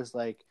say there was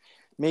like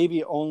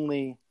maybe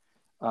only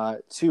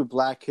 2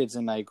 black kids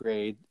in my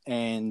grade,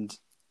 and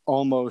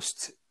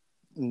almost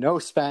no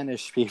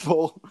Spanish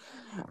people.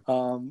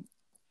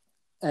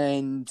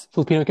 And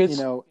Filipino kids?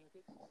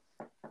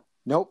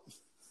 nope,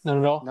 Not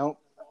at all. nope.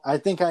 I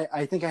think I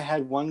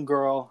had one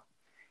girl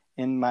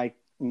in my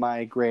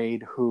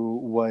grade who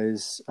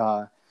was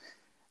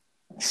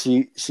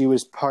she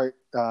was part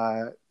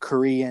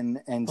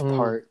Korean and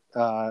part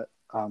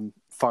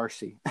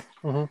Farsi.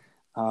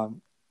 Mm-hmm.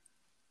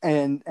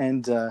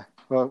 And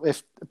well,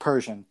 if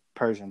Persian,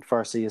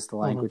 Farsi is the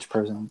language,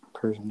 Persian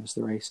is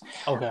the race.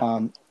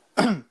 Okay.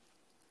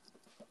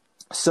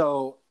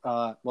 So,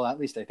 well, at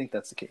least I think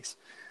that's the case.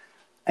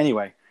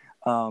 Anyway,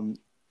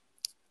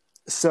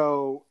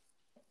 so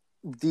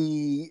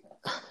the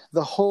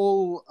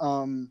whole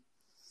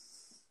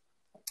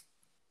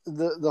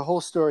the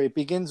whole story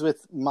begins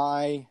with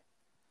my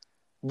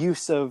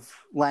use of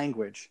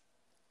language,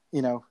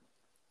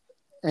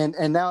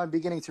 and now I'm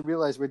beginning to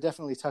realize we're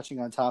definitely touching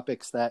on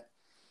topics that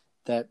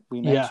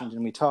we mentioned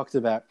and we talked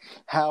about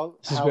how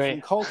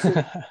from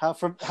culture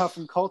from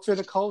culture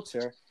to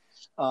culture,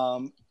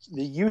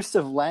 the use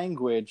of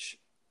language,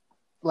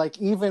 like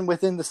even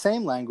within the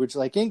same language,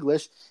 like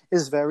English,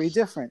 is very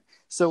different.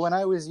 So when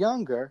I was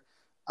younger,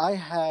 I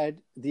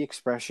had the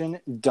expression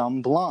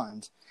dumb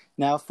blonde.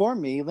 Now, for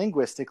me,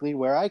 linguistically,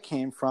 where I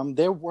came from,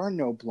 there were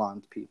no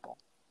blonde people.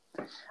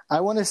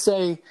 I want to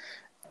say,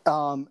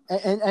 and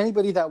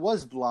anybody that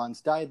was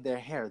blonde dyed their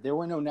hair. There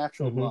were no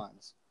natural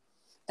blondes.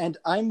 And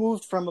I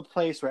moved from a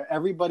place where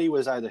everybody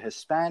was either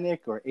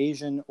Hispanic or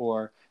Asian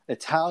or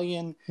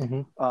Italian.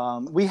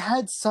 Mm-hmm. We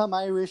had some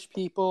Irish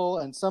people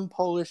and some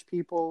Polish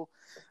people,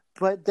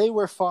 but they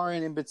were far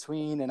and in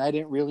between, and I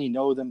didn't really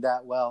know them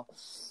that well.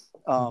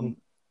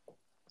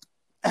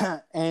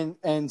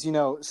 and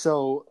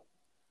so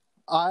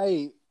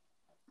I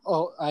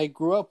I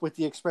grew up with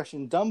the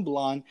expression dumb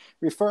blonde,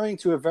 referring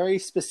to a very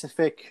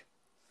specific,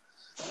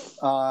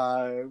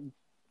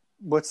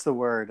 what's the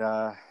word?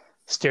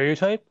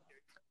 Stereotype?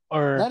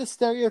 Or Not a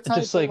stereotype,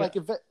 just but like...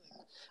 like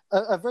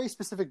a very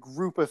specific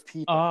group of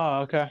people.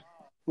 Oh, okay.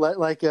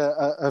 Like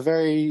a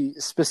very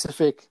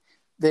specific.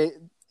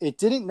 It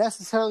didn't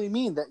necessarily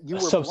mean that you A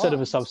were subset blonde.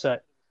 of a subset.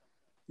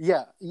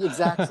 Yeah,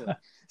 exactly.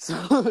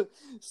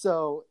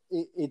 So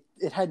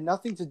it had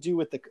nothing to do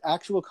with the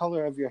actual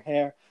color of your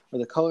hair or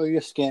the color of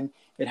your skin.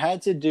 It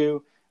had to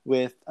do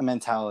with a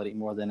mentality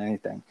more than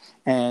anything.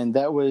 And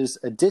that was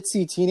a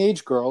ditzy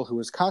teenage girl who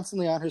was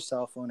constantly on her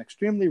cell phone,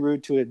 extremely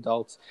rude to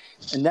adults,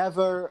 and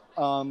never,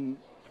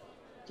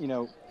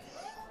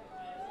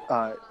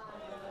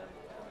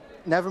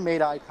 never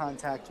made eye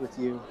contact with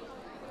you,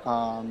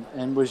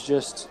 and was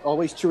just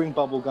always chewing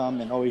bubble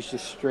gum and always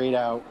just straight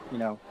out,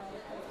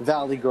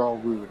 Valley Girl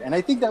rude. And I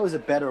think that was a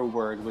better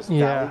word, was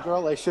Valley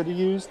Girl I should have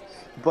used.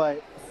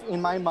 But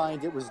in my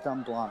mind, it was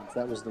dumb blondes.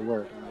 That was the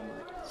word in my mind.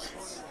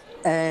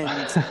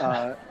 And,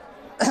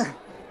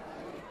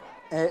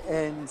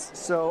 and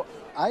so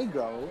I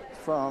go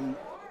from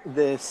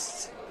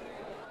this,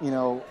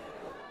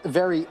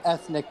 very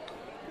ethnic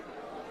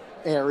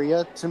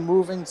area to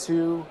moving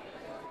to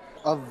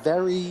a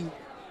very,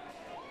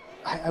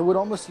 I would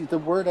almost, the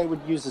word I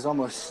would use is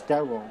almost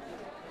sterile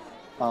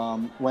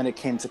when it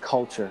came to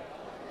culture.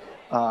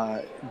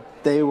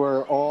 They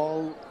were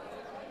all,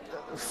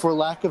 for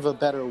lack of a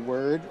better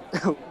word,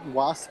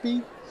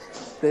 waspy.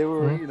 They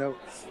were,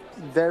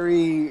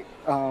 very,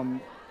 a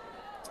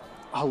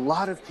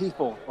lot of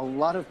people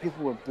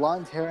with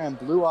blonde hair and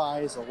blue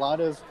eyes, a lot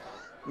of,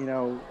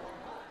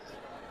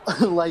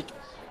 like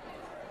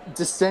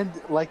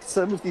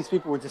some of these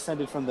people were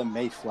descended from the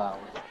Mayflower,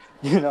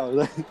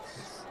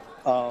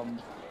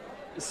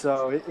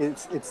 so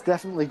it's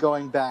definitely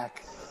going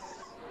back,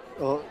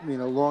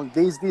 long.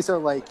 These are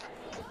like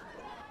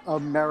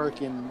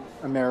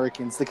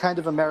Americans, the kind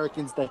of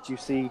Americans that you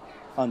see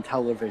on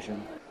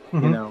television,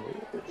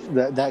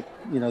 that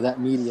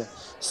media.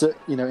 So,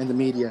 in the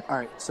media. All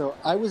right. So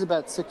I was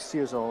about 6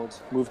 years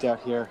old, moved out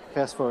here.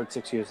 Fast forward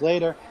 6 years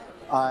later,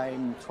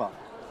 I'm 12.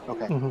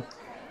 Okay. Mm-hmm.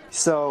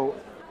 So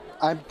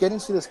I'm getting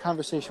to this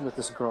conversation with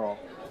this girl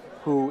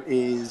who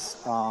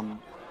is,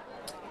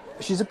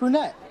 she's a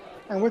brunette,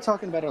 and we're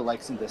talking about her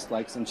likes and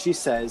dislikes, and she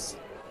says,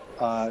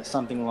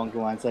 something along the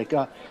lines like,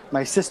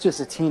 my sister's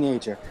a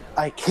teenager.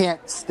 I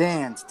can't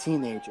stand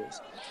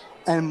teenagers.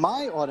 And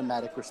my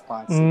automatic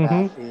response to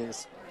that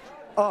is,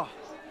 oh,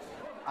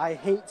 I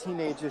hate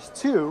teenagers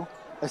too,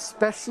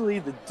 especially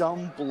the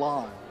dumb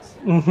blondes.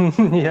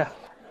 Yeah.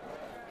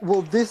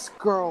 Well, this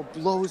girl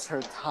blows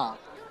her top.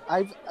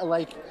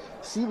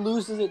 She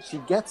loses it. She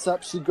gets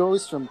up. She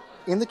goes from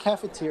in the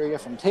cafeteria,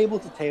 from table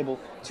to table,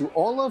 to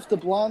all of the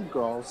blonde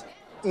girls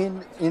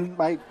in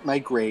my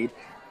grade,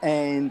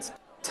 and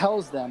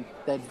tells them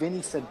that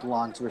Vinnie said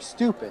blondes were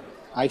stupid.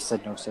 I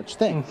said no such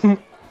thing.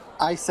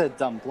 I said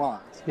dumb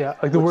blondes. Yeah,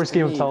 like the worst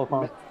game of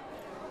telephone.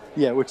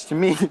 Which to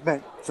me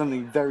meant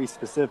something very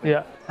specific.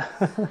 Yeah.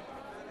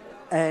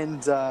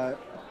 And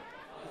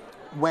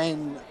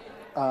when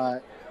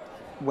I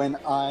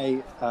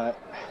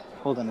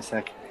hold on a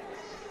sec.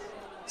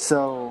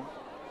 So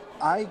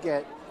I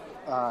get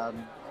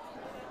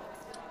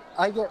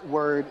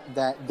word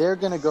that they're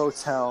gonna go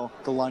tell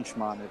the lunch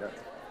monitor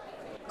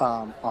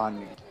on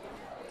me.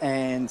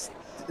 And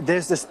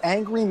there's this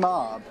angry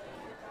mob,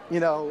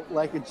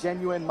 like a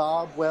genuine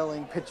mob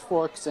wielding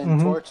pitchforks and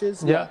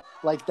torches. Yeah.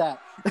 Like that.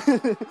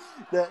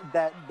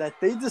 that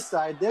they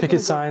decide they're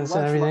picket signs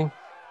and everything.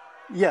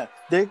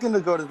 They're going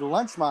to go to the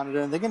lunch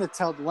monitor, and they're going to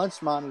tell the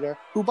lunch monitor,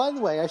 who, by the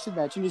way, I should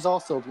mention is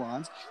also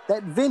blonde,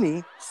 that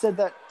Vinnie said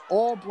that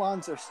all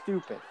blondes are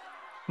stupid.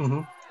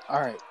 All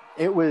right.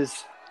 It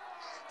was...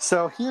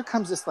 So here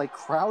comes this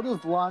crowd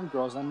of blonde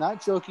girls. I'm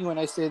not joking when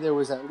I say there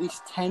was at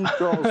least 10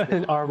 girls.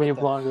 An army of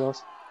blonde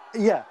girls.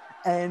 Yeah,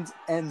 and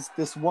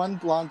this one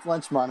blonde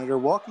lunch monitor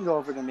walking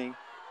over to me.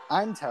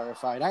 I'm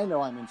terrified. I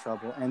know I'm in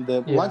trouble. And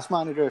the lunch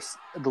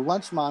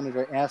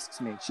monitor asks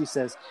me. She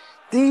says,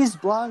 "These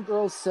blonde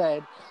girls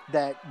said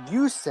that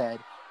you said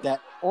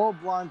that all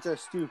blondes are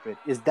stupid.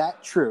 Is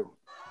that true?"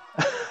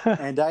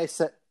 And I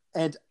said,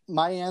 and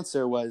my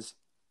answer was,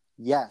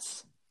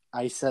 "Yes,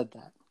 I said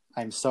that.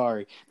 I'm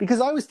sorry," because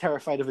I was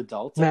terrified of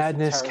adults.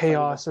 Madness,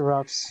 chaos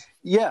erupts.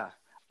 Yeah.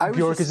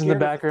 York is in the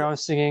background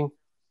singing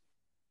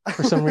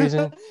for some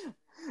reason.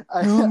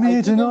 You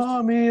meet an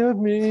army of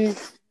me.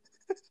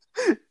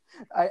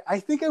 I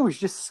think I was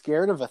just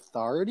scared of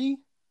authority.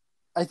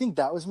 I think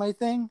that was my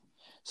thing.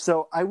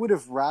 So I would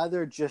have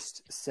rather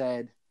just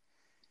said,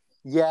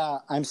 "Yeah,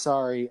 I'm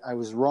sorry, I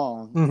was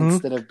wrong,"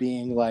 instead of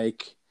being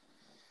like,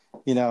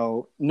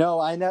 "No,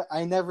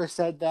 I never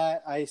said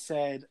that. I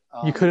said..."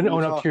 You couldn't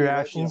own up to your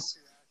actions?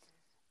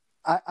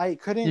 I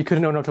couldn't... You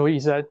couldn't own up to what you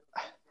said?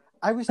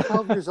 I was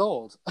 12 years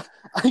old.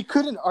 I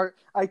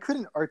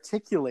couldn't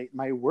articulate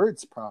my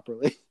words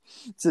properly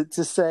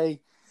to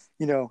say,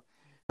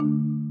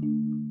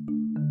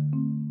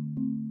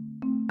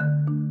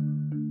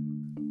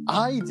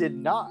 I did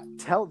not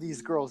tell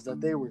these girls that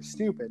they were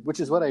stupid, which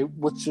is what I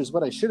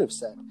should have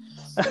said.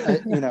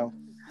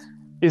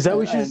 Is that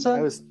what you should have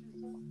said?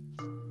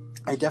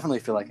 I definitely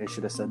feel like I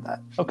should have said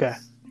that. Okay.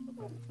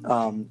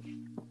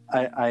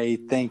 I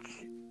think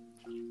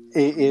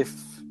if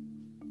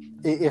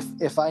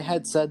I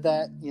had said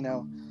that,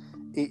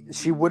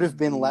 she would have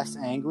been less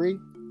angry.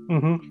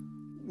 Mm-hmm.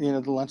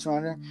 The lunch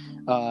monitor.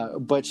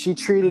 But she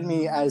treated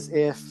me as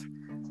if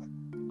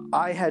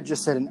I had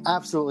just said an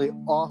absolutely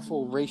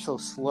awful racial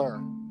slur.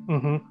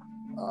 Mm-hmm.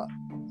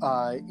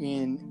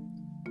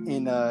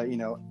 In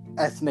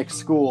ethnic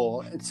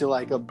school to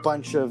like a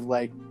bunch of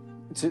like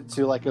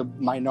to like a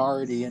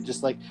minority, and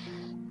just like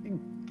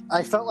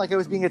I felt like I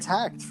was being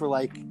attacked for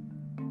like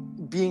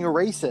being a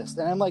racist,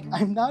 and I'm like,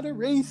 I'm not a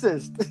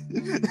racist.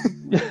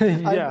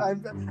 Yeah.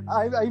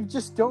 I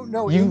just don't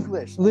know you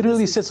English.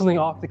 Literally said something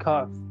off the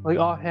cuff, like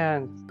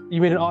offhand. You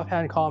made an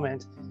offhand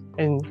comment,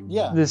 and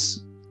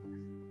this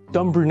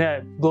dumb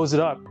brunette blows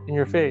it up in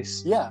your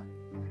face. Yeah.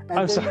 And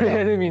I'm sorry,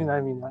 I didn't mean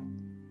that.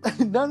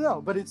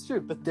 No, but it's true.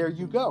 But there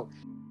you go.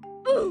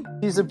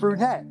 He's a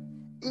brunette.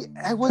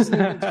 I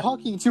wasn't even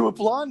talking to a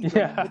blonde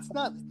girl. Yeah. It's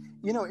not,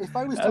 if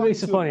I was That talking makes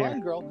to it a funnier.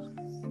 blonde girl,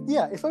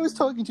 if I was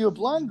talking to a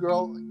blonde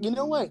girl, you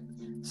know what?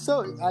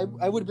 So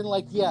I would have been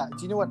like, do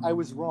you know what? I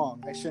was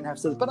wrong. I shouldn't have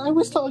said this. But I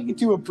was talking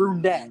to a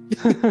brunette.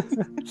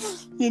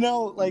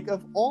 Like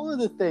of all of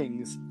the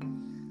things.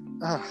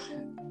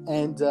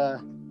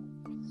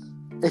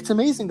 It's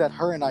amazing that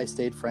her and I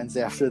stayed friends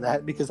after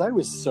that, because I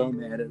was so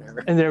mad at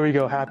her. And there we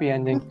go, happy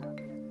ending.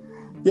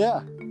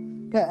 Yeah,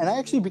 and I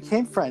actually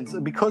became friends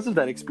because of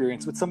that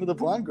experience with some of the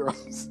blonde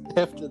girls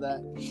after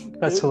that.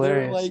 That's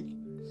hilarious. Like,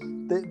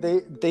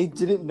 they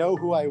didn't know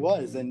who I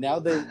was, and now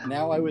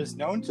I was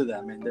known to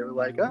them, and they were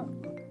like, oh,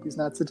 he's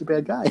not such a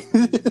bad guy.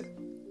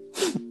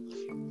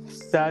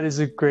 That is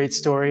a great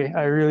story.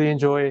 I really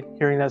enjoy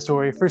hearing that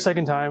story for a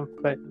second time,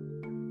 but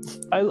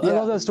I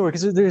love that story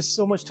because there's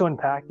so much to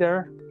unpack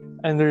there,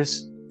 and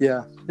there's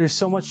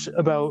so much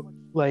about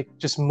like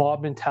just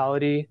mob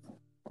mentality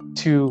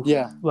to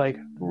like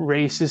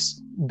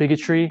racist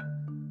bigotry,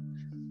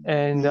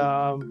 and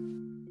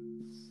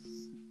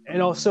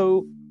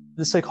also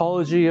the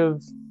psychology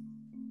of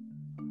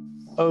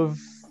a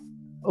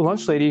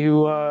lunch lady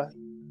who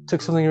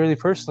took something really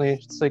personally.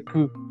 It's like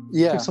who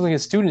took something a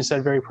student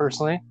said very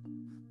personally,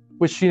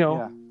 which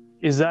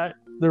is that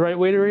the right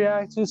way to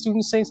react to a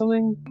student saying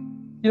something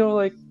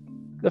like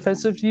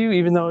offensive to you,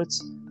 even though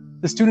it's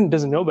the student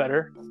doesn't know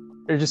better.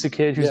 They're just a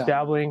kid who's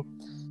dabbling.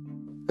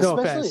 No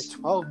offense.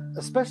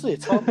 Especially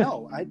at 12.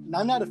 No,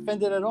 I'm not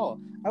offended at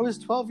all. I was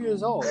 12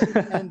 years old.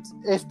 And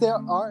if there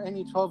are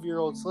any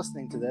 12-year-olds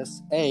listening to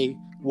this, A,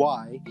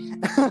 why?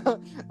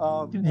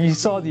 You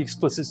saw the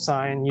explicit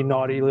sign, you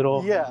naughty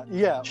little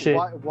shit.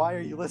 Why are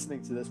you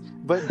listening to this?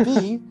 But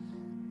B,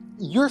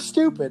 you're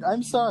stupid.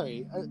 I'm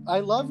sorry.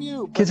 I love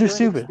you. But kids are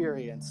stupid.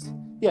 Inexperienced.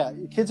 Yeah,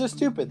 kids are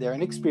stupid. They're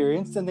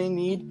inexperienced, and they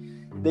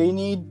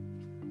need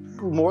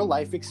more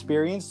life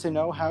experience to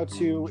know how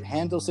to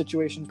handle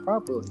situations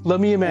properly. Let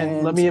me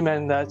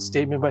amend that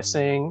statement by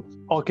saying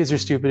all kids are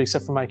stupid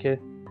except for my kid.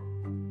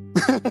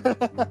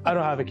 I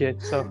don't have a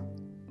kid, so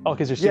all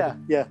kids are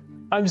stupid. Yeah.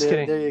 I'm just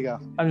kidding. There you go.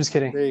 I'm just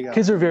kidding. There you go.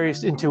 Kids are very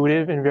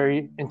intuitive and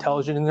very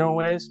intelligent in their own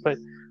ways, but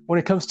when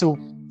it comes to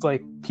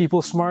like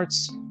people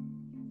smarts,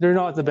 they're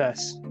not the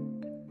best.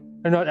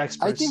 They're not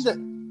experts.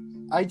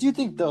 I do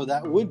think though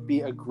that would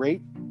be a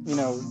great,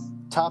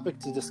 topic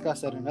to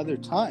discuss at another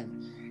time.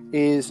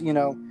 Is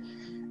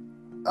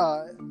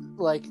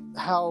like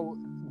how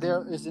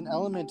there is an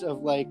element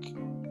of like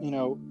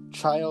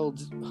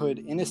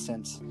childhood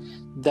innocence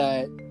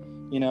that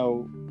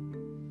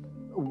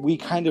we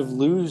kind of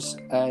lose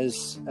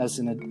as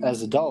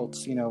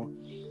adults,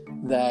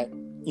 that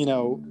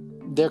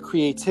their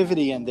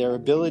creativity and their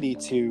ability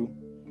to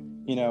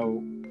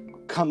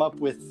come up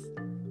with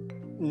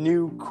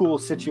new cool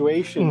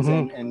situations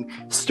and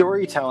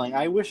storytelling.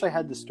 I wish I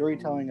had the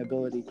storytelling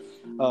ability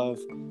of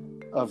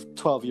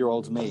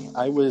 12-year-old me.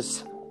 I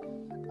was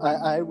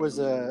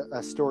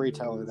a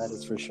storyteller, that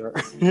is for sure.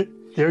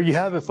 There you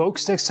have it,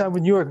 folks. Next time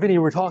with York Vinnie,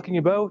 we're talking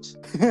about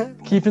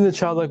keeping the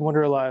childlike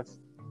wonder alive.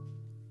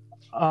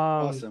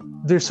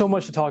 Awesome. There's so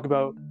much to talk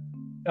about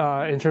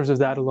in terms of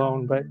that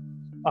alone, but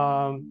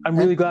I'm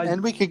really glad.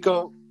 And we can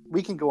go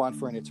on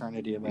for an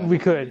eternity about it. We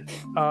could.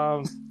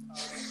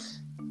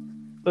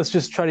 Let's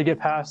just try to get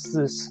past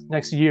this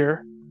next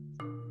year,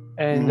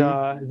 and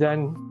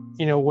then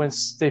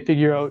once they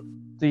figure out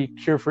the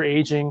cure for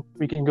aging,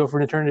 we can go for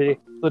an eternity,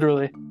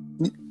 literally.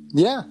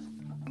 Yeah.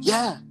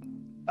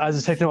 As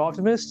a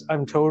techno-optimist,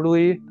 I'm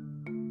totally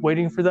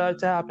waiting for that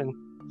to happen.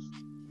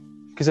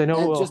 Because I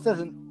know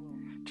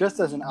just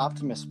as an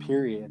optimist,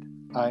 period,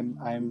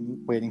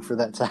 I'm waiting for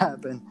that to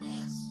happen.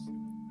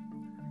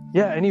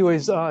 Yeah,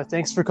 anyways,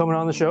 thanks for coming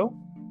on the show.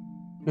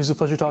 It was a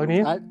pleasure talking to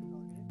you.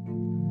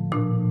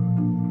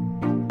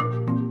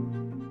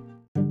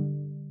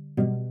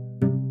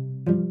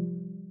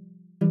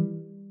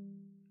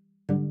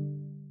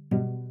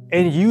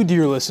 And you,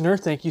 dear listener,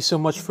 thank you so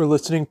much for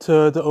listening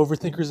to the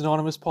Overthinkers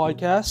Anonymous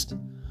podcast.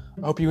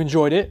 I hope you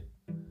enjoyed it.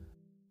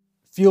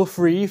 Feel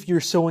free, if you're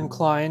so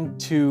inclined,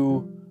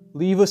 to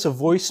leave us a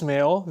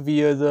voicemail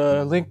via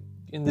the link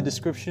in the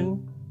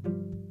description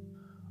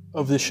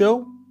of the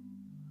show.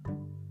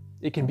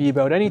 It can be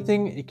about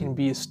anything. It can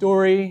be a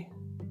story,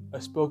 a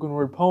spoken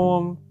word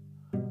poem,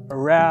 a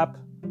rap,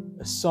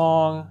 a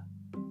song,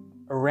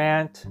 a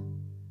rant,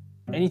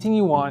 anything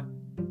you want,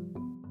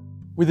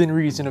 within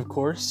reason, of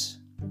course,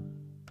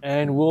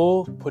 and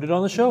we'll put it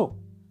on the show.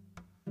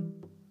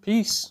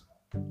 Peace.